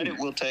sure sweet. Reddit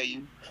will tell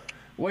you.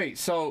 Wait,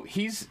 so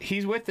he's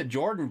with the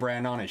Jordan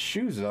brand on his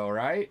shoes though,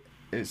 right?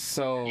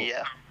 So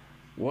Yeah.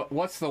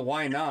 What's the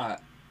why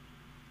not?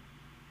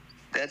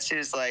 That's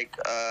his like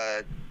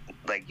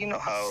you know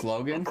how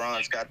slogan?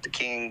 LeBron's got the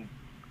King,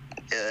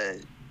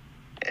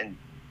 and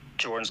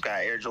Jordan's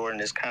got Air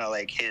Jordan. Is kind of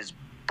like his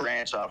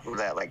branch off of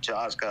that. Like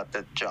Jaw's got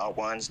the Jaw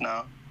ones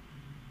now.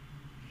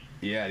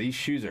 Yeah, these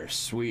shoes are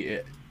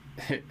sweet.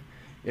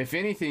 If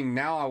anything,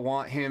 now I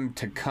want him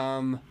to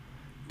come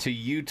to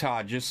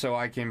Utah just so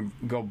I can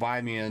go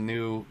buy me a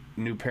new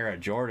pair of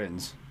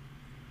Jordans.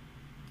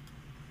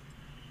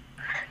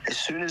 As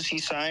soon as he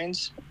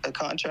signs a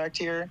contract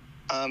here,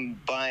 I'm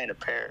buying a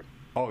pair.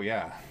 Oh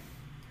yeah,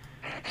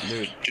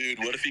 dude.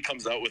 What if he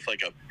comes out with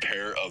like a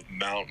pair of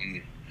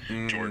Mountain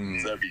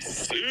Jordans? That'd be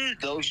sick.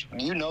 Those,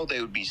 you know,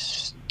 they would be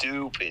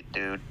stupid,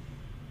 dude.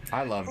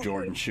 I love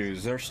Jordan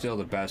shoes. They're still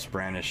the best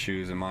brand of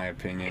shoes in my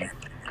opinion.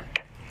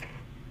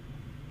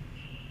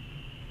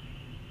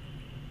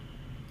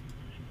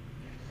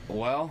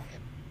 Well,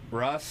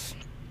 Russ,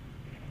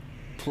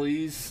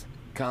 please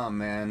come,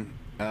 man.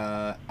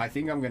 I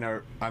think I'm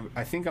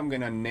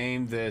gonna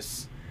name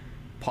this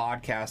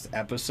podcast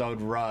episode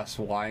Russ.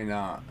 Why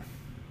not?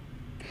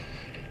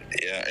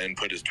 Yeah, and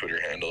put his Twitter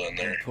handle in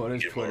there. Put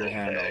his Twitter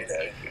handle.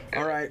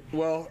 All right.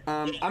 Well,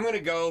 I'm gonna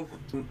go.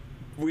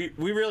 We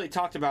really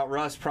talked about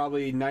Russ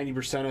probably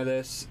 90% of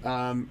this.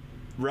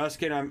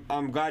 Ruskin,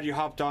 I'm glad you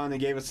hopped on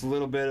and gave us a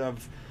little bit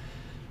of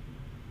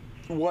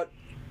what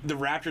the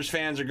Raptors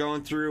fans are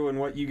going through and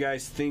what you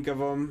guys think of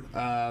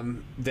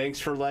them. Thanks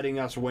for letting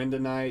us win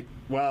tonight.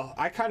 Well,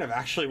 I kind of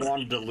actually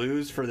wanted to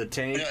lose for the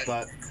tank,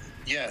 but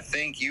yeah,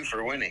 thank you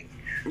for winning.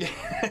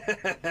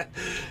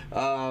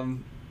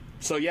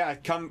 So yeah,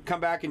 come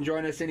back and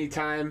join us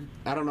anytime.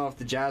 I don't know if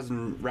the Jazz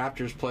and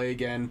Raptors play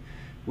again.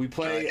 We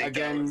play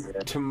again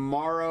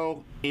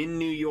tomorrow in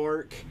New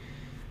York.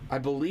 I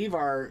believe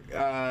our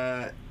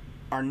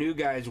new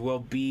guys will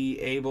be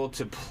able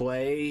to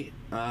play.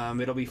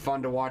 It'll be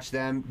fun to watch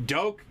them.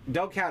 Doak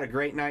had a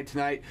great night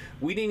tonight.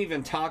 We didn't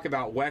even talk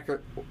about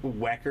Walker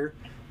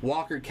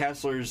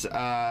Kessler's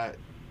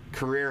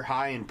career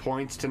high in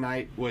points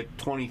tonight with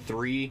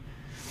 23.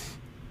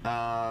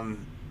 Yeah,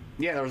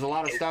 there was a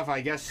lot of stuff.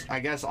 I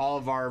guess all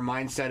of our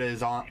mindset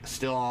is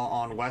still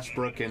on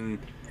Westbrook and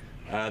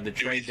the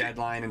trade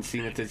deadline and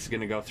seeing if this is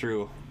going to go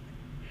through.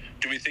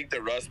 Do we think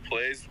that Russ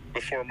plays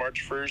before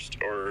March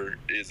 1st, or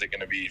is it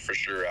going to be for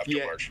sure after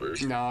March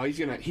 1st? No,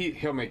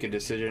 he'll make a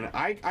decision.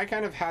 I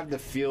kind of have the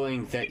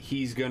feeling that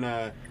he's going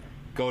to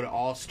go to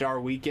All-Star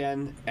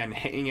Weekend and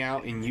hang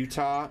out in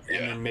Utah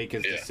and then make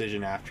his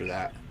decision after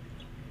that.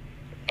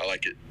 I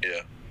like it,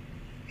 yeah.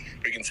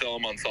 We can sell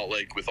him on Salt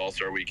Lake with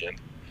All-Star Weekend.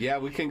 Yeah,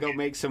 we can go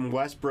make some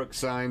Westbrook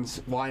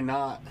signs. Why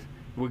not?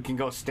 We can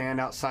go stand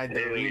outside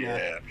the arena.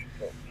 Yeah.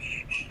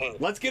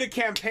 Let's get a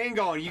campaign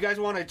going. You guys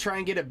want to try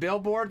and get a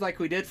billboard like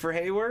we did for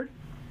Hayward?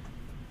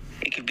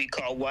 It could be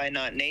called Why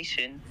Not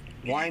Nation.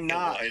 Why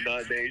not? Why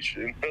Not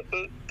Nation?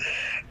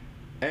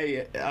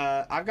 Hey,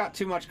 I've got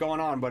too much going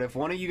on, but if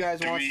one of you guys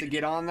wants to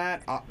get on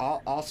that,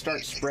 I'll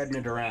start spreading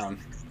it around.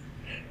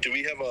 Do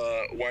we have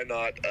a Why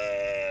Not?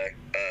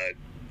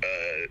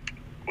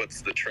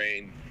 What's the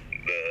train?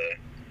 The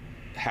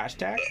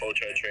hashtag? The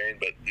Ochai train,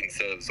 but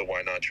instead of the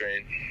Why Not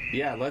train.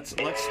 Yeah, let's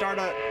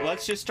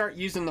just start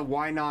using the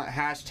Why Not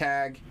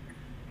hashtag,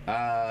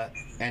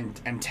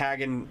 and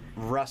tagging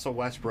Russell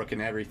Westbrook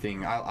and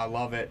everything. I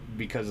love it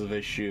because of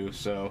his shoe.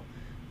 So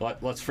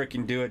let's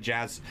freaking do it,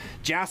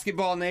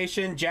 Jazzketball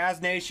Nation,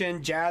 Jazz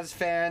Nation, Jazz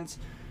fans.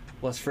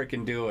 Let's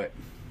freaking do it.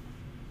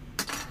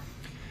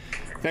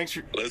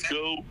 Let's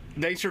go.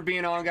 Thanks for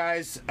being on,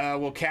 guys.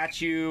 We'll catch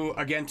you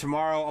again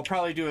tomorrow. I'll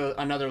probably do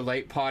another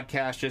late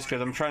podcast just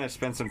because I'm trying to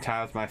spend some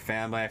time with my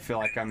family. I feel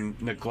like I'm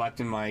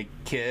neglecting my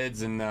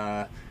kids, and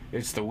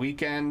it's the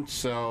weekend,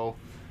 so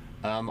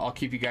I'll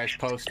keep you guys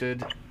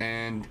posted.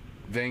 And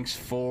thanks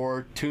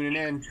for tuning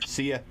in.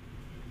 See ya.